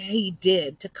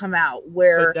did to come out. But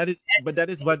Where that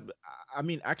is what I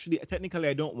mean. Actually, technically,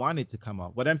 I don't want it to come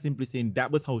up. What I'm simply saying, that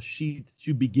was how she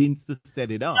begins to set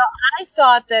it up. I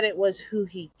thought that it was who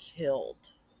he killed.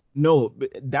 No, but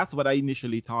that's what I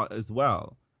initially thought as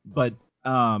well. But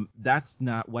that's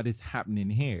not what is happening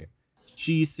here.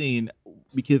 She's saying,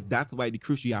 because that's why the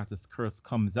Cruciatus curse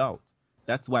comes out.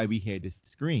 That's why we hear this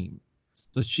scream.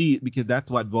 So because that's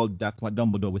what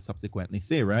Dumbledore would subsequently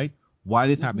say, right? Why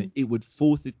this Hmm. happened, it would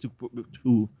force it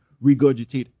to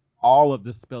regurgitate all of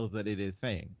the spells that it is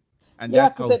saying, and Yeah,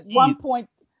 that's because how at one point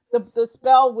the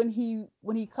spell when he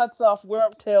cuts off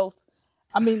Wormtail's,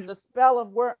 I mean the spell of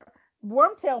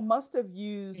Wormtail must have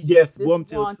used yes, this Wormtail.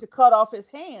 wand to cut off his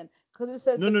hand because it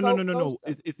says No, the no, no, no, no, ghost no.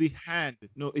 It's the hand.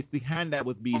 No, it's the hand that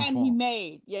was being hand he formed.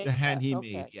 made. The hand Yes, he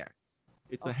made. okay, Yes,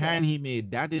 it's a okay, hand he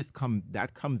made.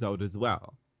 That comes out as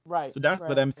well. right, So that's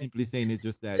what right, I'm simply saying is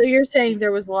just So that. you're saying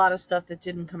there was a lot of stuff that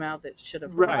didn't come out that should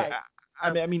have come Right. out. right.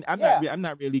 Okay. Yeah, I'm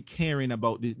not really caring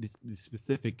about this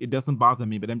specific. It doesn't bother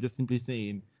me, but I'm just simply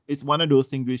saying it's one of those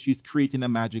things where she's creating a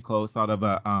magical sort of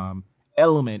a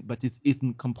element, but it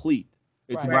isn't complete.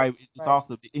 It's right, Right. why it's right,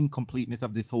 also the incompleteness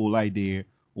of this whole idea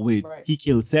with right, he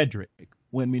killed Cedric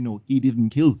when we know he didn't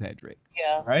kill Cedric,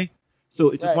 Yeah. right? So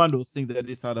it's just right, one of those things that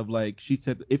is sort of like she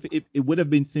said if it would have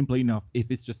been simple enough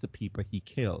if it's just the people he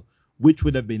killed, which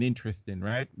would have been interesting,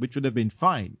 right? Which would have been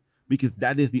fine because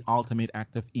that is the ultimate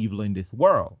act of evil in this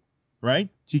world, right?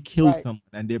 She kills right, someone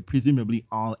and they're presumably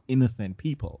all innocent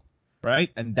people,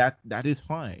 right? And that is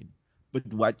fine. But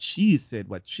what she said,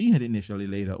 what she had initially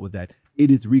laid out was that it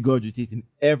is regurgitating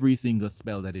every single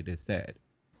spell that it has said.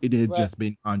 It has right. just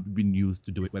been used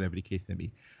to do it, whatever the case may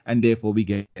be. And therefore we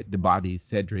get the bodies,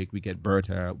 Cedric, we get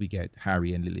Berta, we get Harry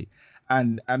and Lily.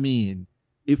 And I mean,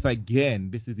 if again,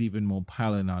 this is even more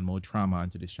piling on more trauma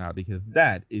onto this child because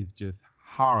that is just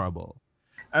horrible.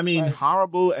 I mean, Right.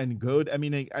 horrible and good. I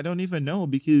mean, I don't even know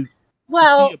because to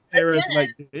see Well, a parent again,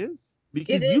 like this, it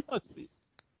because is, you must be.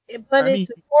 but I it's mean,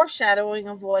 a foreshadowing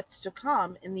of what's to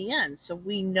come in the end. So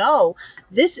we know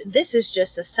this is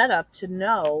just a setup to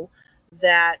know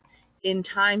that in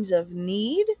times of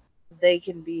need, they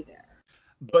can be there.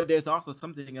 but there's also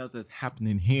something else that's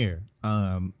happening here,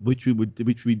 which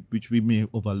we may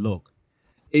overlook.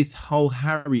 Is how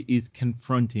Harry is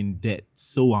confronting death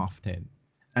so often,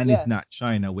 and is Yes, not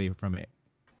shying away from it.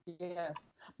 yes.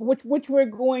 Which we're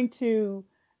going to.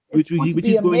 It's Which going to which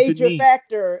be is a going to major need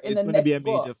factor in is the going to be next a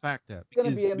major book. factor It's going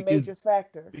to be a major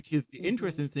factor. because the Hmm.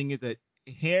 interesting thing is that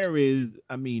here is,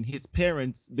 I mean, his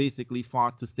parents basically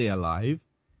fought to stay alive.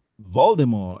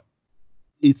 Voldemort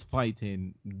is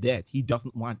fighting death. He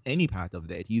doesn't want any part of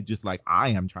that. He's just like, I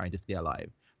am trying to stay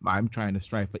alive. I'm trying to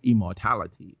strive for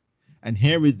immortality. And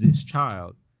here is this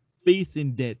child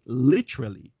facing death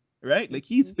literally, right? Like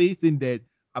he's Hmm. facing death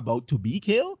about to be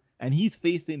killed, and he's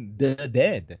facing the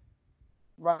dead.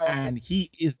 Right. And he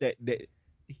is that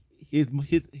his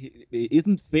it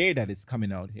isn't fair that it's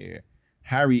coming out here.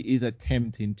 Harry is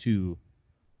attempting to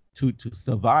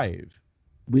survive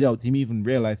without him even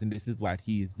realizing this is what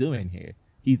he is doing here.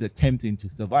 He's attempting to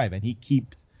survive, and he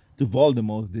keeps, to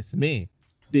Voldemort's dismay,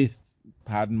 this,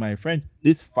 pardon my French,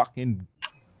 this fucking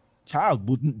child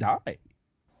wouldn't die.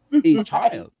 A Right.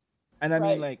 child. And I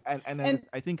mean, Right. like, and And as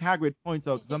I think Hagrid points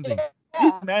out something,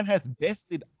 this yeah. man has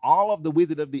bested all of the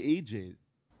Wizard of the Ages,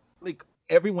 like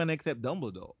everyone except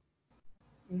Dumbledore.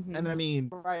 Hmm. And I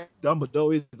mean, Right.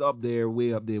 Dumbledore is up there,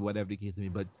 way up there, whatever the case may be.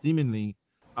 But seemingly,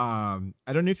 I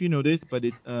don't know if you know this, but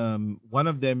it's one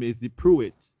of them is the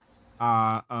Pruitts.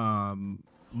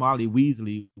 Molly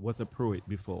Weasley was a Pruitt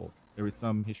before. There is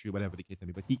some history, whatever the case may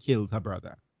be. But he kills her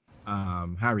brother.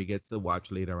 Harry gets to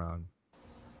watch later on.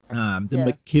 The Yes.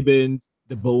 McKibbins,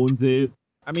 the Boneses.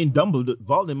 I mean, Dumbledore,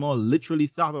 Voldemort literally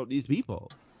sought out these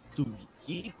people. So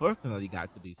he personally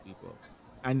got to these people,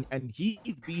 and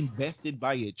he's being bested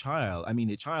by a child. I mean,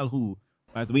 a child who,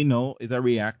 as we know, is a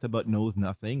reactor but knows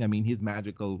nothing. I mean, his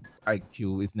magical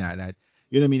IQ is not that.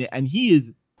 You know what I mean? And he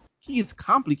is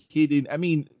complicated. I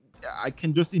mean, I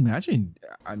can just imagine.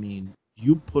 I mean,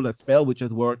 you pull a spell which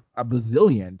has worked a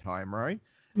bazillion time, right?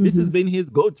 This has Hmm. been his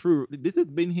go through. This has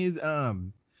been his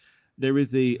there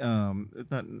is a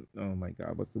it's not, oh my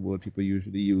god, what's the word people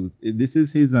usually use, this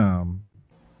is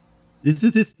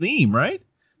his theme, right?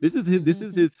 This is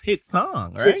Hmm. his hit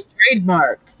song, It's his right?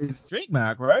 trademark. His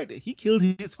trademark, right? He killed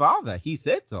his father. He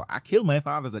said so. I killed my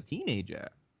father as a teenager.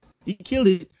 He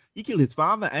killed his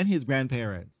father and his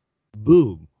grandparents.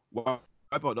 Boom. Wipe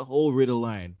out the whole riddle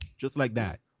line. Just like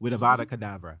that. With Hmm. Avada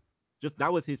Kedavra. Just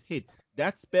that was his hit.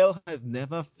 That spell has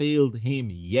never failed him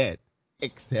yet.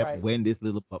 Except Right. when this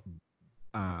little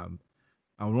um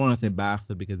I don't want to say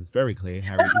bastard because it's very clear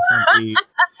Harry is from a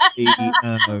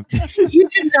You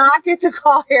did not get to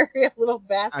call Harry a little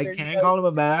I bastard. can't No. call him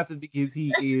a bastard because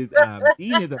he is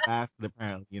Dean is a bastard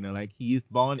apparently, like he is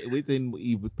born within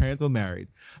his parents were married.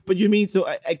 But you mean so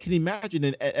I can imagine,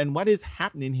 and what is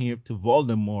happening here to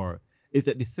Voldemort is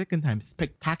that the second time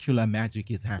spectacular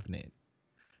magic is happening.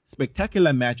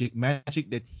 Spectacular magic, magic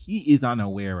that he is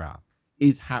unaware of,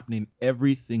 is happening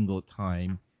every single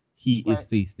time he is Right.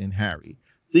 facing Harry.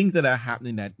 Things that are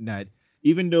happening that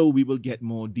even though we will get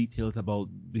more details about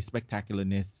the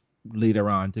spectacularness later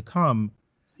on to come,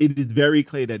 it is very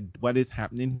clear that what is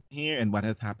happening here and what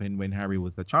has happened when Harry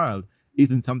was a child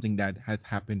isn't something that has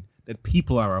happened that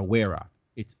people are aware of.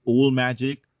 It's old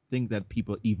magic, things that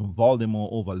people, even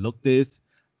Voldemort overlooked this,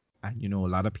 and a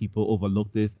lot of people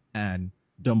overlook this, and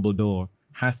Dumbledore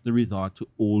has to resort to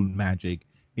old magic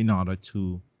in order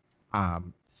to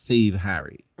save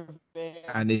Harry.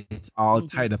 And it's all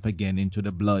Mm-hmm. tied up again into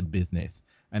the blood business.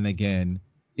 And again,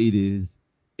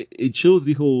 it shows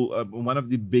the whole one of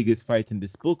the biggest fights in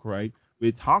this book, right?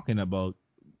 We're talking about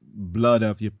blood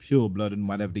of your pure blood and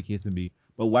whatever the case may be.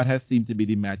 But what has seemed to be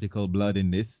the magical blood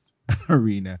in this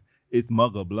arena is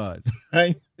Muggle blood,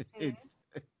 right? It's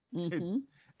it's Mm-hmm.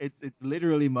 it's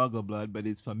literally Muggle blood, but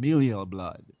it's familial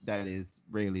blood that is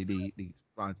really the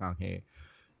front on here.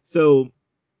 So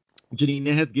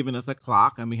Janina has given us a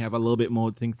clock, and we have a little bit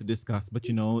more things to discuss. But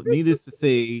needless to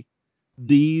say,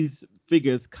 these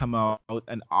figures come out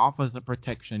and offers a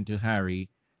protection to Harry,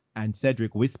 and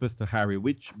Cedric whispers to Harry,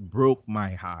 which broke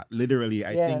my heart. Literally,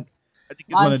 I Yes. think it's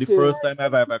one Mine of the too. first time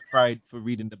I've ever cried for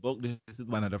reading the book. This is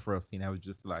one of the first things I was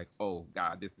just like, oh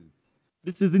God,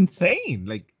 this is insane.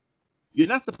 Like, you're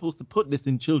not supposed to put this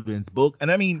in children's book. And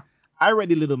I mean, I read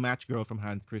The Little Match Girl from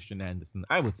Hans Christian Andersen.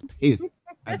 I was pissed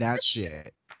at that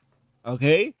shit.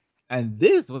 Okay? And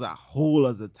this was a whole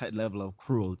other level of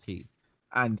cruelty.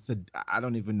 And I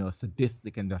don't even know,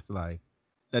 sadistic, and just like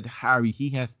that Harry, he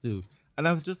has to. And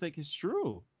I was just like, it's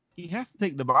true. He has to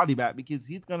take the body back because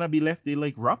he's gonna be left there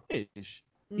like rubbish.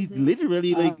 He's Mm-hmm.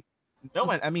 literally Uh, like, no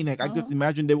one. I mean, like, I uh, just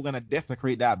imagine they were gonna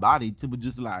desecrate that body to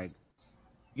just like,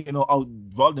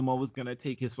 Voldemort was gonna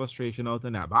take his frustration out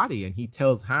on that body, and he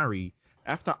tells Harry,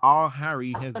 after all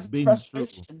Harry has been through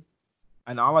frustration.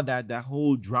 and all of that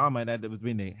whole drama that was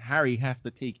been there, Harry has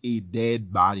to take a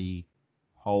dead body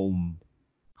home,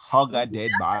 hug a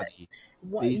dead body,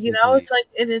 It's basically. like,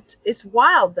 and it's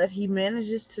wild that he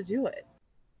manages to do it.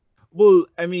 Well,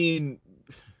 I mean,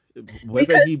 whether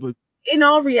Because he was in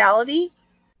all reality,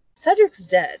 Cedric's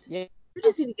dead. Yeah. You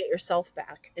just need to get yourself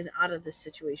back and out of this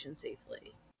situation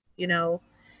safely. You know,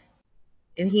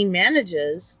 and he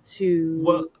manages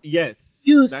well, to yes,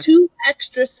 use that's 2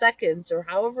 extra seconds or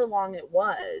however long it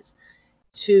was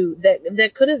to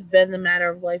that could have been the matter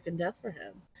of life and death for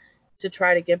him to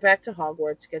try to get back to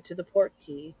Hogwarts, get to the port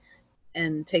key,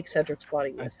 and take Cedric's body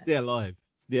and with him. stay alive,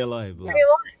 stay alive, Yeah. Stay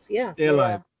alive, yeah. stay Yeah.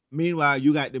 alive. Meanwhile,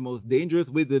 you got the most dangerous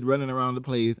wizard running around the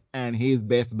place and his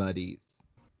best buddies.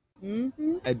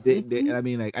 Mm-hmm. Mm-hmm. I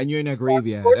mean, like, and you're in a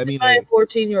graveyard. I Tortured mean, by a like,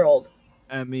 14-year-old.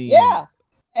 I mean, Yeah.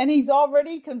 And he's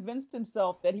already convinced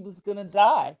himself that he was gonna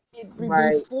die.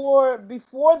 Right.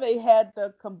 Before they had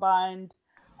the combined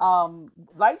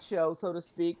light show, so to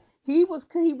speak, he was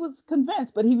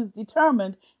convinced, but he was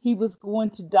determined he was going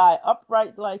to die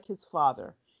upright like his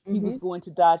father. He Mm-hmm. was going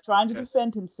to die trying to yes,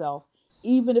 defend himself,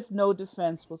 even if no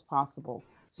defense was possible.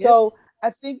 Yep. So I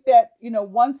think that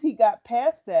once he got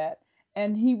past that,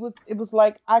 and it was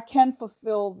like, I can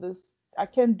fulfill this, I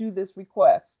can do this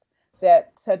request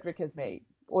that Cedric has made,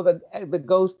 or the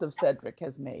ghost of Cedric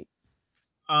has made.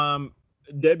 um,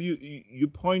 Deb, you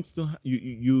points to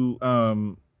you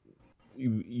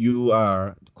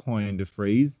are coined the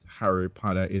phrase Harry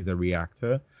Potter is a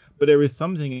reactor, but there is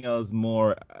something else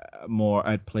more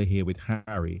at play here with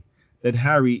Harry. That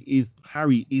Harry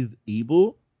is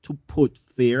able to put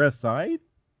fear aside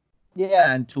Yes.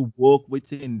 and to walk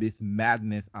within this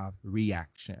madness of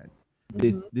reaction.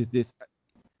 Mm-hmm. This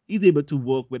he's able to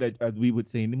work with, as we would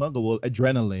say in the Muggle world,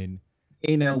 adrenaline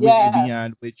in a way Yes.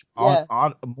 beyond which Yes.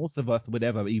 most of us would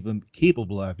ever even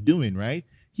capable of doing, right?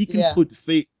 He can Yeah. put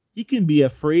faith, he can be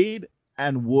afraid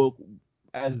and work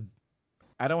as,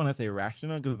 I don't want to say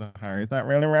rational because Harry's not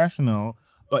really rational,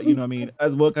 but what I mean,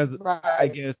 as work as, I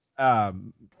Right. guess, As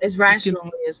he can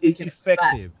rationally be as we can expect.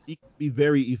 effective. He can be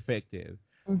very effective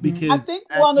Mm-hmm. I because, think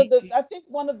and one of the I think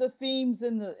one of the themes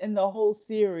in the whole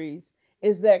series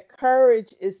is that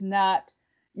courage is not,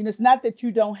 it's not that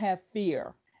you don't have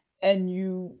fear, and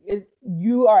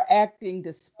you are acting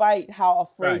despite how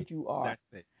right, afraid you are.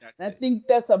 that's it, that's And I it. think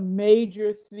that's a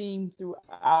major theme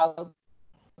throughout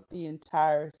the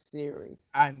entire series.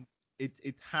 And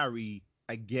it's Harry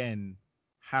again.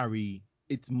 Harry,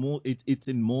 it's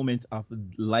in moments of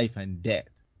life and death,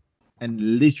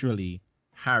 and literally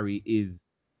Harry is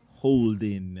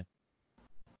holding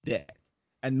death.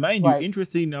 And mind you, Right.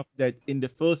 interesting enough that in the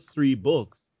first three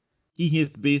books, he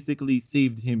has basically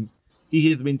saved him. He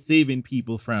has been saving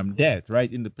people from death,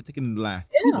 right? In the particular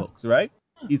last two Yeah. books, right?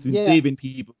 He's been Yeah. saving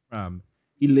people from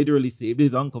He literally saved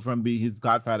his uncle from being his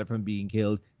godfather from being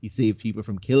killed. He saved people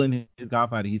from killing his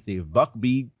godfather. He saved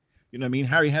Buckbeak. You know what I mean?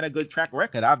 Harry had a good track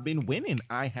record. I've been winning.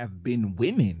 I have been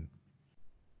winning.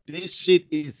 This shit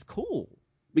is cool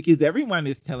because everyone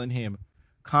is telling him,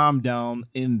 calm down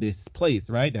in this place,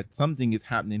 right? That something is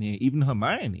happening here. Even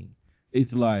Hermione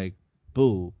is like,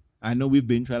 boo, I know we've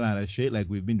been trying a lot of shit like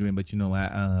we've been doing, but you know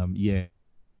what? Yeah,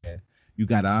 you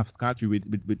got off scotch with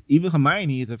even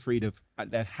Hermione is afraid of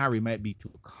that Harry might be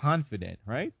too confident,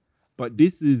 right? But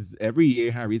this is every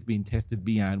year Harry's being tested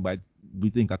beyond what we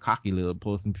think a cocky little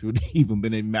person should even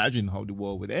been imagine how the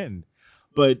world would end.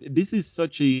 But this is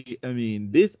such a, I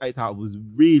mean, this I thought was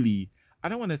really, I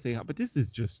don't want to say, but this is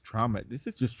just trauma. This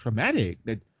is just traumatic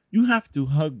that you have to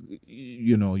hug,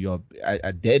 you know, your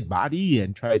a dead body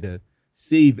and try to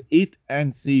save it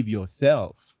and save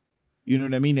yourself. You know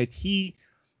what I mean?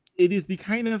 It is the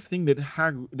kind of thing that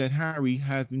Harry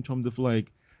has in terms of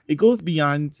like it goes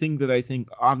beyond things that I think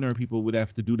ordinary people would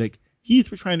have to do. Like he's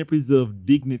trying to preserve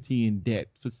dignity in death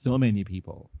for so many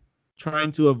people,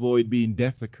 trying to avoid being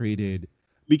desecrated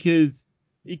because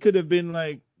he could have been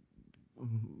like,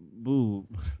 boo,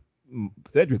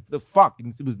 Cedric, the fuck,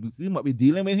 and see what we're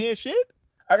dealing with here, shit.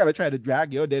 I gotta try to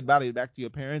drag your dead body back to your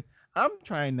parents. I'm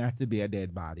trying not to be a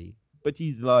dead body, but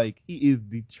he's like, he is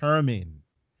determined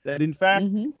that in fact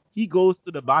Mm-hmm. he goes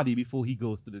to the body before he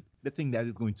goes to the thing that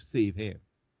is going to save him,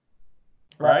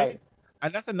 right? Right.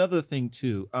 And that's another thing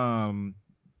too.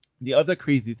 The other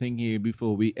crazy thing here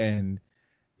before we end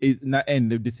is not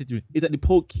end of the situation is that the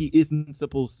port key isn't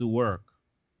supposed to work.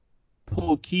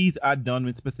 Port keys are done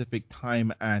with specific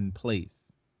time and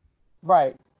place.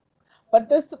 Right. But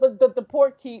the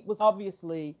port key was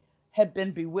obviously had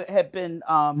been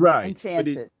Right, but it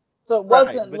enchanted. So it right,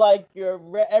 wasn't but like your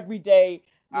everyday,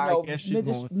 I guess you're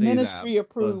gonna say that ministry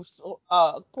because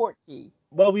approved port key.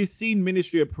 well, we've seen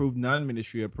ministry approved,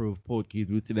 non-ministry approved port keys.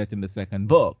 We see that in the second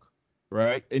book,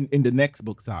 right? In the next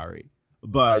book, sorry.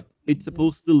 But it's Hmm.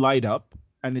 supposed to light up,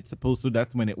 and it's supposed to.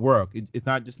 That's when it works. It's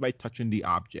not just by touching the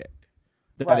object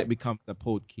that it Right. becomes a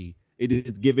port key. It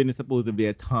is given supposedly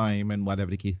a time and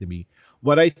whatever the case may be.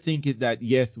 What I think is that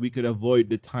yes, we could avoid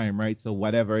the time, right? So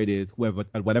whatever it is, whoever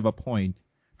at whatever point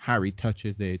Harry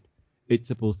touches it, it's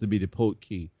supposed to be the port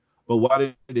key. But what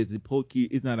it is, the port key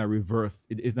is not a reverse.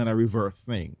 It is not a reverse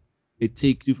thing. It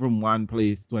takes you from one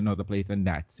place to another place, and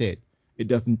that's it. It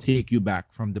doesn't take you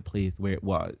back from the place where it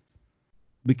was,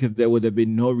 because there would have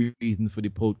been no reason for the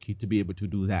port key to be able to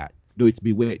do that, though it's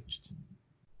bewitched,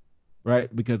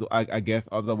 right? Because I guess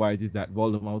otherwise is that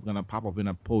Voldemort was gonna pop up in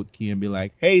a port key and be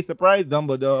like, "Hey, surprise,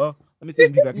 Dumbledore! Let me see how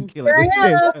many people I can kill at Here this I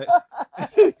same am. time."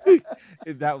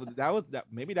 If that was that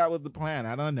maybe that was the plan.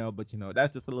 I don't know, but you know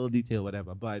that's just a little detail,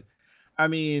 whatever. But I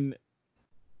mean,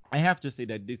 I have to say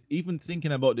that this, even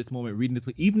thinking about this moment, reading this,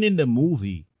 even in the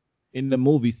movie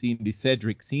scene, the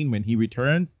Cedric scene when he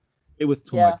returns, it was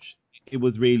too Yeah. much. It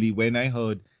was really when I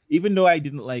heard, even though I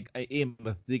didn't like I aim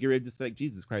a cigarette, just like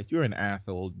Jesus Christ, you're an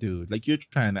asshole, dude. Like you're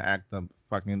trying to act a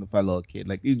fucking for a little kid.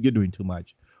 Like you're doing too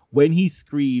much. When he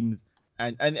screams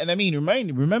and I mean,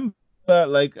 remember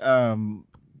like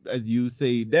as you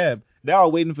say, Deb, they're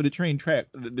all waiting for the train track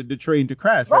the train to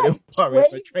crash, right? They Right. were worried if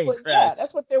a Waiting train for, yeah, crashed.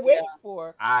 that's what they're Yeah. waiting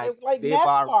for. I They're like they've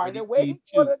NASCAR. already seen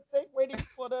two. They're waiting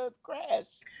for the crash.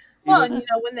 You Well, know,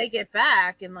 and when they get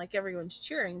back and like everyone's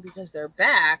cheering because they're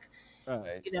back,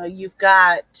 right. you've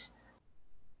got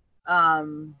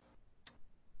um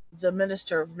the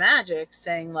Minister of Magic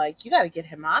saying like you got to get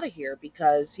him out of here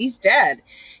because he's dead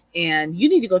and you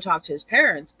need to go talk to his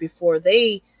parents before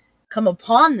they come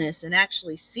upon this and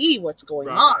actually see what's going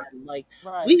Right. on. Like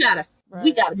we Right. got to we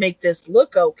Right. got to make this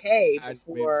look okay I mean,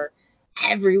 before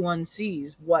everyone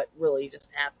sees what really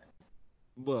just happened.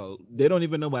 well, they don't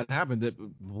even know what happened.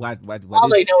 What All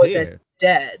is they know is it's here?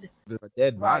 dead. The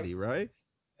dead Right. body, right?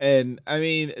 And I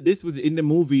mean, this was in the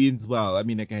movie as well. I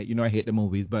mean, like, you know, I hate the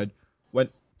movies, but when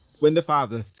when the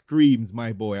father screams,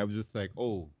 "My boy," I was just like,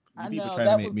 "Oh, you I people know trying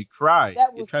to make me cry.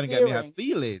 that You're was trying to get me have searing.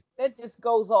 feelings." That just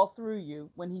goes all through you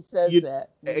when he says You that.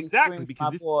 When he exactly screams,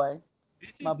 because "My boy,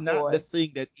 this my is not the boy."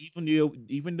 thing that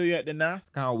even though you're at the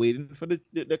NASCAR waiting for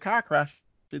the car crashes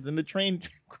and the train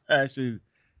crashes,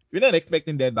 you're not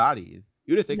expecting dead bodies.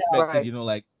 You're just No. expecting, Right. you know,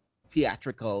 like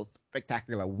theatrical,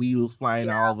 spectacular wheels flying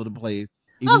Yeah. all over the place.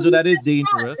 Even Oh, though he's that is just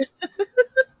dangerous.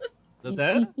 But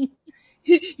that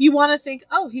you want to think,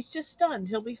 oh, he's just stunned.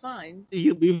 He'll be fine.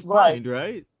 he'll be Right. fine,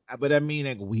 right? But I mean,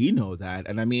 like we know that,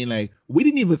 and I mean, like we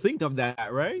didn't even think of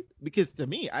that, right? Because to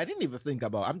me, I didn't even think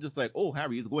about. I'm just like, oh,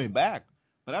 Harry is going back,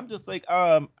 but I'm just like,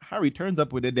 Harry turns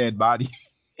up with a dead body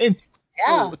in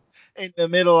Yeah. in the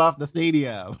middle of the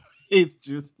stadium. It's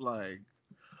just like,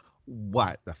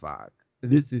 what the fuck?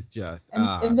 This is just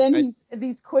And then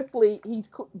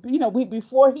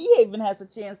before he even has a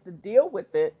chance to deal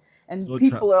with it, and so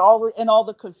people are all in all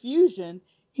the confusion,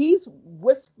 he's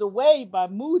whisked away by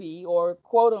Moody, or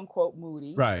quote unquote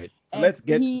Moody, right. So and let's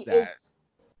get to that.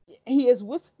 he is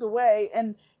whisked away.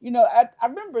 And I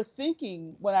remember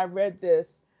thinking when I read this,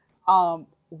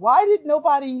 why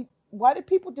did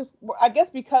people just, I guess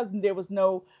because there was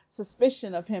no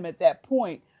suspicion of him at that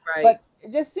point, Right. but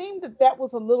it just seemed that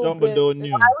was a little bit. Dumbledore Why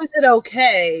knew. was it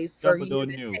okay for you Dumbledore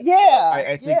to knew. take? Yeah,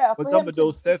 I think, yeah, but for him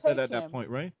Dumbledore to says that take at that him. point,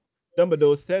 right?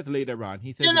 Dumbledore says later on. He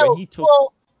No, says when no. he took.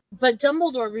 Well, but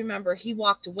Dumbledore, remember, he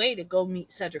walked away to go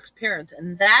meet Cedric's parents,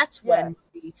 and that's Yes,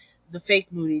 when the fake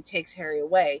Moody takes Harry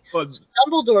away. Well, So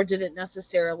Dumbledore didn't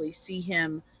necessarily see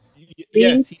him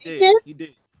being yes, he did. taken. He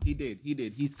did. He did. He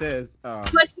did. He says,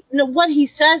 But no, what he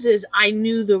says is, I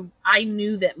knew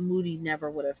that Moody never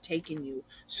would have taken you,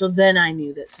 so then I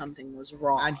knew that something was and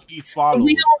wrong. he So we followed.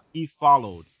 don't. He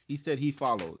followed. He said he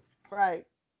followed. right.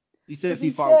 He Because says he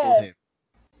followed him.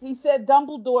 he said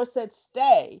Dumbledore said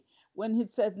stay when he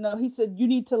said no. He said you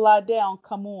need to lie down.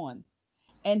 Come on.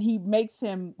 And he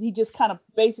just kind of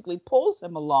basically pulls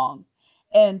him along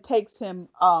and takes him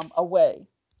away.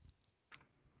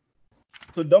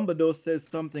 So Dumbledore says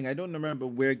something. I don't remember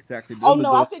where exactly. Oh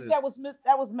no, I Dumbledore think says,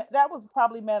 that was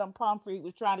probably Madame Pomfrey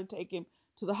was trying to take him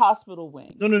to the hospital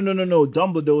wing. no, no, no, no, no.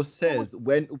 Dumbledore Who was says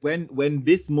when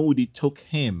this Moody took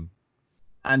him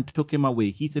and took him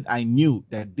away, he said, I knew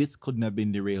that this couldn't have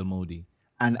been the real Moody,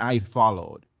 and I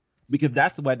followed because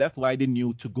that's why they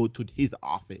knew to go to his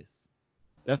office.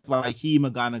 That's why he,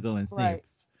 McGonagall, and Snape,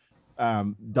 right,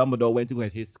 Dumbledore went to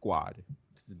get his squad.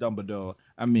 This is Dumbledore.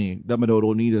 I mean, Dumbledore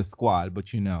don't need a squad, but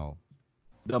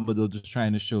Dumbledore just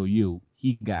trying to show you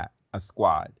he got a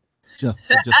squad. Just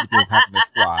because having a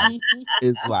squad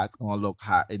is what's gonna look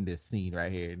hot in this scene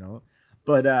right here.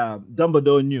 But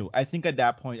Dumbledore knew. I think at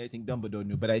that point, I think Dumbledore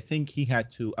knew, but I think he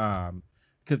had to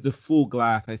because the full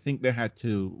glass, I think they had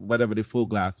to whatever the full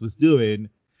glass was doing,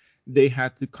 they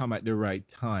had to come at the right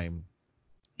time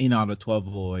in order to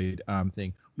avoid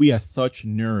thing. We are such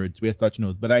nerds. We are such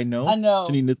nerds. But I I know know,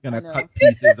 Shanina's I gonna know. cut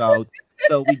pieces out.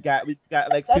 So we got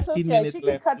like That's 15 okay. minutes She can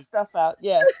left. cut stuff out.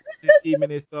 Yes. 15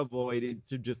 minutes to avoid it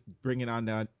to just bring it on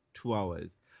down 2 hours.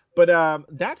 But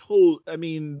that whole, I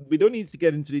mean, we don't need to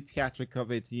get into the theatric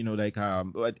of it,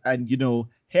 like and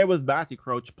here was Barty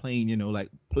Crouch playing, like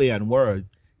play on words.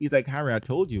 He's like, Harry, I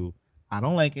told you, I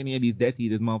don't like any of these Death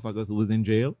Eaters motherfuckers who was in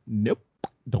jail. Nope,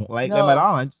 don't like them at No.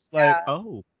 all. I'm just like, Yeah.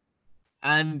 oh.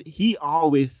 And he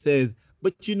always says,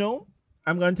 but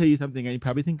I'm gonna tell you something, and you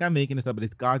probably think I'm making this up, but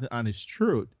it's God's honest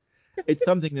truth. It's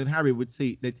something that Harry would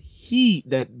say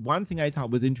that one thing I thought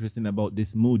was interesting about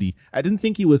this Moody. I didn't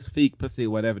think he was fake per se,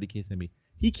 whatever the case may be.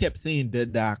 He kept saying the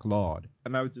Dark Lord,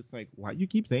 and I was just like, why you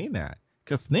keep saying that?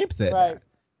 Because Snape said Right. that,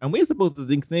 and we're supposed to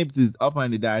think Snape is up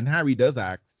on the die, and Harry does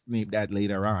ask Snape that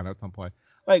later on at some point.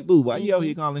 Like, boo, why you out Hmm.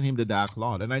 here calling him the Dark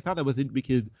Lord? And I thought that was it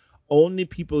because only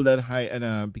people that high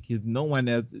and because no one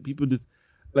else, people just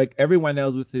like everyone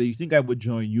else would say, you think I would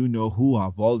join who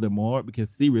or Voldemort? Because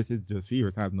Sirius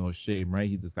has no shame, right?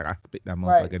 He's just like, I spit that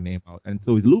Right. motherfucker name out. And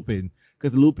so is Lupin,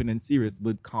 because Lupin and Sirius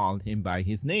would call him by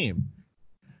his name.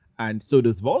 And so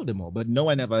does Voldemort, but no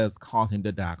one ever else called him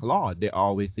the Dark Lord. They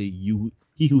always say,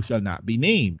 he who shall not be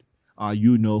named, or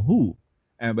you know who.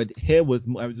 And but I was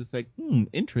just like,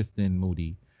 interesting,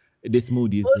 Moody. This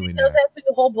Moody is Moody doing does that. that through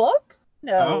the whole book? Uh,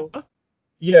 No. Does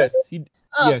yes, it? he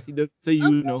Oh, yes, he does say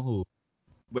you okay. know who.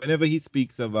 Whenever he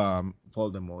speaks of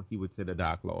Voldemort, he would say the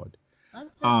Dark Lord. Okay.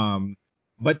 Um,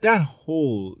 but that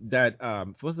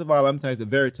first of all, I'm sorry, the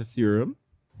Veritaserum.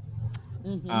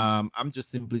 Hmm. I'm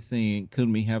just simply saying,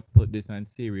 couldn't we have put this on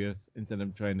serious instead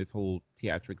of trying this whole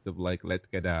theatrics of like, let's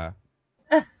get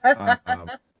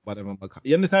whatever.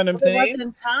 You understand what I'm Well, there saying?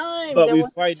 wasn't time. But There we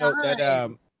wasn't find out that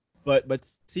time. but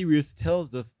Sirius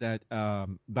tells us that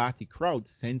Barty Crouch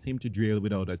sends him to jail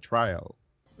without a trial,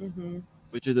 Hmm.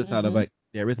 which is a sort of Hmm. like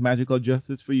there is magical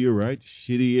justice for you, right?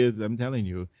 Shitty is, I'm telling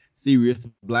you. Sirius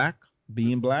Black,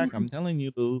 being black, I'm telling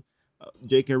you, boo.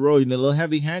 J.K. Rowling a little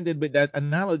heavy-handed with that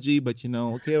analogy, but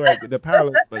okay, right, with the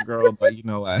parallels, but girl, but you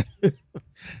know what?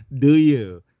 Do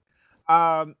you?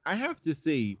 I have to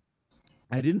say,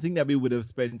 I didn't think that we would have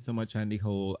spent so much on the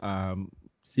whole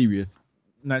serious,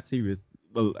 not serious.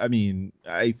 Well, I mean,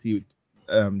 I see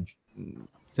um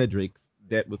Cedric's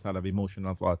death was sort of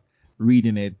emotional for us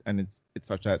reading it, and it's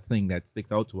such a thing that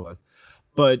sticks out to us.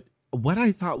 But what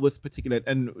I thought was particular,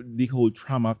 and the whole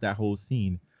trauma of that whole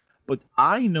scene. But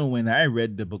I know when I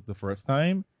read the book the first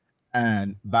time,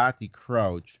 and Barty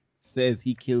Crouch says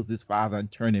he kills his father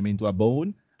and turn him into a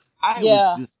bone, I was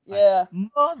Yeah. just like, Yeah.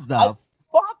 I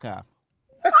motherfucker,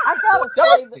 I gotta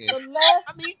say that Productive.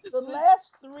 I mean, the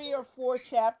last 3 or 4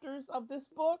 chapters of this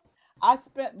book, I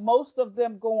spent most of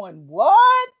them going,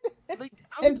 "What?" like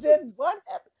I was And just then what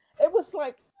happened? It was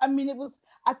like, I mean, it was.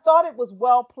 I thought it was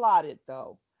well plotted,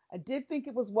 though. I did think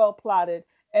it was well plotted,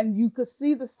 and you could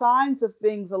see the signs of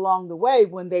things along the way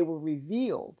when they were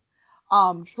revealed.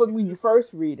 From when you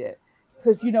first read it,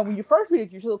 because when you first read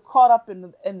it, you're still caught up in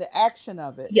the action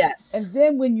of it, Yes. and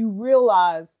then when you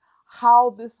realize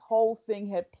how this whole thing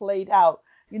had played out,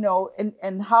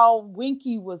 and how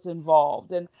Winky was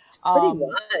involved, and It's pretty um,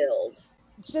 wild.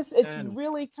 just it's and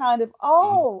really kind of, e-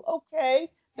 oh, okay,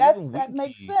 even that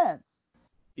makes Winky, sense.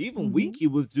 even Hmm. Winky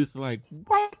was just like,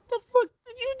 what the fuck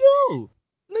did you do?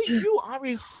 Like you are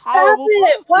a Stop horrible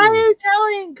it! Why are person. you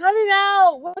telling? Cut it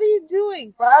out! What are you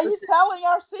doing? Why are you Listen, telling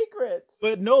our secrets?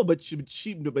 But no, but she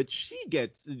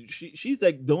gets she's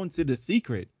like, don't say the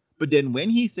secret. But then when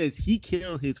he says he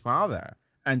killed his father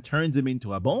and turns him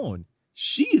into a bone,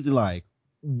 she's like,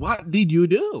 what did you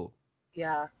do?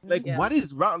 yeah, Like, yeah. what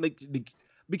is wrong?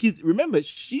 Because remember,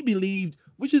 she believed,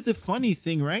 which is the funny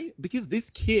thing, right? Because this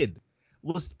kid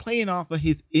was playing off of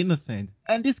his innocence,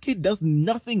 and this kid does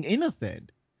nothing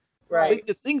innocent. Right. Right, Like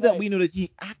the things that right. we know that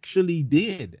he actually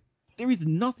did. There is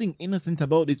nothing innocent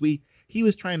about this. He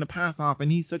was trying to pass off,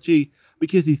 and he's such a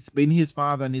because he's been his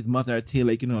father and his mother are tail,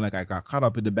 like like I got caught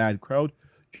up in the bad crowd.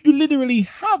 You literally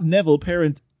have Neville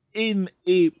parents in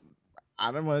a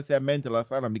I don't want to say a mental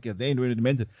asylum because they ain't really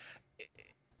mental.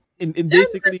 In That's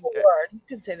basically a word. You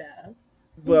can say that.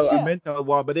 well a Yeah. mental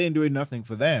ward, but they ain't doing nothing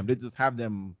for them. They just have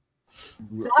them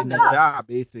in Locked a up. job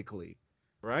basically,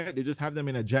 right? They just have them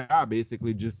in a job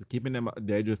basically, just keeping them.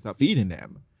 They're just feeding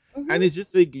them, and Hmm. it's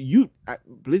just like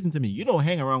listen to me. You don't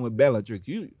hang around with Bellatrix.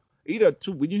 You either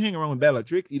two when you hang around with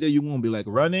Bellatrix, either you're gonna be like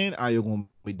running or you're gonna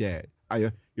be dead.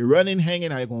 You're running,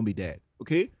 hanging, or you're gonna be dead.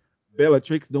 Okay?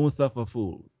 Bellatrix don't suffer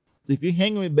fools. So if you're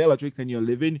hanging with Bellatrix and you're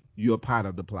living, you're part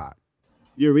of the plot.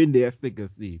 You're in there thick as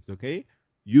thieves. Okay?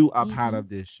 You are part Hmm. of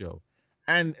this show.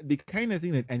 And the kind of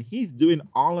thing that, and he's doing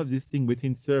all of this thing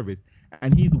within service,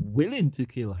 and he's willing to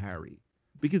kill Harry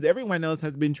because everyone else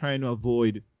has been trying to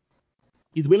avoid.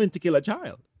 He's willing to kill a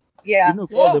child. Yeah. Even though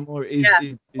Yeah. Voldemort Yeah.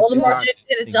 is Voldemort Yeah. not didn't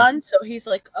get it thing. done, so he's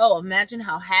like, "Oh, imagine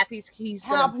how happy he's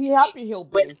gonna How be happy he'll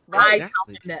when be. I Right. tell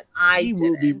Exactly. him that I He did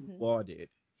will be it." Hmm. rewarded.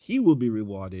 He will be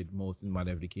rewarded most in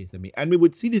whatever the case may be. And we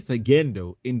would see this again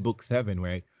though in book 7,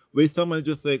 right? Where someone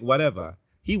just like whatever.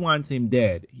 He wants him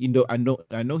dead. I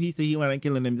know he said he wanted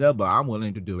killing himself, but I'm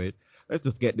willing to do it. Let's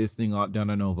just get this thing all done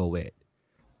and over with.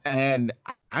 And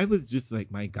I was just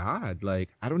like, my God, like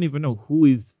I don't even know who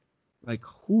is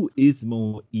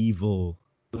more evil.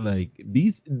 Like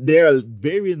there are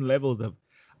varying levels of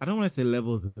I don't want to say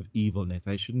levels of evilness.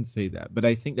 I shouldn't say that, but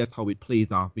I think that's how it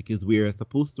plays off because we're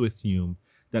supposed to assume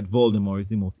that Voldemort is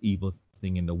the most evil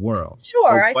thing in the world.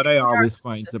 Sure, But I what think I we are always supposed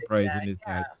find to think surprising that. is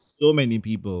that Yeah. so many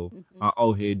people Hmm. are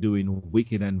out here doing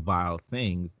wicked and vile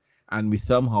things, and we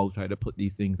somehow try to put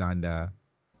these things under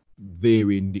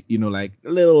varying, like a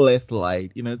little less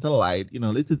light. It's a light.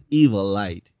 This is evil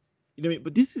light. You know what I mean?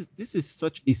 But this is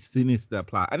such a sinister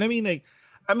plot. And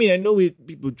I know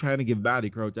people trying to give Barty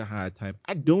Crouch a hard time.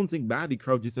 I don't think Barty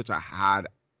Crouch is such a hard,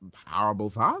 horrible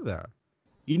father.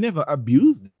 He never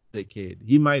abused the kid.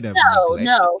 He might have No, neglected,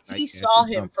 no, I he guess, saw in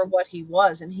him some for what he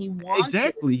was, and he wanted at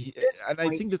exactly. this And I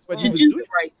point think that's what he to Right. was do the doing.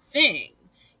 right thing.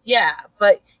 Yeah,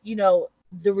 but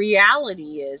the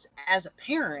reality is, as a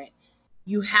parent,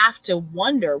 you have to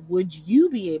wonder, would you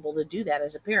be able to do that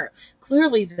as a parent?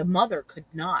 Clearly, the mother could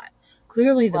not.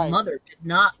 Clearly, the Right. mother did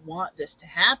not want this to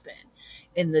happen.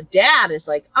 And the dad is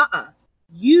like,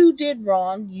 you did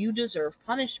wrong. You deserve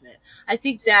punishment. I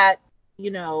think that,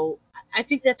 you know, I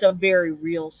think that's a very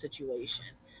real situation,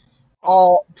 Oh,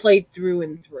 all played through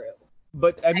and through.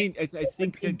 but I I mean, think I it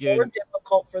would think be more again.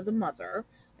 difficult for the mother.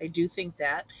 I do think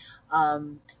that,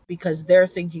 because they're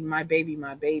thinking my baby,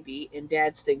 and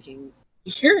dad's thinking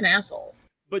you're an asshole.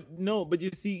 But no, but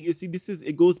you see,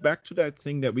 it goes back to that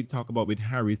thing that we talk about with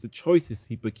Harry. It's the choices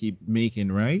people keep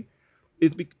making, right?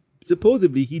 It's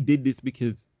supposedly he did this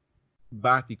because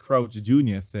Barty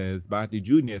Jr. says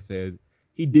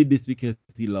he did this because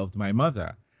he loved my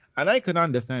mother, and I can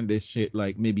understand this shit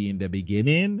like maybe in the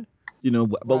beginning,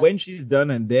 but Right. when she's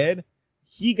done and dead,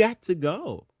 he got to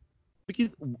go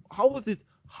because how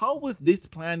was this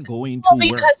plan going Well, to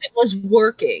work? because it was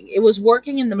working. It was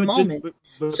working in the But moment.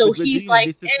 So but he's Virginia, like,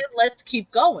 this is and let's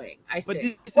keep going, I but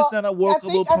think. this is Well, not a I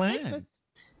workable think I think plan.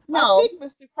 I No, think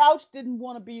Mr. Crouch didn't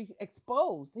want to be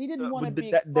exposed. He didn't want to But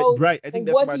be that exposed right. I for think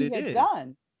that's what what he it had is.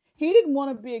 done. He didn't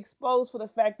want to be exposed for the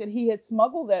fact that he had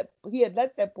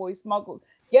let that boy smuggle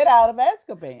get out of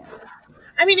Azkaban.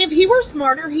 I mean, if he were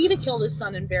smarter, he'd have killed his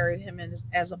son and buried him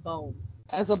as a bone.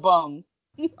 As a bone.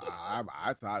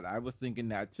 I thought I was thinking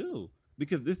that too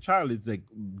because this child is like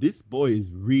this boy is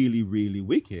really really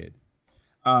wicked.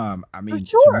 I For mean to me,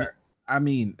 sure. I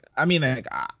mean like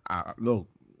look,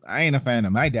 I ain't a fan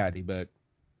of my daddy, but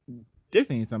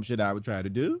this ain't some shit I would try to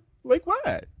do. Like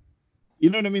what? You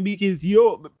know what I mean? Because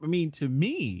to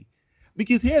me,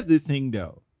 because here's the thing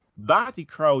though. Barty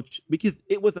Crouch, because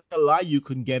it was a lie you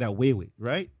couldn't get away with,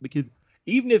 right? Because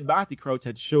even if Barty Crouch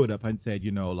had showed up and said,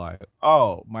 like,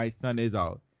 oh, my son is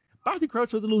out, Barty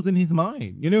Crouch was losing his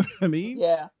mind. You know what I mean?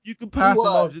 Yeah, You could he pass him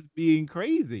off was. just being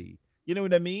crazy. You know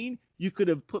what I mean? You could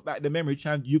have put back the memory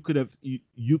chance. You could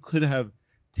have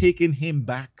taken him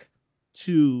back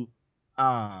to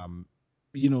um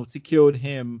secured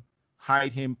him,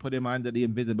 hide him, put him under the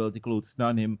invisibility cloak,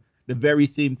 stun him. The very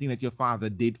same thing that your father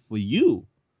did for you,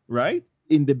 right?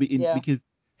 Yeah. Because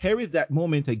here is that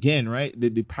moment again, right?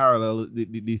 The parallel,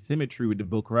 the symmetry with the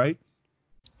book, right?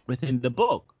 Within the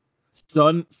book,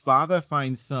 father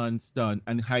finds son stunned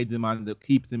and hides him under,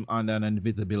 keeps him under an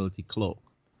invisibility cloak.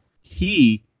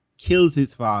 He kills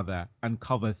his father and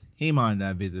covers him under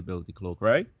an invisibility cloak,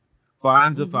 right?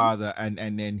 Finds the Mhm. father and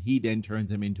then he then turns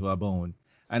him into a bone.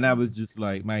 And I was just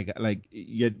like, my God, like,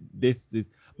 yeah, this.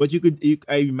 But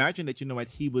I imagine that, what,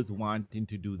 he was wanting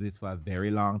to do this for a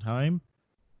very long time,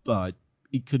 but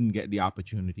he couldn't get the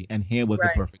opportunity. And here was the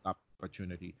Right. perfect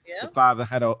opportunity. The Yeah. father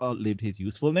had outlived his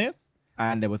usefulness,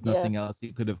 and there was Yes. nothing else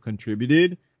he could have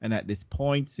contributed. And at this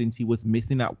point, since it was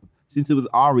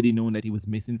already known that he was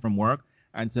missing from work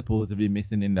and supposedly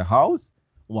missing in the house,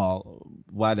 well,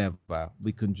 whatever,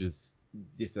 we couldn't just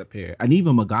disappear. And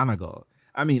even McGonagall,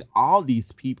 I mean, all these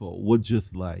people were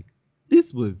just like,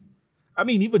 this was, I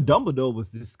mean, even Dumbledore was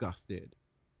disgusted.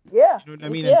 Yeah. You know what I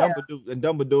mean? And Yeah.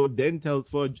 Dumbledore then tells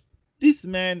Fudge, "This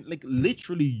man, like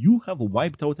literally, you have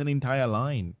wiped out an entire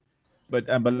line." But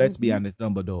let's be Mhm. honest,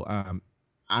 Dumbledore.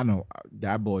 I know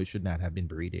that boy should not have been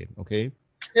breeding. Okay,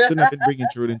 shouldn't have been bringing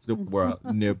children into the world.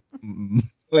 Nope.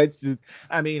 Let's just.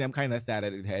 I mean, I'm kind of sad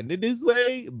that it ended this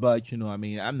way, but I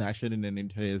mean, I'm not shedding any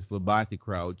tears for Barty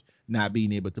Crouch not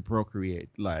being able to procreate.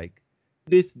 Like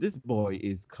this boy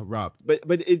is corrupt, but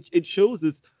it shows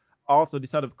us also the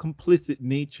sort of complicit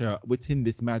nature within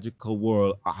this magical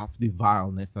world of the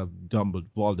vileness of Dumbledore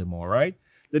Voldemort, right?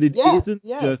 That it Yes. isn't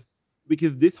Yes. just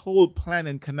because this whole plan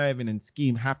and conniving and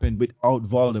scheme happened without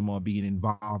Voldemort being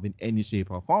involved in any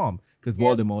shape or form. Because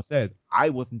Yep. Voldemort says, I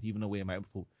wasn't even aware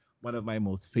one of my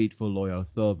most faithful, loyal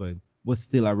servants was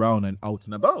still around and out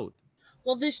and about.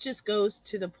 Well, this just goes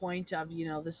to the point of,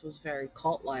 this was very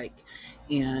cult-like,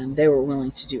 and they were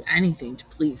willing to do anything to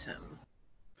please him.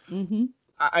 Mhm.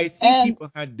 I think And people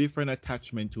had different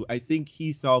attachment to. I think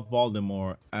he saw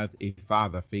Voldemort as a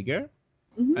father figure,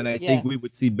 Hmm. and I think yes. we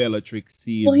would see Bellatrix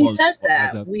see Well, he says Voldemort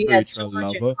as that a we had so spiritual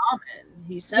much in lover. common.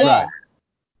 He says Yeah. Right. that.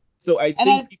 So I And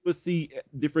think people see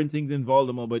different things in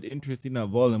Voldemort, but interesting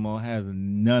enough, Voldemort has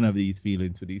none of these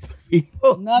feelings for these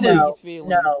people. none of Like these No,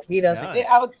 feelings. no, he doesn't They're none.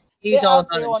 care. out. He's They're all out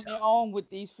about there on their himself. own with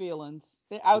these feelings.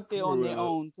 They're out there on their Quirrell,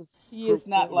 own because he is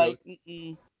not Quirrell, like.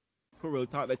 Mm-mm. Quirrell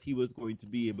thought that he was going to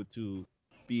be able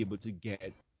to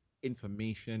get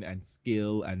information and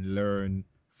skill and learn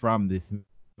from this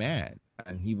man,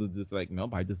 and he was just like,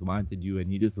 nope, I just wanted you,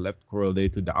 and he just left Quirrell there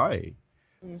to die.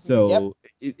 Hmm. Yep. So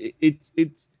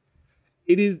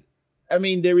it is. I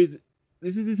mean, there is.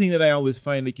 This is the thing that I always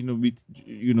find, like,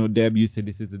 Deb, you said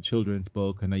this is a children's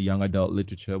book and a young adult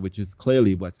literature, which is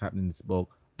clearly what's happening in this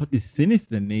book. But the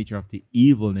sinister nature of the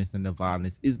evilness and the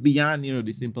violence is beyond,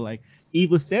 the simple, like,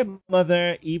 evil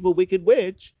stepmother, evil wicked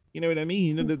witch. You know what I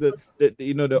mean?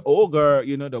 The ogre,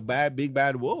 the bad big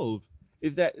bad wolf.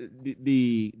 Is that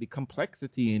the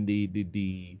complexity and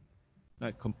the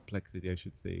not complexity, I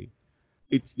should say.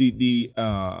 It's the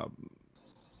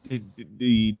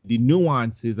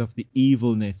nuances of the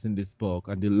evilness in this book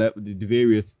and the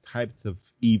various types of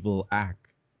evil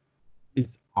act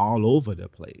is all over the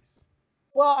place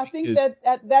Well, I think because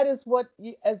that is what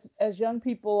as young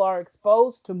people are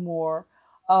exposed to more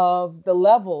of the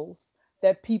levels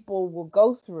that people will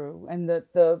go through and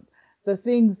the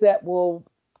things that will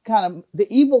kind of the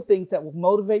evil things that will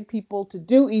motivate people to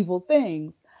do evil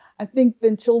things. I think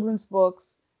then children's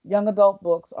books, young adult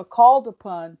books are called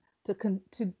upon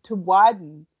to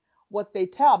widen what they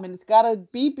tell. I mean, it's got to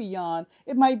be beyond.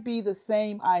 It might be the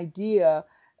same idea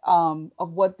of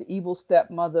what the evil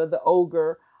stepmother, the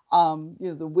ogre,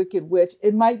 the Wicked Witch.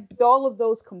 It might all of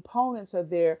those components are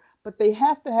there, but they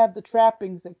have to have the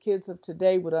trappings that kids of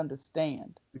today would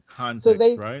understand. the So context,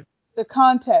 they right? the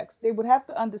context they would have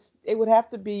to understand. It would have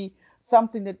to be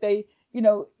something that they,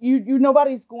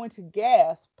 nobody's going to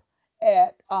gasp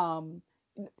at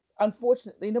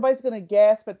unfortunately, nobody's going to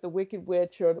gasp at the Wicked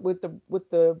Witch or with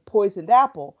the poisoned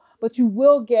apple, but you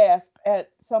will gasp at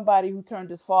somebody who turned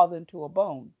his father into a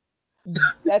bone.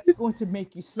 That's going to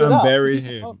make you sit And up, bury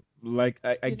him. Like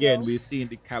you again, know. we're seeing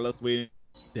the callous way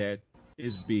that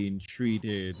is being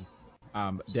treated.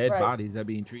 Dead Right. bodies are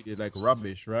being treated like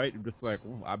rubbish, right? Just like,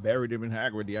 "Oh, I buried him in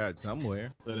Hagrid yard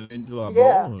somewhere, put him into a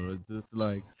Yeah. bowl." It's just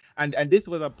like, and this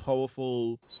was a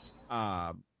powerful,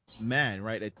 uh, man,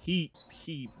 right? That he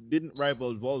didn't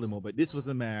rival Voldemort, but this was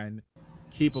a man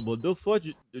capable.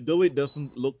 Though it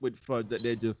doesn't look with Fudge that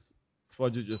they're just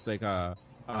Fudge is just like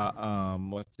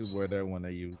what's the word I want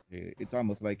to use here? It's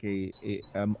almost like a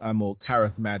more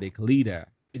charismatic leader.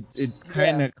 It's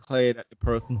kind Yeah. of clear that the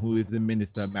person who is the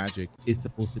minister of magic is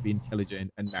supposed to be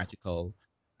intelligent and magical,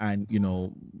 and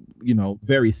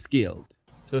very skilled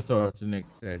to a certain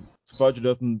extent. Fudge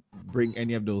doesn't bring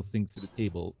any of those things to the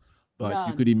table, but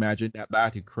you could None. imagine that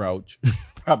Barty Crouch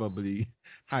probably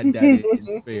had that in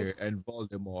spare, and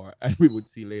Voldemort, and we would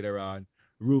see later on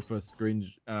Rufus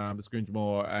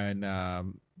Scringemour,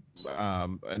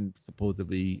 and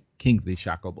supposedly Kingsley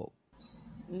Shacklebolt.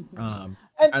 Hmm. Um,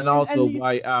 And and and also and you,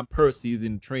 why Percy is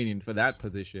in training for that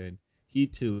position. He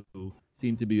too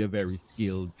seemed to be a very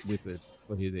skilled wizard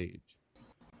for his age.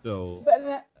 So,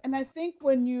 and I think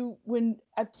when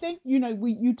I think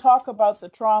we you talk about the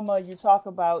trauma, you talk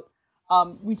about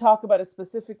we talk about it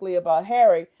specifically about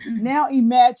Harry. Now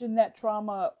imagine that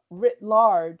trauma writ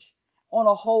large on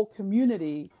a whole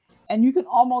community, and you can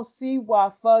almost see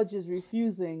why Fudge is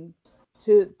refusing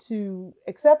to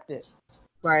accept it.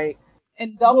 Right.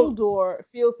 And well, Dumbledore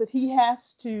feels that he's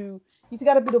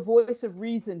got to be the voice of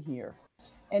reason here,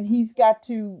 and he's got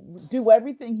to do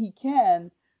everything he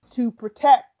can to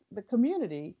protect the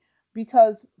community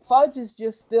because Fudge is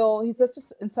just still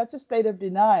in such a state of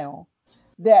denial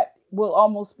that will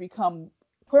almost become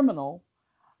criminal.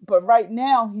 But right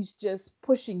now he's just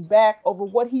pushing back over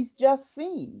what he's just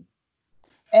seen,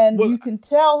 and well, you can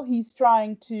tell he's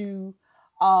trying to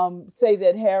say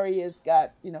that Harry has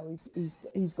got,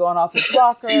 he's gone off his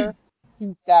rocker,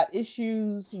 he's got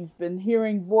issues, he's been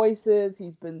hearing voices,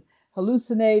 he's been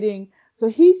hallucinating, so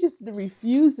he's just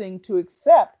refusing to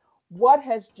accept what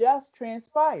has just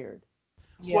transpired.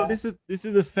 Well, Yeah. this is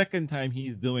the second time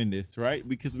he's doing this, right?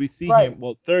 Because we see him, Right,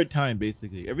 well, third time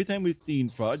basically. Every time we've seen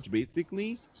Fudge,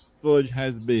 basically, Fudge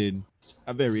has been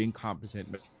a very incompetent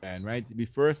man, right? We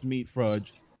first meet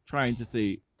Fudge trying to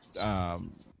say,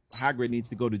 um, Hagrid needs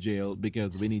to go to jail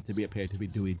because we need to be prepared to be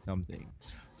doing something.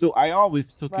 So I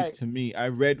always took it right. to me. I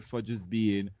read Fudge as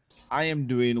being, I am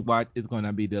doing what is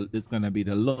gonna be the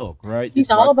look, right? He's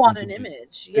It's all what's going about to an be.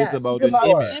 image. It's Yes, He's about for an about the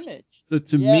sure. image. image. So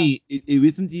to Yeah. me, it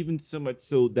isn't even so much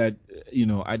so that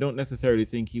I don't necessarily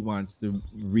think he wants to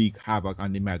wreak havoc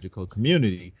on the magical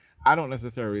community. I don't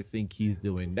necessarily think he's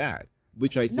doing that,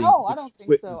 which I think, No, I don't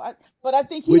think so. But I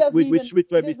think which he might be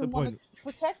the doesn't want to point.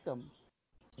 protect them.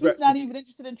 Right, He's not even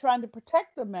interested in trying to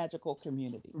protect the magical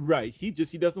community. right. He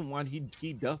doesn't want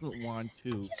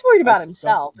to, He's worried as about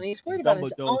himself and he's worried about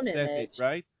his Dumbledore own says it, image.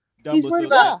 right? He's worried Dumbledore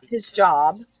about says Yeah. it, his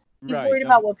job. He's right. worried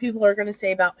about what people are going to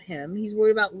say about him. He's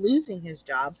worried about losing his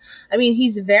job. I mean,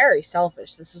 he's very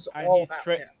selfish. This is And all he's about him.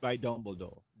 threatened by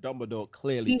Dumbledore. Dumbledore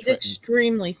clearly He's threatens.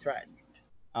 extremely threatened.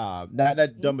 Not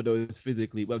that Hmm. Dumbledore is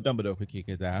physically, well, Dumbledore could kick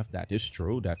his ass. That is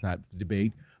true. That's not the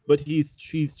debate. But he's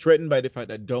threatened by the fact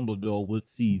that Dumbledore will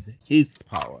seize his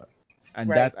power, and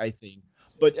Right. that I think.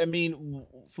 But I mean,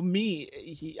 for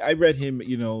me, I read him.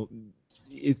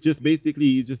 It's just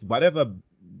basically just whatever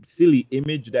silly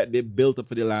image that they built up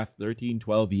for the last 13,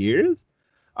 12 years.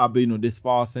 This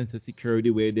false sense of security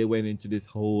where they went into this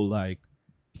whole like,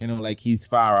 like he's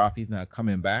far off, he's not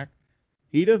coming back.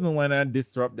 He doesn't want to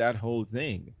disrupt that whole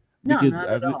thing No, because not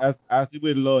at all. as we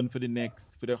will learn for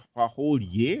a whole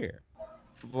year,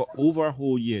 for over a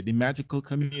whole year, the magical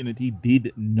community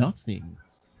did nothing,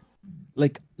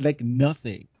 like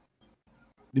nothing.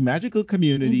 The magical Hmm.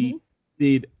 community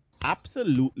did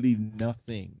absolutely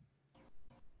nothing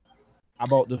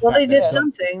about the Well, they fact that did Yes.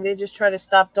 something. They just tried to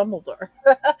stop Dumbledore.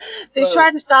 They well,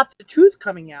 tried to stop the truth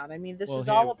coming out. I mean, this well, is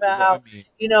here, all well, I about, mean,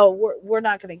 we're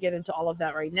not going to get into all of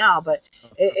that right now, but I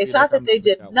it's feel like not that I'm they living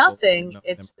did that world nothing. now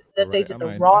in It's America, that they right? did Am the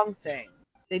I not? wrong thing.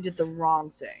 They did the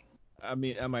wrong thing. I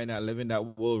mean, am I not living that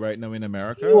world right now in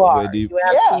America You where are. the You Yeah.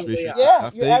 absolutely administration did are. Yeah.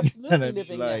 You're nothing? And I absolutely mean,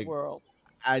 living that like, world.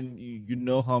 and you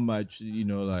know how much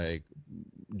like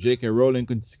J.K. Rowling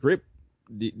could script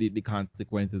the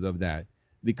consequences of that.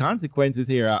 The consequences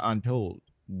here are untold.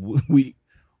 We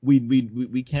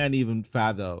we can't even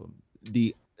fathom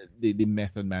the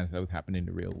method man that was happening in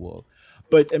the real world.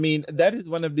 But I mean, that is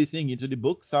one of the things. So the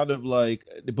book sort of like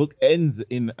the book ends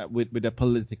in with a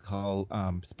political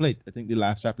split. I think the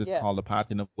last chapter is Yes. called "The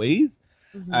Parting of Ways,"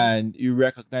 Hmm. and you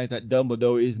recognize that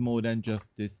Dumbledore is more than just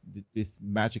this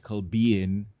magical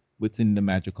being within the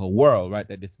magical world, right?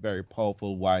 That this very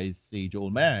powerful, wise, sage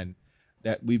old man.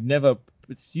 That we've never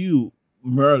pursued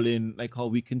Merlin like how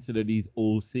we consider these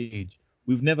old sage.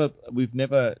 We've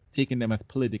never taken them as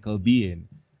political being,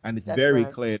 and it's That's very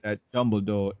right. clear that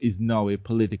Dumbledore is now a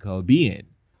political being.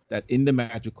 That in the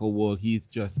magical world, he's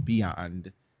just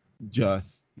beyond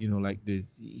just like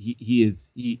this.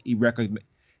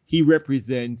 He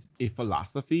represents a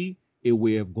philosophy, a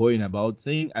way of going about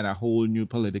things, and a whole new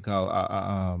political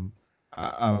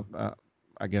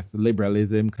I guess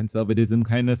liberalism, conservatism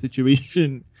kind of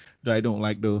situation. I don't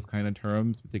like those kind of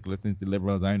terms, particularly since the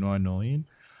liberals I know are annoying,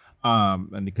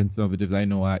 and the conservatives I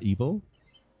know are evil.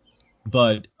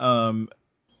 But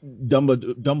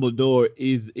Dumbledore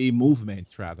is a movement,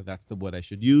 rather. That's the word I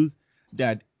should use.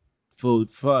 That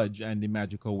Fudge and the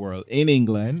magical world in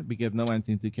England, because no one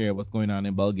seems to care what's going on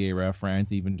in Bulgaria,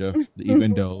 France, even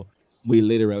though we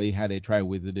literally had a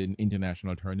Triwizard in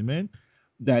international tournament.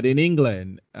 That in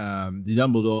England, the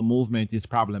Dumbledore movement is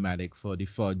problematic for the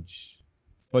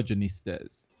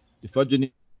Fudgenistas. The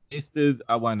Fudgenistas,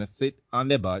 I want to sit on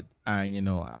their butt and,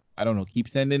 I don't know, keep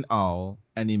sending all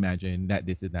and imagine that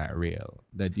this is not real.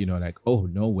 That, like, oh,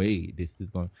 no way, this is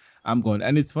going, I'm going.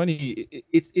 And it's funny,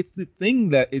 it's the thing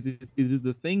that it is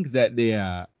the things that they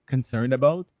are concerned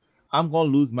about. I'm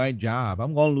going to lose my job.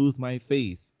 I'm going to lose my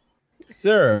face.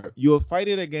 Sir, you're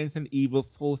fighting against an evil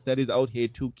force that is out here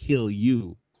to kill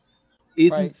you.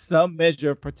 Isn't Right. some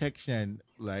measure of protection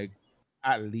like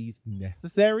at least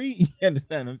necessary? You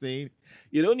understand what I'm saying?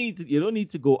 You don't need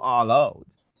to go all out.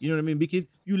 You know what I mean? Because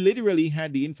you literally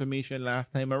had the information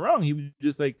last time around. He was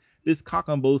just like this cock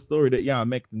and bull story that y'all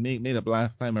made up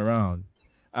last time around,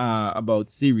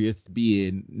 about Sirius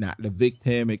being not the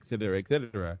victim, etc.,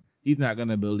 etc. He's not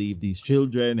gonna believe these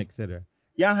children, etc.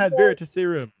 Y'all had Well,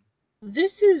 Veritaserum.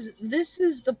 this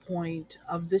is the point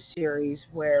of the series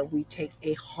where we take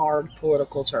a hard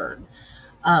political turn.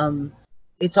 Um,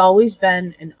 it's always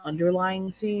been an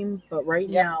underlying theme, but right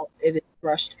Yep. now it is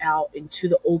rushed out into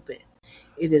the open.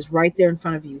 It is right there in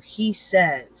front of you. He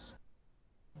says,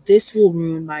 "This will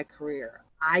ruin my career.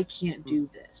 I can't do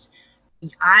this.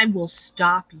 I will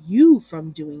stop you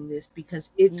from doing this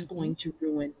because it's Hmm. going to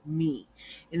ruin me."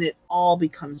 And it all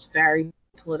becomes very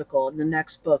political. In the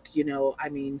next book, I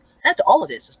mean, that's all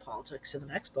it is politics in the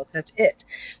next book. That's it.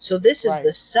 So this is Right.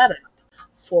 the setup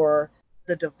for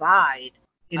the divide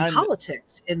in And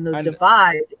politics, in the and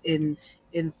divide in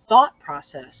thought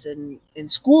process and in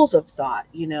schools of thought.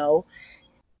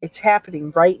 It's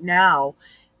happening right now,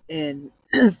 and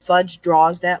Fudge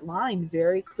draws that line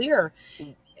very clear,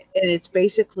 and it's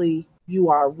basically, you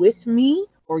are with me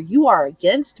or you are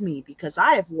against me, because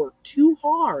I have worked too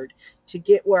hard to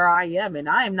get where I am, and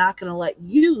I am not going to let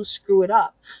you screw it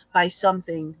up by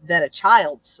something that a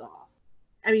child saw.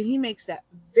 I mean, he makes that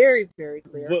very, very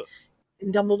clear. well,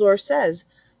 And Dumbledore says,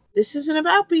 this isn't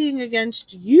about being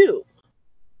against you,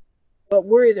 but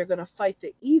we're either going to fight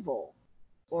the evil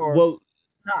or well,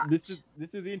 this not. is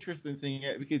this is the interesting thing,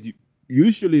 because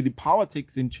usually the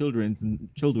politics in children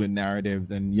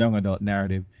narratives and young adult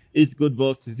narrative is good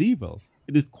versus evil.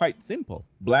 It is quite simple,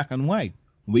 black and white.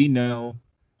 We know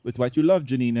with what you love,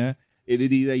 Janina. It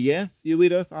is either yes, you're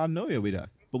with us, or no, you're with us.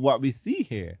 But what we see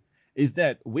here is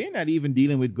that we're not even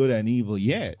dealing with good and evil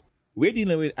yet. We're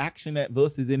dealing with action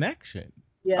versus inaction,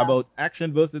 Yeah, about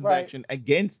action versus Right. action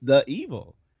against the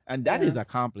evil, and that yeah, is a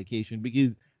complication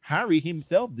because Harry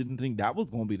himself didn't think that was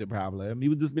going to be the problem. He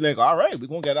would just be like, all right, we're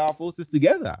going to get our forces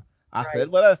together. I said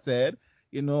right. what I said.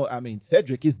 I mean,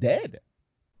 Cedric is dead.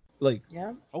 Like,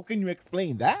 Yeah. how can you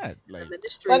explain that? The Like,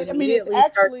 ministry But I mean, it's immediately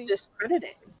starts actually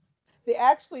discrediting.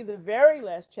 the very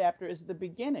last chapter is the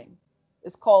beginning.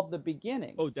 It's called the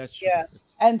beginning. oh, that's true. Yeah,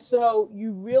 And so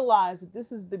you realize that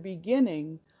this is the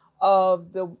beginning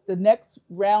of the next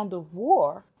round of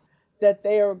war that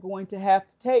they are going to have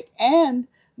to take. And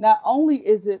not only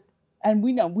is it, and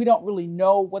we don't really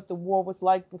know what the war was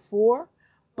like before,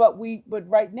 but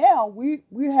right now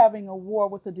we're having a war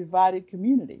with a divided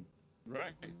community.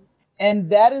 Right. And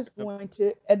that is going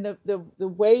to, and the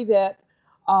way that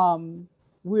um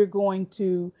we're going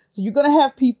to, so you're going to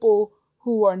have people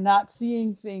who are not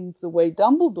seeing things the way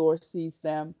Dumbledore sees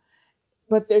them,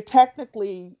 but they're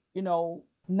technically,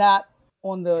 not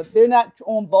they're not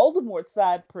on Voldemort's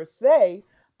side per se,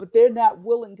 but they're not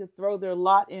willing to throw their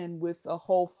lot in with a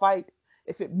whole fight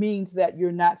if it means that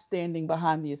you're not standing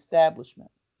behind the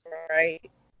establishment. right.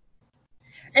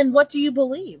 And what do you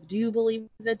believe? Do you believe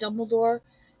that Dumbledore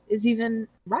is even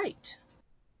right?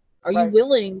 Are you Right.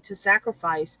 willing to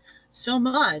sacrifice so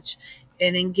much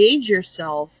and engage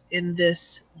yourself in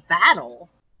this battle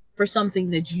for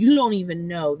something that you don't even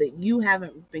know, that you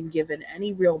haven't been given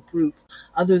any real proof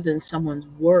other than someone's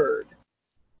word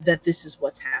that this is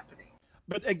what's happening?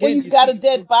 But Well, again, you you got a see,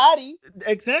 dead body.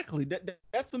 exactly.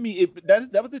 That for me,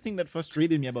 that was the thing that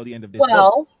frustrated me about the end of this book.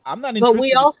 Well, I'm not but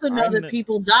we interested. also know that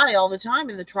people die all the time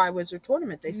in the Triwizard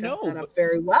Tournament. They set No, that but up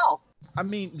very well. I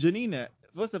mean, Janina.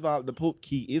 First of all, the Pope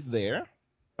key is there.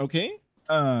 Okay.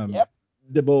 Um, Yep.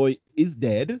 the boy is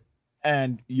dead,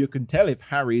 and you can tell if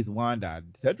Harry's wand or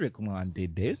Cedric wand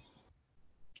did this.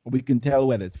 We can tell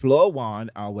whether it's Fleur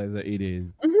wand or whether it is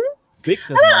Hmm.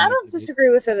 Victor's I wand that don't did it. disagree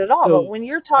with it at all. But So, when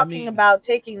you're I talking mean, about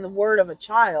taking the word of a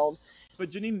child but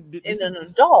Janine, in an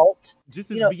adult, this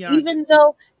is beyond. even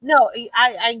though, no,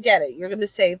 I get it. You're going to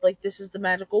say, like, this is the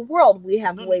magical world. We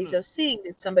have No, no, ways no. of seeing.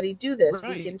 Did somebody do this? We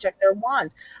Right. can check their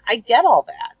wands. I get all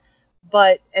that.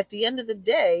 But at the end of the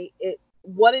day,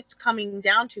 what it's coming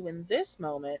down to in this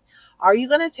moment, are you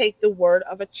going to take the word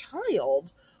of a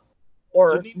child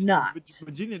or Janine, not? but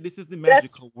Virginia, this is the That's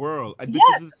magical world. But this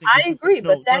Yes, is the thing. I This is agree,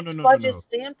 but no, no, no, that's no, no, Fudge's no.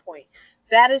 standpoint.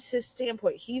 That is his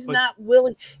standpoint. He's But not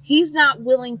willing. He's not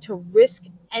willing to risk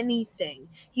anything.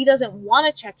 He doesn't want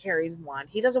to check Harry's wand.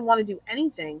 He doesn't want to do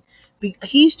anything.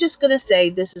 He's just going to say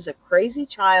this is a crazy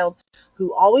child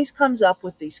who always comes up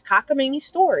with these cockamamie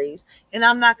stories, and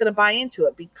I'm not going to buy into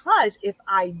it because if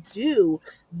I do,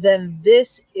 then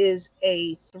this is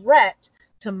a threat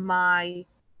to my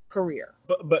career.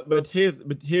 but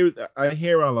here's I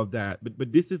hear all of that.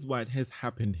 But this is what has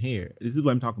happened here. This is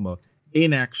what I'm talking about.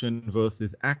 Inaction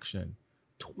versus action.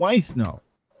 Twice now,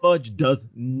 Fudge does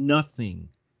nothing.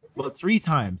 Well, three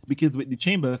times because with the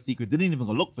Chamber of Secrets, they didn't even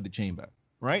go look for the chamber,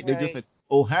 right? They just Right. said,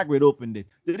 "Oh, Hagrid opened it."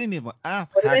 They didn't even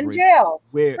ask Put him in Hagrid jail.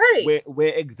 where Right. where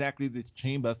where exactly this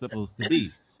chamber is supposed to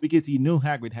be because he knew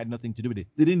Hagrid had nothing to do with it.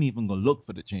 They didn't even go look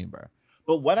for the chamber.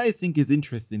 But what I think is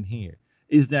interesting here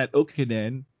is that okay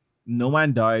then no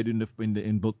one died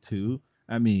in book two.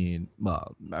 I mean,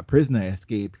 well, a prisoner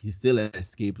escaped. He still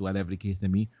escaped, whatever the case may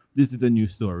be. This is a new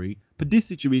story. But this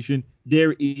situation,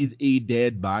 there is a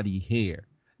dead body here.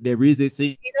 There is a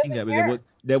thing He that doesn't care.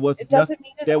 there was It nothing doesn't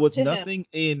mean enough to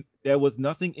him. there was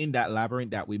nothing in that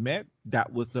labyrinth that we met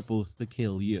that was supposed to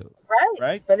kill you, Right.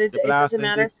 right? But it, The it blast doesn't and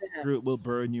matter this to him. screw will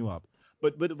burn you up.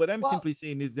 But what I'm Well, simply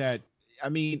saying is that I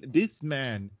mean this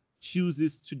man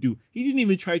chooses to do. He didn't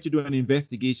even try to do an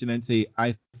investigation and say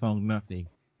I found nothing.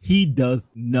 He does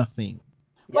nothing.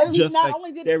 well, he Yes. Just not like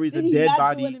only did there is a did he dead not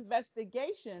do an body.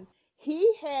 investigation,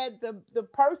 he had the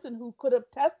person who could have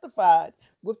testified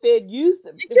if they had used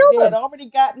him, They if they killed had him. already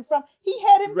gotten from. He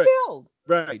had him Right. killed.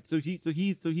 Right. So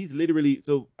he's literally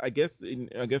so I guess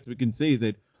we can say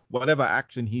that whatever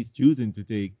action he's choosing to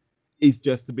take is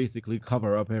just to basically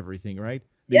cover up everything, right?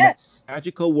 The Yes.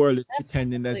 magical world is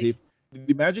pretending as if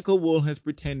Absolutely. the magical world has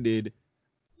pretended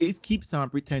it keeps on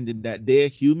pretending that they're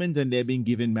humans and they're being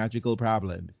given magical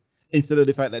problems instead of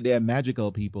the fact that they are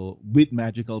magical people with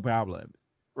magical problems,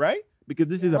 right? Because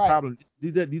this is Yeah. a Right. problem.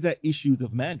 These are issues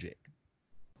of magic,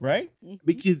 right? Hmm.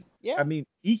 Because I Yeah. mean,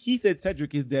 he said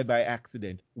Cedric is dead by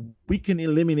accident. We can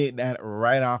eliminate that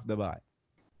right off the bat.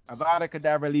 Avada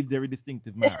Kedavra leaves very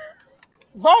distinctive mark.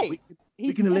 We Right. can, we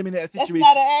He's can not. eliminate a That's not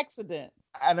situation. an accident.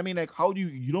 And I mean, like, how do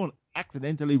you don't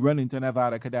accidentally run into an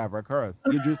Avada Kedavra curse?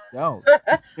 You just don't.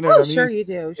 You know what Oh, I sure mean? you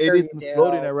do. It Sure is you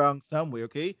floating do. around somewhere.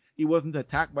 Okay, he wasn't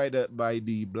attacked by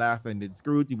the blast and then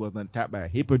screwed. He wasn't attacked by a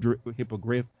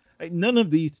hippogriff. Like, none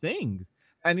of these things.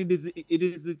 And it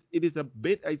is a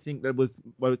bit I think that was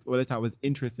what I thought was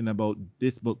interesting about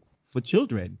this book for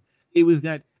children. It was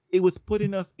that it was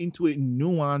putting us into a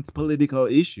nuanced political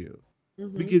issue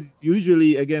Hmm. because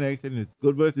usually again I said it's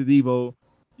good versus evil.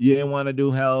 You didn't want to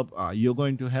do help. You're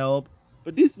going to help.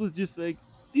 But this was just like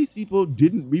these people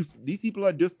didn't. These people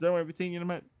are just doing everything. You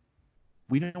know,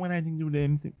 we don't want anything to do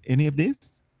with any of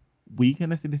this. We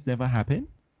cannot see this never happen.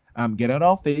 Get out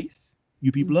our face.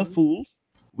 You people are Hmm. fools.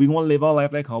 We gonna live our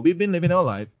life like how we've been living our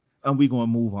life, and we gonna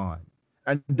move on.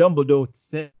 And Dumbledore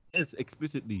says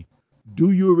explicitly,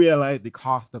 "Do you realize the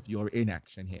cost of your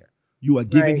inaction here? You are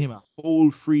giving Right. him a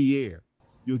whole free year.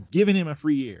 You're giving him a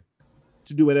free year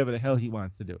to do whatever the hell he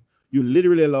wants to do. You're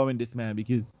literally allowing this man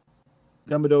because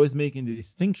Dumbledore is making the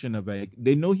distinction of like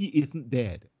they know he isn't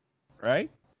dead, right?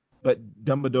 But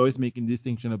Dumbledore is making the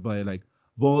distinction of like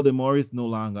Voldemort is no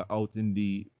longer out into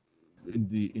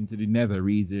the nether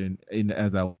region in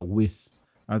as a wisp,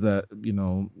 as a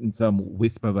in some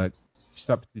wisp of a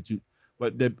substitute.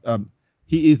 But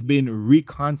he is being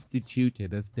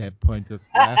reconstituted, as Deb pointed out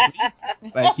last week.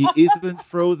 Like he isn't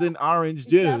frozen orange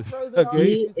He's not juice. frozen Okay, orange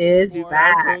He juice is he's anymore.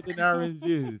 not back. frozen orange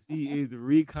juice. He is He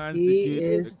reconstituted. He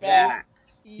is is Okay, back. back.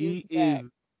 He is he is back.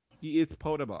 he is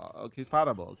potable. Okay, he's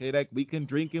potable. Okay, like we can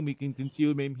drink him, we can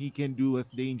consume him. He can do us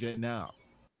danger now.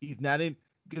 He's not in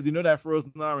because you know that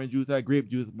frozen orange juice, that grape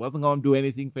juice wasn't gonna do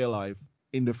anything for your life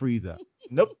in the freezer.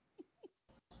 Nope,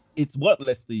 it's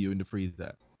worthless to you in the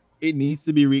freezer. It needs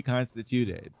to be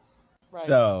reconstituted. Right.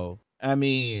 So I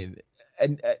mean,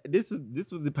 and this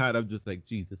was the part of just like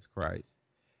Jesus Christ,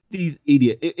 these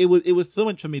idiots. It was so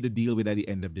much for me to deal with at the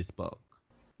end of this book.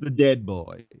 The dead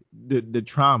boy, the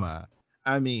trauma.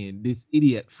 I mean, this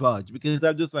idiot Fudge, because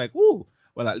I'm just like, whoo.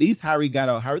 Well, at least Harry got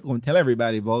out. Harry's gonna tell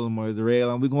everybody Voldemort is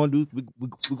real, and we're gonna do.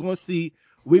 We're gonna see.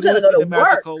 We're We're gonna gonna go see to the work.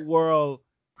 magical world.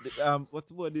 What's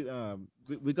the word?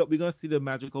 We're gonna see the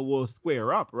magical world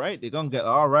square up, right? They're gonna get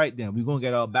all right then. We're gonna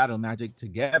get our battle magic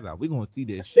together. We're gonna see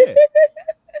this shit.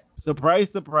 Surprise,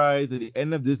 surprise! At the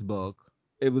end of this book,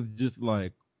 it was just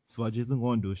like Fudge isn't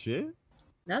gonna do shit.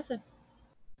 Nothing.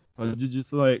 Fudge is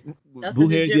just like, who Nothing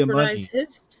to here's your jeopardize money?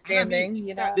 his And I mean, standing, isn't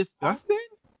you that know. disgusting?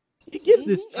 He gives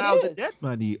this It child the is. death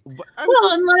money. Well,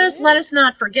 and It let is. us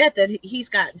not forget that he's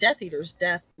got Death Eater's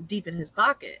death deep in his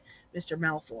pocket, Mr.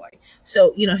 Malfoy.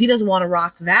 So, he doesn't want to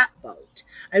rock that boat.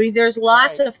 I mean, there's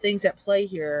lots Right. of things at play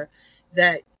here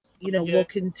that, Yeah, we'll just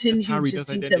continue Harry to does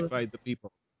see to, identify the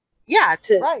people. yeah,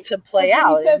 to, Right. to Because play when he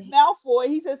out. says And Malfoy,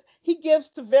 he says he gives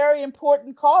to very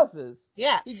important causes.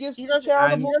 yeah, He gives he to doesn't, he And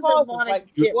charitable doesn't causes. want to Like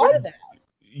you, get rid what? of that.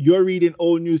 you're reading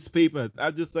old newspapers.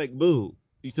 I'm just like, boo.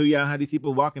 So yeah, how these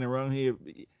people walking around here.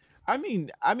 I mean,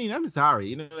 I'm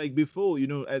sorry. Like before,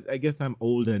 I guess I'm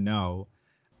older now,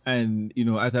 and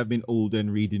as I've been older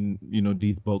and reading,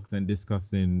 these books and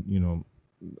discussing,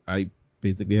 I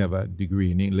basically have a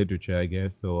degree in literature, I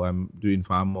guess, so I'm doing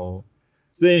far more.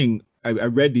 Saying I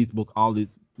read these books, all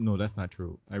these. No, that's not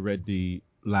true. I read the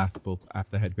last book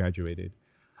after I had graduated.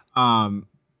 Um,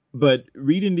 but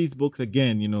reading these books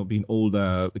again, being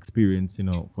older, experienced,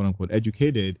 quote unquote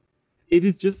educated, it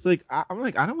is just like I'm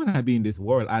like I don't want to be in this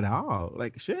world at all.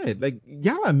 Like shit, like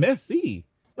y'all are messy.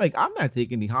 Like I'm not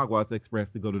taking the Hogwarts Express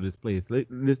to go to this place.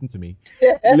 Listen to me.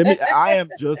 Let me. I am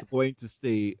just going to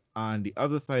stay on the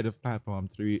other side of platform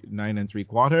 9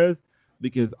 3/4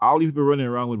 because all these people running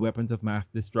around with weapons of mass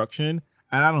destruction,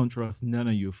 and I don't trust none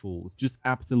of you fools. Just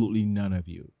absolutely none of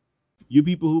you. You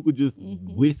people who could just Hmm.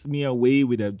 whisk me away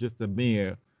with just a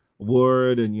mere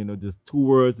word and just 2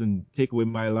 words and take away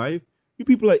my life. You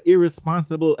people are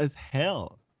irresponsible as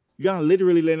hell. You're gonna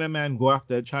literally let a man go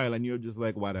after a child and you're just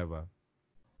like whatever.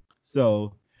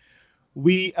 So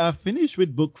we are finished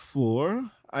with book 4.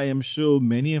 I am sure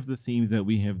many of the themes that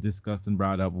we have discussed and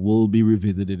brought up will be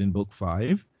revisited in book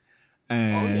 5. Oh yes.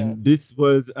 And this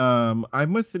was I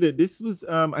must say that this was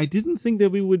I didn't think that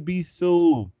we would be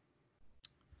so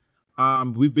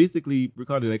we basically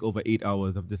recorded like over 8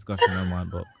 hours of discussion on one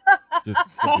book. Just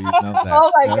so we know that.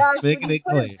 Oh my Just gosh, when making you it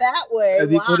put it clear. that way,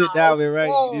 As you put it wow. that way,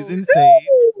 right? It is Whoa. insane.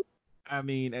 I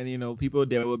mean, and people,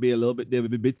 there will be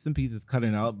bits and pieces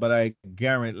cutting out, but I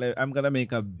guarantee, like, I'm gonna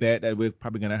make a bet that we're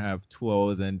probably gonna have 2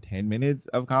 hours and 10 minutes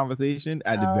of conversation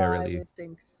at the very I least. would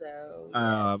think so.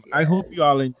 Yes, I hope yes. you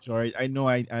all enjoyed. I know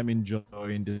I'm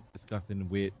enjoying discussing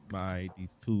with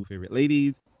these two favorite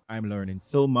ladies. I'm learning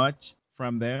so much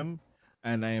from them,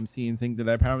 and I am seeing things that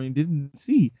I probably didn't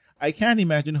see. I can't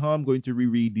imagine how I'm going to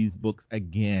reread these books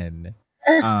again.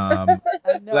 Um,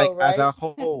 I know, like as right? a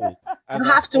whole, as You'll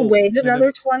a have to whole. wait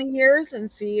another 20 years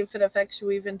and see if it affects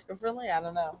you even differently. I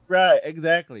don't know. Right,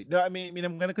 exactly. No, I mean,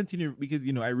 I'm gonna continue because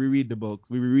I reread the books.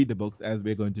 We reread the books as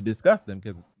we're going to discuss them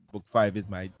because book 5 is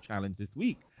my challenge this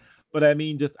week. But I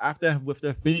mean, just after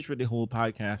finish with the whole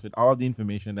podcast with all the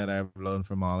information that I've learned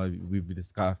from all of we've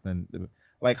discussed and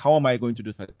like, how am I going to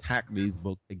just attack these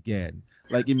books again?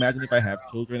 Like, imagine if I have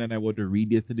children and I were to read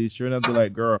this to these children, I'd be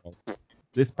like, girl,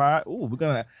 this part, oh, we're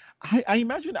gonna. I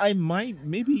imagine I might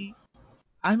rethink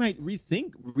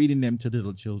reading them to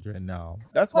little children now.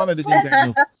 That's one But of the but things I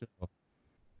know for sure.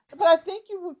 but I think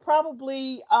you would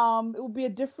probably it would be a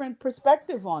different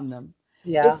perspective on them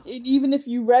if Yeah, even if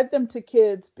you read them to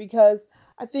kids, because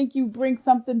I think you bring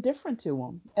something different to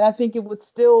them, and I think it would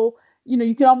still,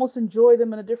 you can almost enjoy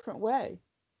them in a different way.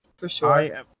 for I sure.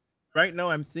 am right now.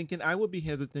 I'm thinking I would be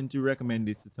hesitant to recommend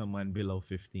this to someone below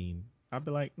 15. I'd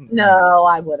be like, mm-mm. No,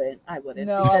 I wouldn't. I wouldn't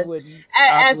No, I because wouldn't.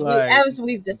 I'd be as we like, as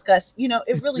we've discussed,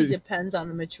 it really depends on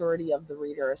the maturity of the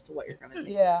reader as to what you're going to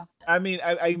take away. Yeah. I mean,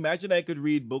 I imagine I could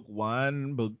read book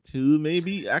 1, book 2,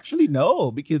 maybe. Actually,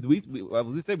 no, because as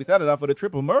we said, we started off with a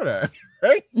triple murder,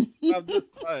 right? I'm just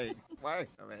like, why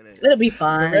a minute? It'll be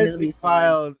fun. It'll be Forensic fun.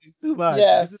 Files is too much.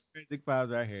 This is Yes. Forensic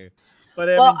Files right here. But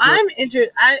Well, enjoyed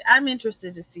I'm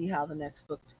interested to see how the next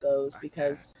book goes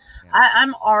because yeah.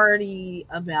 I'm already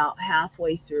about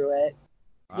halfway through it,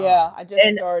 Yeah, I just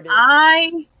and started.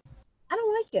 I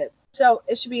don't like it. So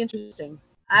it should be interesting.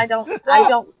 I don't. I Well,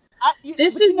 don't.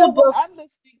 This but you is the know what? book. I'm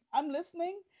listening. I'm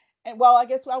listening. And well, I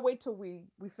guess I'll wait till we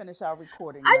finish our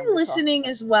recording, and then I'm we'll talk listening about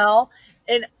as well,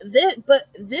 and but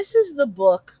this is the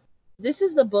book. This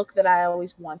is the book that I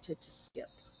always wanted to skip.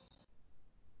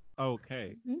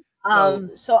 Okay. it. Hmm.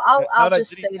 So So now I'll that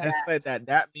just Janine say has that. said that,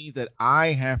 that means that I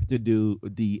have to do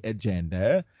the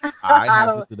agenda. I I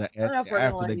have to don't. do the I don't know if we're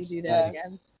gonna after let the you do that Yes.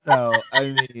 again. so I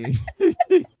mean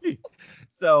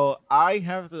so I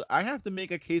have to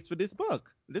make a case for this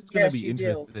book. This is gonna Yes, be you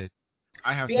do. interesting.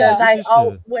 I have to, Because Yeah. which is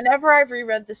true. whenever I've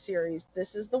reread the series,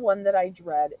 this is the one that I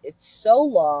dread. It's so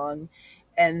long,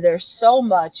 and there's so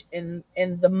much, and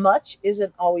the much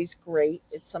isn't always great.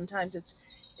 It's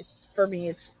for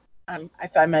me. I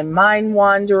find my mind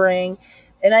wandering,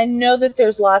 and I know that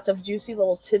there's lots of juicy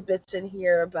little tidbits in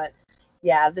here, but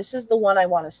yeah, this is the one I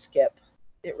want to skip.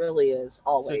 It really is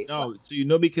So always. no, so you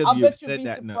know because I'll you've bet you'll said be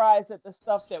that no. surprised at the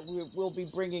stuff that we'll be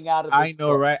bringing out of I this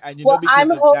know, book. right? And you know Well, because I'm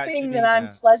of that, hoping that I'm Janina.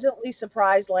 pleasantly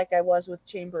surprised, like I was with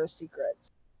Chamber of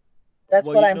Secrets. That's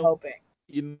Well, what I'm hoping.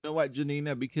 you know what,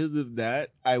 Janina, because of that,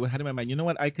 I had in my mind, you know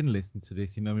what, I can listen to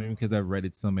this, you know what I mean? Because I've read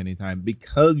it so many times.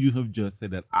 Because you have just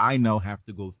said that, I now have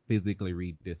to go physically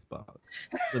read this book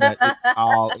so that it's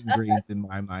all ingrained in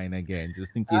my mind again,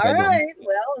 just in case All I don't. right.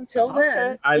 Well, until So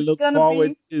Okay, then, I it's look gonna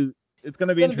forward be to. It's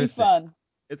gonna it's be gonna be interesting. fun.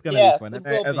 It's gonna be Yes, fun, it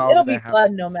will as be. all it'll that I be have.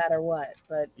 fun no matter what.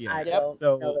 But I Yeah. Yep.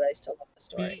 don't know So that I still love the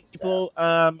story. So,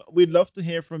 people, we'd love to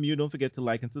hear from you. Don't forget to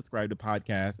like and subscribe to the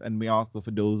podcast, and we also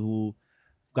for those who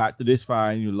got to this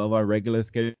far and you love our regular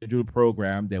scheduled program,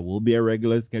 there will be a regular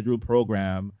scheduled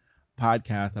program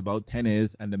podcast about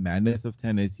tennis and the madness of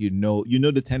tennis. You know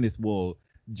the tennis world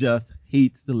just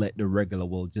hates to let the regular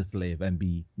world just live and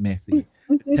be messy.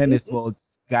 The tennis world's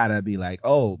gotta be like,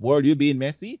 oh, world, you being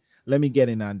messy? Let me get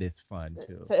in on this fun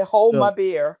too. Say, hold my So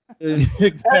beer.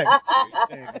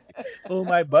 exactly. Oh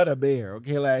my butter bear.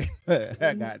 Okay, like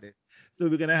I Mhm. got it. So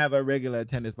we're gonna have a regular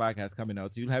tennis podcast coming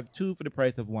out. So you'll have two for the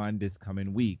price of one this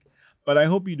coming week. But I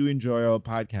hope you do enjoy our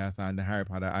podcast on the Harry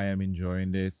Potter. I am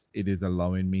enjoying this. It is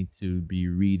allowing me to be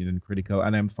reading and critical,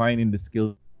 and I'm finding the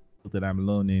skills that I'm learning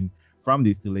from these two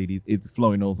ladies. It's flowing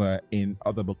over in other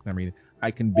books I'm reading. I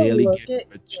can oh, barely look get at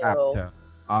a you. chapter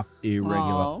of a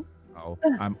regular. Oh. Oh,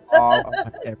 I'm all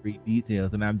over every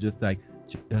details, and I'm just like,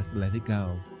 just let it go.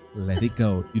 Let it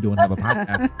go. You don't have a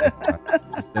podcast anymore.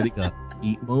 Just let it go.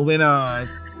 Keep moving on.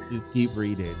 Just keep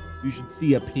reading. You should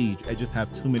see a page. I just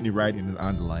have too many writing and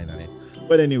underline on it.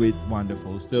 But anyway, it's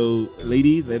wonderful. So,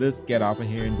 ladies, let us get off of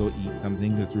here and go eat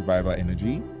something. Let's revive our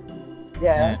energy.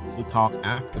 And Yes. we'll talk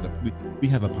after we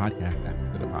have a podcast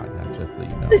after the podcast, just so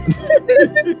you know.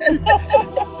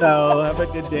 So have a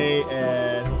good day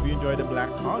and hope you enjoy the Black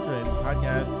Cauldron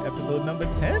podcast episode number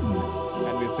 10.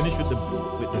 And we'll finish with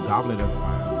the Goblet of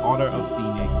Fire. Order of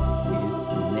Phoenix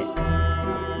is next.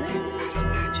 Next.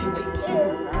 Magic. Stay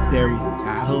tuned. There is Right.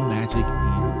 battle magic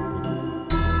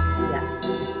Yes.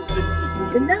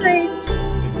 Good night.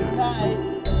 in Good night.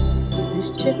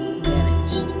 Mischief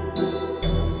managed.